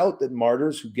no doubt that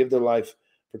martyrs who give their life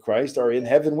for Christ are in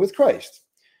heaven with Christ.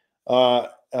 So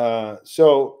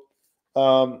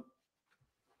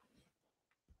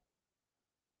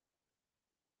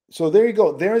there you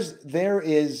go. There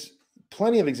is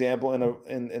plenty of example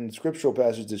in scriptural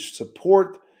passages to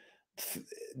support,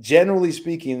 generally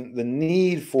speaking, the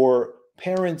need for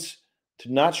parents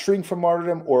to not shrink from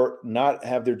martyrdom or not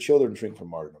have their children shrink from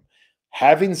martyrdom.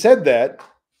 Having said that,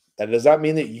 that does not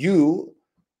mean that you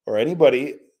or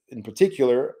anybody in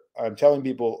particular, I'm telling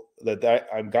people that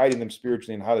I'm guiding them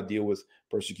spiritually in how to deal with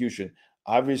persecution.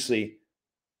 Obviously,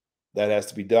 that has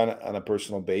to be done on a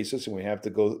personal basis, and we have to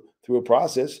go through a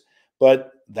process.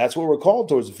 But that's what we're called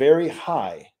towards, very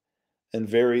high and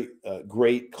very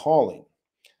great calling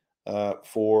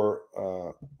for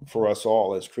us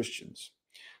all as Christians.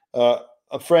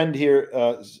 A friend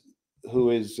here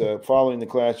who is following the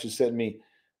class just sent me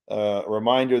a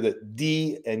reminder that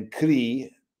di and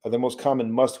kri are the most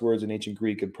common must words in ancient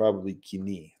Greek, and probably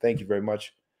kini. Thank you very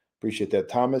much. Appreciate that,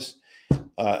 Thomas.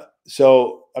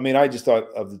 So, I mean, I just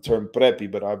thought of the term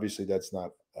prepi, but obviously that's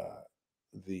not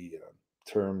the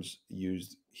terms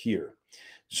used here.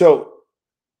 So,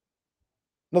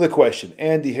 another question,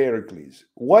 Andy Heracles.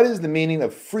 What is the meaning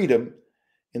of freedom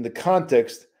in the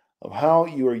context of how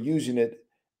you are using it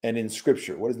and in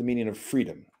Scripture? What is the meaning of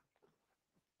freedom?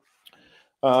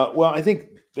 Well, I think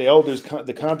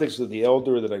the context of the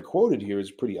elder that I quoted here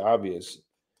is pretty obvious,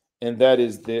 and that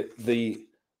is the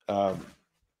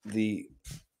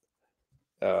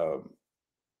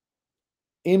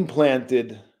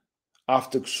implanted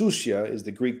autoxousia is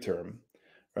the Greek term,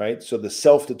 right? So the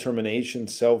self-determination,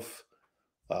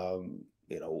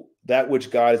 that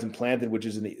which God has implanted, which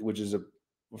is a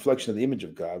reflection of the image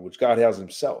of God, which God has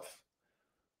Himself.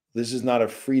 This is not a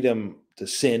freedom to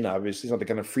sin, obviously. It's not the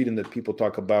kind of freedom that people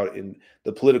talk about in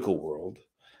the political world.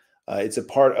 It's a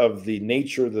part of the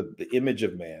nature, the image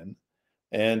of man,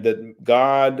 and that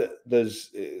God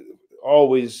does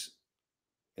always,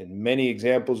 in many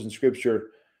examples in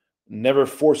Scripture, never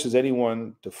forces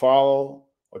anyone to follow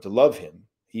or to love Him.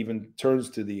 He even turns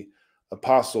to the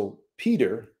Apostle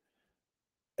Peter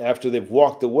after they've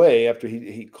walked away, after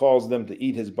he calls them to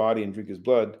eat His body and drink His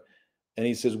blood, and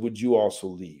he says, would you also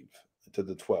leave, to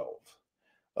the 12?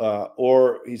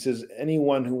 Or he says,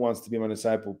 anyone who wants to be my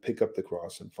disciple, pick up the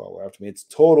cross and follow after me. It's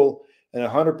total and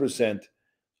 100%.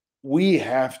 We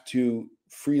have to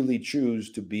freely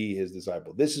choose to be His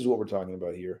disciple. This is what we're talking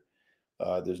about here.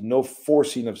 There's no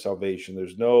forcing of salvation.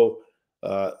 There's no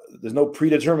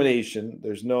predetermination.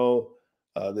 There's no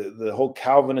the whole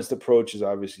Calvinist approach is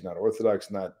obviously not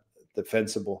orthodox, not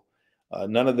defensible.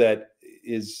 None of that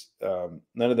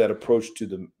approach to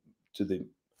the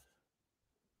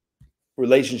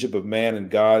relationship of man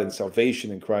and God and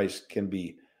salvation in Christ can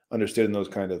be understood in those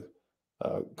kind of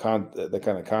that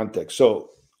kind of context. So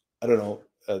I don't know.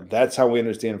 That's how we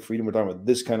understand freedom. We're talking about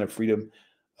this kind of freedom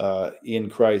in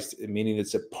Christ, meaning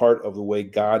it's a part of the way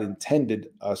God intended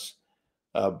us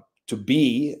to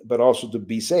be, but also to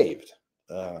be saved,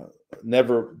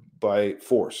 never by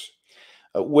force.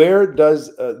 Where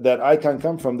does that icon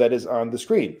come from that is on the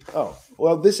screen? Oh,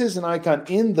 well, this is an icon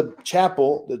in the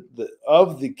chapel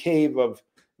of the Cave of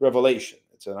Revelation.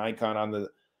 It's an icon on the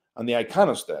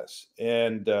iconostas,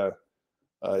 and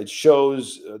it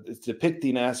shows it's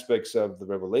depicting aspects of the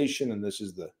Revelation, and this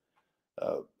is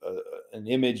an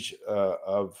image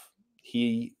of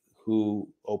He who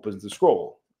opens the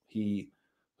scroll, He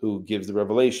who gives the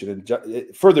revelation.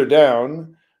 And further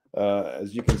down,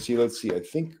 as you can see, let's see, I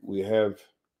think we have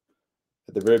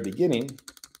at the very beginning,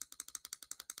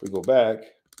 if we go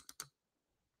back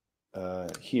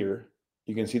here,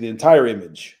 you can see the entire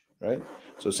image, right?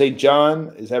 So St.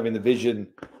 John is having the vision,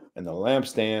 and the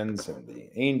lampstands and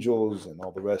the angels and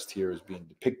all the rest here is being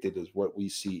depicted as what we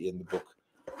see in the book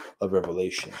of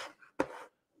Revelation.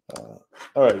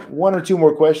 All right, one or two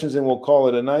more questions, and we'll call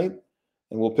it a night.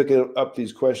 And we'll pick up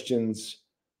these questions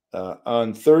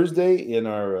on Thursday in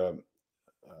our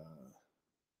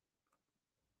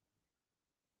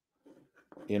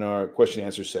question and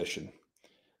answer session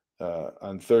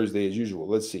on Thursday as usual.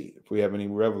 Let's see if we have any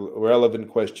relevant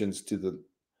questions to the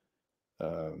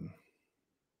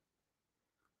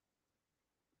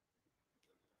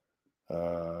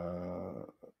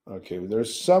okay,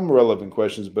 there's some relevant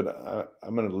questions, but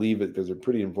I'm going to leave it because they're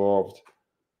pretty involved.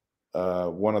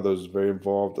 One of those is very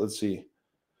involved. Let's see.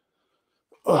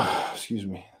 Oh, excuse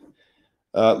me.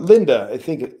 Linda, I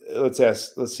think let's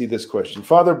see this question.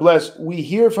 Father bless, we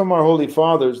hear from our holy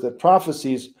fathers that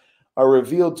prophecies are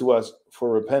revealed to us for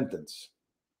repentance.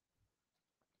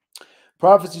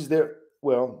 Prophecies there,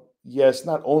 well, yes,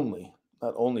 not only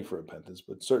for repentance,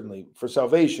 but certainly for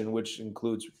salvation, which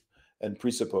includes and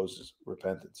presupposes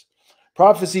repentance.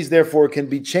 Prophecies, therefore, can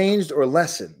be changed or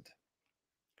lessened.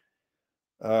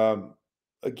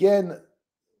 Again,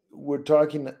 we're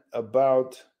talking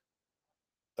about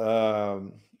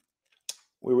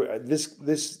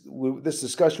this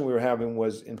discussion we were having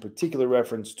was in particular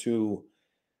reference to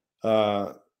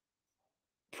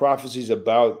prophecies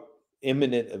about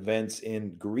imminent events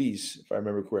in Greece, if I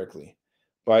remember correctly,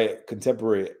 by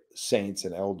contemporary saints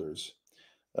and elders.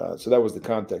 So that was the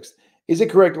context. Is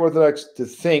it correct, Orthodox, to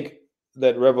think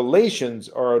that revelations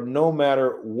are no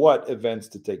matter what events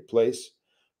to take place?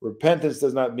 Repentance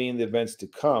does not mean the events to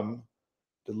come,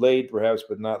 delayed perhaps,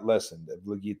 but not lessened.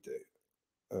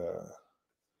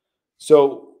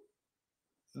 So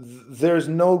there's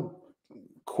no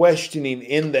questioning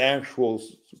in the actual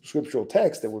scriptural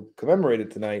text that we're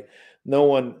commemorated tonight. No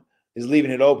one is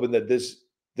leaving it open that this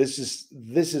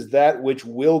is that which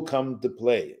will come to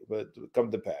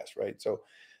pass, right? So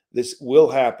this will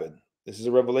happen. This is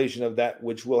a revelation of that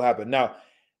which will happen. Now,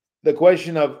 the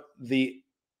question of the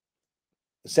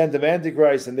ascent of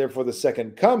Antichrist and therefore the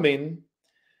second coming,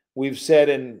 we've said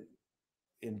in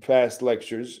past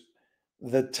lectures,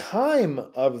 the time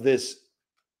of this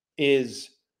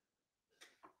is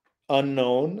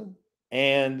unknown,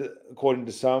 and according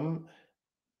to some,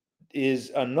 is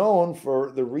unknown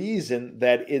for the reason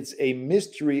that it's a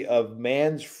mystery of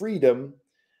man's freedom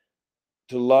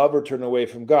to love or turn away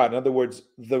from God. In other words,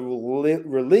 the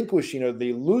relinquishing or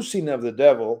the loosing of the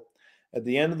devil at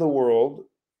the end of the world,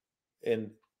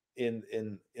 in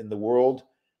the world,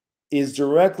 is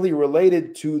directly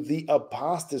related to the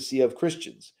apostasy of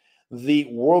Christians, the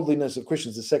worldliness of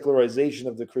Christians, the secularization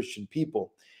of the Christian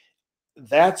people.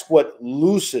 That's what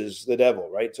looses the devil,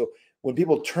 right? So when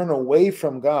people turn away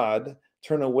from God,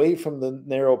 turn away from the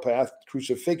narrow path,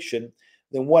 crucifixion,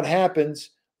 then what happens?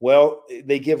 Well,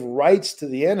 they give rights to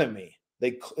the enemy.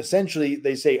 They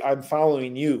say, I'm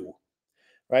following you,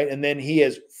 right? And then he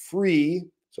is free,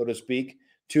 so to speak,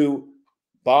 to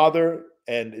bother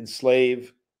and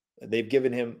enslave. They've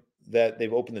given him that,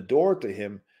 they've opened the door to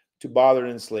him to bother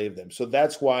and enslave them. So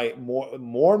that's why more and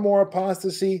more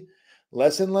apostasy,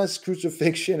 less and less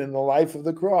crucifixion in the life of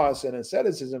the cross and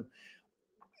asceticism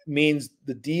means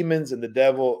the demons and the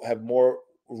devil have more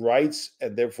rights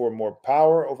and therefore more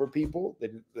power over people.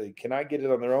 They cannot get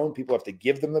it on their own. People have to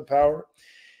give them the power.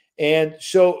 And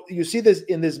so you see this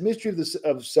in this mystery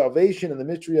of salvation and the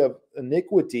mystery of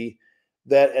iniquity,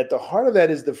 that at the heart of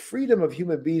that is the freedom of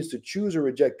human beings to choose or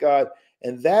reject God.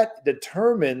 And that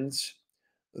determines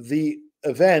the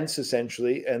events,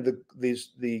 essentially, and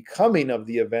the coming of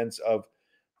the events of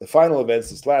the final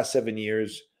events, this last 7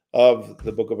 years of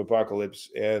the book of Apocalypse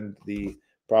and the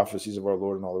prophecies of our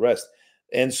Lord and all the rest.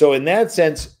 And so in that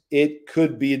sense, it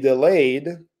could be delayed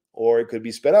or it could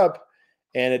be sped up,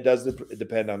 and it does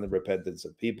depend on the repentance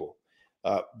of people.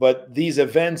 But these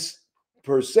events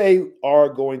per se are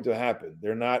going to happen.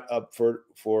 They're not up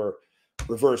for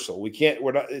reversal.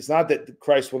 It's not that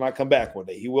Christ will not come back one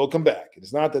day. He will come back.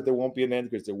 It's not that there won't be an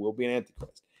Antichrist. There will be an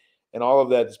Antichrist. And all of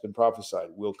that has been prophesied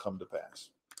will come to pass.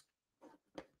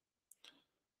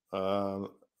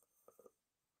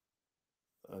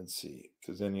 Let's see if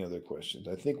there's any other questions.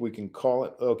 I think we can call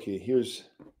it. Okay, here's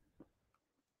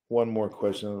one more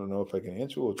question. I don't know if I can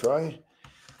answer. We'll try.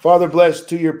 Father bless,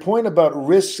 to your point about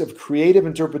risks of creative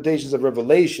interpretations of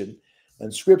Revelation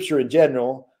and Scripture in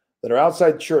general that are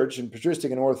outside church and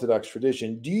patristic and Orthodox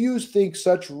tradition, do you think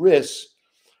such risks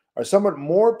are somewhat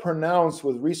more pronounced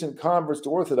with recent converts to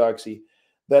Orthodoxy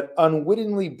that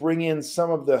unwittingly bring in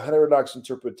some of the heterodox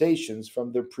interpretations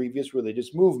from their previous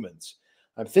religious movements?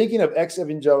 I'm thinking of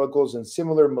ex-evangelicals and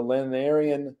similar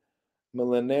millenarian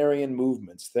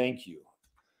movements. Thank you.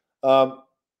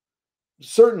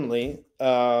 Certainly,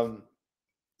 the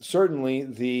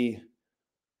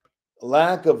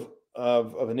lack of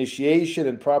of initiation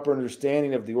and proper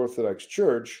understanding of the Orthodox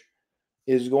Church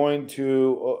is going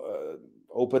to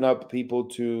open up people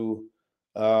to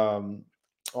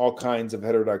all kinds of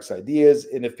heterodox ideas.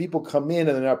 And if people come in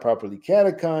and they're not properly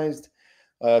catechized,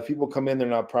 if people come in, they're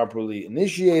not properly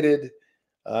initiated,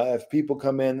 if people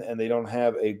come in and they don't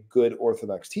have a good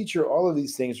Orthodox teacher, all of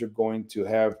these things are going to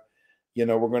have, we're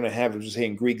going to have, as we say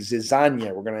in Greek,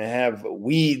 zizania. We're going to have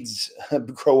weeds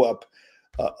grow up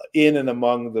in and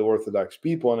among the Orthodox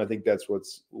people. And I think that's what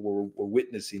we're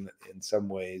witnessing in some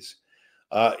ways.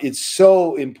 It's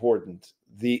so important,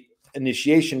 the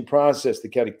initiation process, the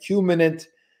catechumenate,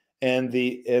 and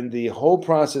the whole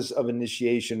process of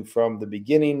initiation from the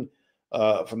beginning,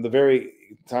 from the very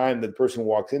time that the person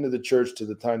walks into the church to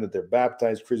the time that they're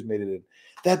baptized, chrismated. And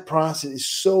that process is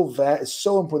so vast, it's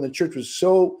so important. The church was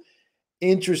so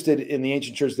interested in the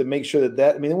ancient church to make sure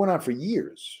that it went on for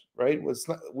years, right?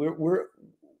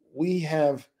 We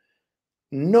have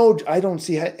no, I don't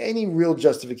see any real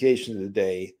justification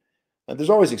today. And there's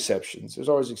always exceptions.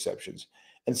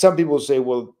 And some people say,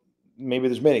 well, maybe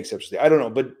there's many exceptions. I don't know.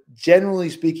 But generally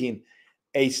speaking,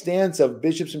 a stance of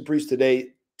bishops and priests today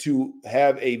to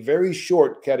have a very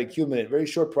short catechumenate, very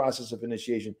short process of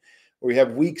initiation, where you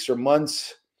have weeks or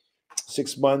months,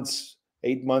 6 months,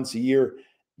 8 months, a year,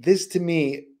 this to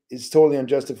me is totally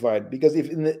unjustified. Because if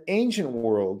in the ancient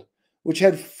world, which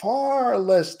had far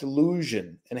less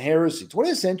delusion and heresy,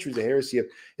 20th century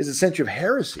is a century of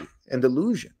heresy and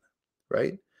delusion,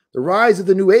 right? The rise of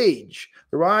the New Age,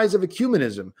 the rise of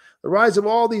ecumenism, the rise of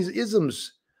all these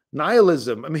isms,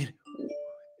 nihilism.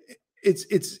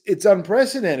 It's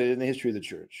unprecedented in the history of the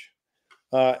church.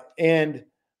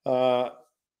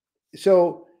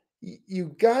 So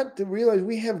you got to realize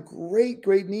we have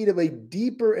great need of a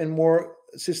deeper and more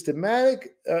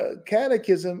systematic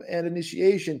catechism and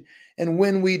initiation. And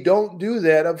when we don't do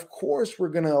that, of course, we're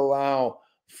going to allow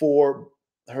for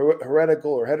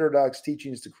heretical or heterodox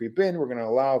teachings to creep in. We're going to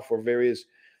allow for various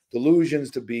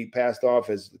delusions to be passed off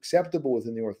as acceptable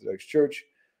within the Orthodox Church.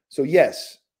 So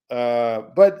yes,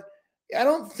 but I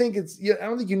don't think you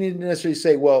need to necessarily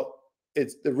say, well,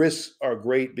 the risks are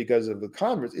great because of the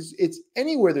converts. It's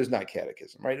anywhere there's not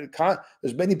catechism, right?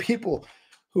 There's many people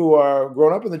who are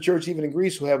grown up in the church, even in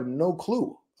Greece, who have no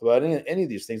clue about any of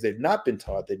these things. They've not been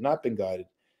taught, they've not been guided,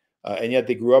 and yet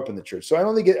they grew up in the church. So I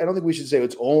don't think we should say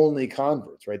it's only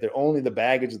converts, right? They're only the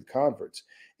baggage of the converts.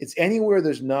 It's anywhere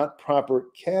there's not proper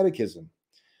catechism,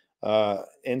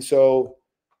 and so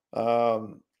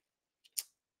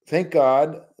thank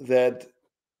God that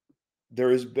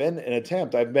there has been an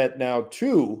attempt. I've met now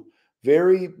 2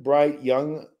 very bright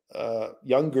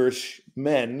youngish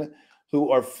men who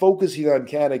are focusing on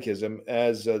catechism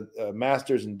as a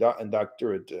master's and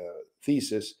doctorate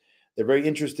thesis. They're very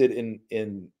interested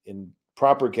in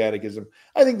proper catechism.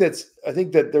 I think that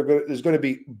there's going to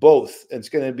be both. It's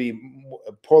going to be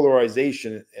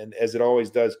polarization, and as it always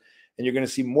does. And you're going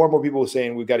to see more and more people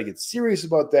saying we've got to get serious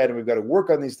about that, and we've got to work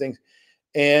on these things.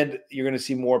 And you're going to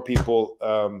see more people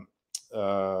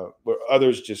where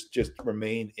others just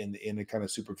remain in a kind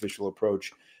of superficial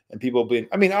approach, and people being.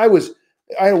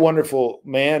 I had a wonderful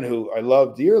man who I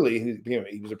loved dearly.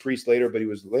 He was a priest later, but he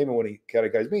was a layman when he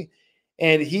catechized me,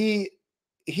 and he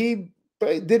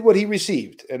did what he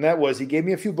received, and that was he gave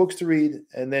me a few books to read,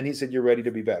 and then he said, "You're ready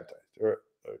to be baptized or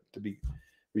to be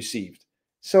received."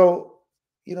 So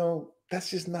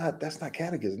that's not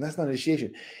catechism. That's not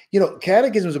initiation.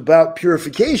 Catechism is about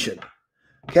purification.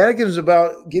 Catechism is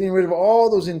about getting rid of all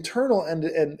those internal and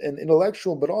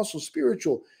intellectual, but also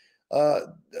spiritual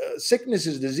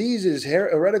sicknesses, diseases,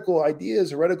 heretical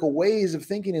ideas, heretical ways of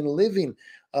thinking and living,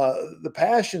 the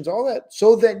passions, all that,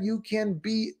 so that you can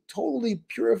be totally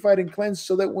purified and cleansed,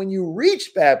 so that when you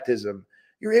reach baptism,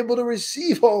 you're able to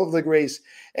receive all of the grace.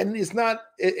 And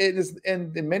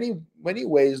and in many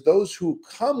ways, those who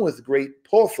come with great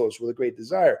pothos, with a great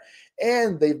desire,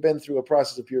 and they've been through a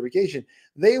process of purification,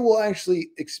 they will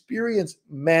actually experience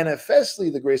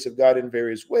manifestly the grace of God in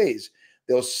various ways.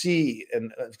 They'll see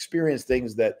and experience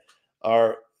things that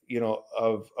are,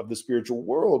 of the spiritual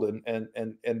world,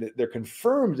 and they're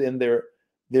confirmed in their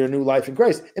new life in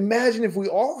Christ. Imagine if we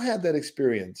all had that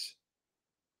experience.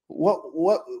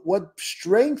 What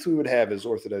strength we would have as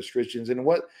Orthodox Christians, and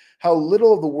how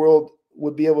little of the world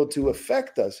would be able to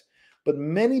affect us. But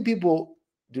many people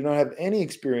do not have any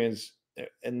experience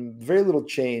and very little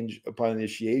change upon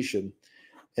initiation,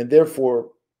 and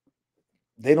therefore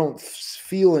they don't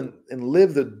feel and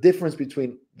live the difference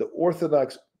between the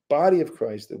Orthodox body of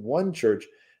Christ, the one church,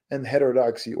 and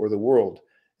heterodoxy or the world.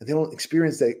 And they don't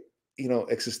experience that,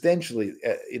 existentially.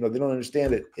 They don't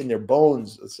understand it in their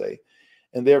bones, let's say.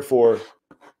 And therefore,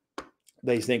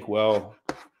 they think, well,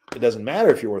 it doesn't matter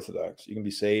if you're Orthodox. You can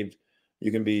be saved.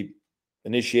 You can be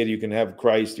initiated. You can have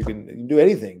Christ. You can do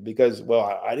anything because,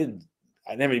 well, I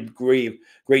never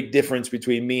great difference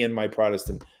between me and my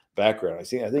Protestant background. I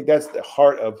think that's the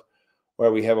heart of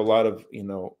where we have a lot of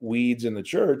weeds in the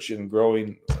church and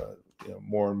growing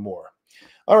more and more.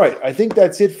 All right, I think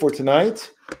that's it for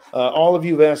tonight. All of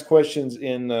you have asked questions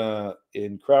in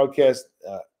Crowdcast.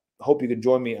 Hope you can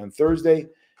join me on Thursday,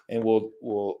 and we'll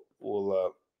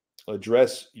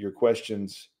address your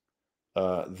questions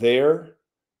there.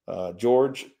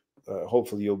 George,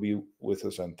 hopefully you'll be with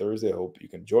us on Thursday. I hope you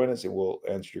can join us, and we'll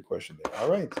answer your question there.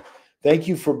 All right. Thank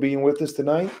you for being with us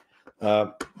tonight.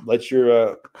 Let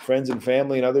your friends and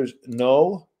family and others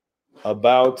know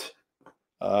about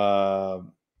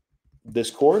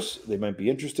this course. They might be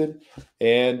interested,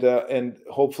 and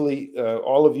hopefully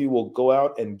all of you will go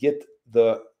out and get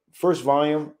the first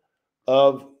volume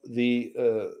of the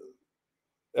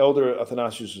Elder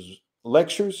Athanasius'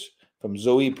 lectures from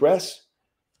Zoe Press,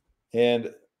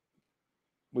 and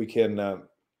we can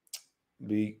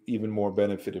be even more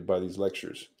benefited by these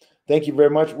lectures. Thank you very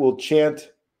much. We'll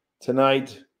chant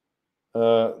tonight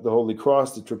the Holy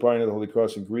Cross, the Triparian of the Holy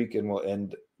Cross in Greek, and we'll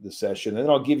end the session. And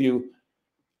then I'll give you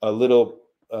a little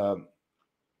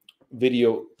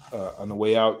video on the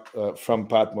way out from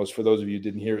Patmos for those of you who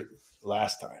didn't hear it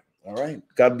last time. All right.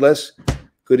 God bless.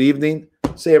 Good evening.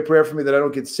 Say a prayer for me that I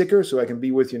don't get sicker so I can be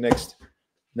with you next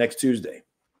Tuesday.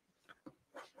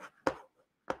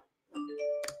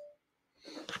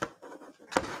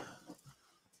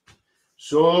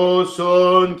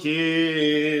 Soson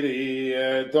Kyrie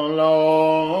ton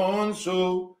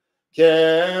lonsu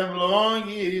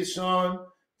kevlongison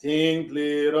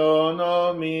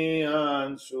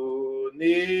tinklironomiansu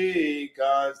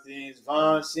nikas dis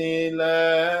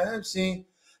vasilepsi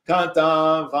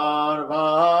kata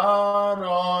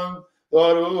varvaron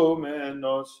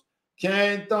dorumenos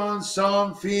kenton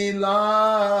son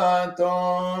filaton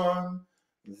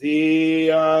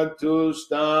Via tu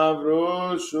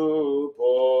stavrosu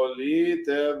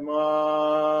politevma.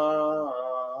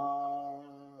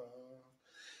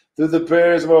 Through the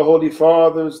prayers of our holy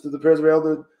fathers, through the prayers of our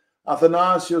elder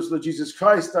Athanasius, Lord Jesus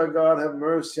Christ, our God, have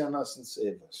mercy on us and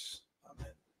save us. Amen.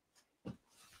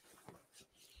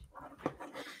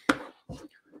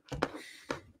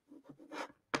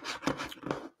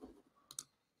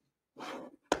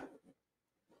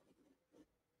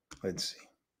 Let's see.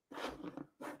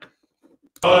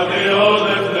 Adeo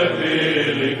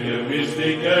defili que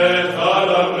mistike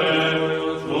alamen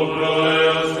tu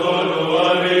proeos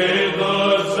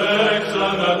coluaridos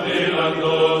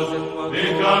exanatilandos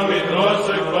dicamidros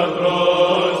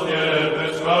equadros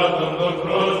niepes fatum don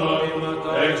chronon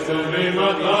ex tu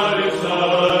vimataris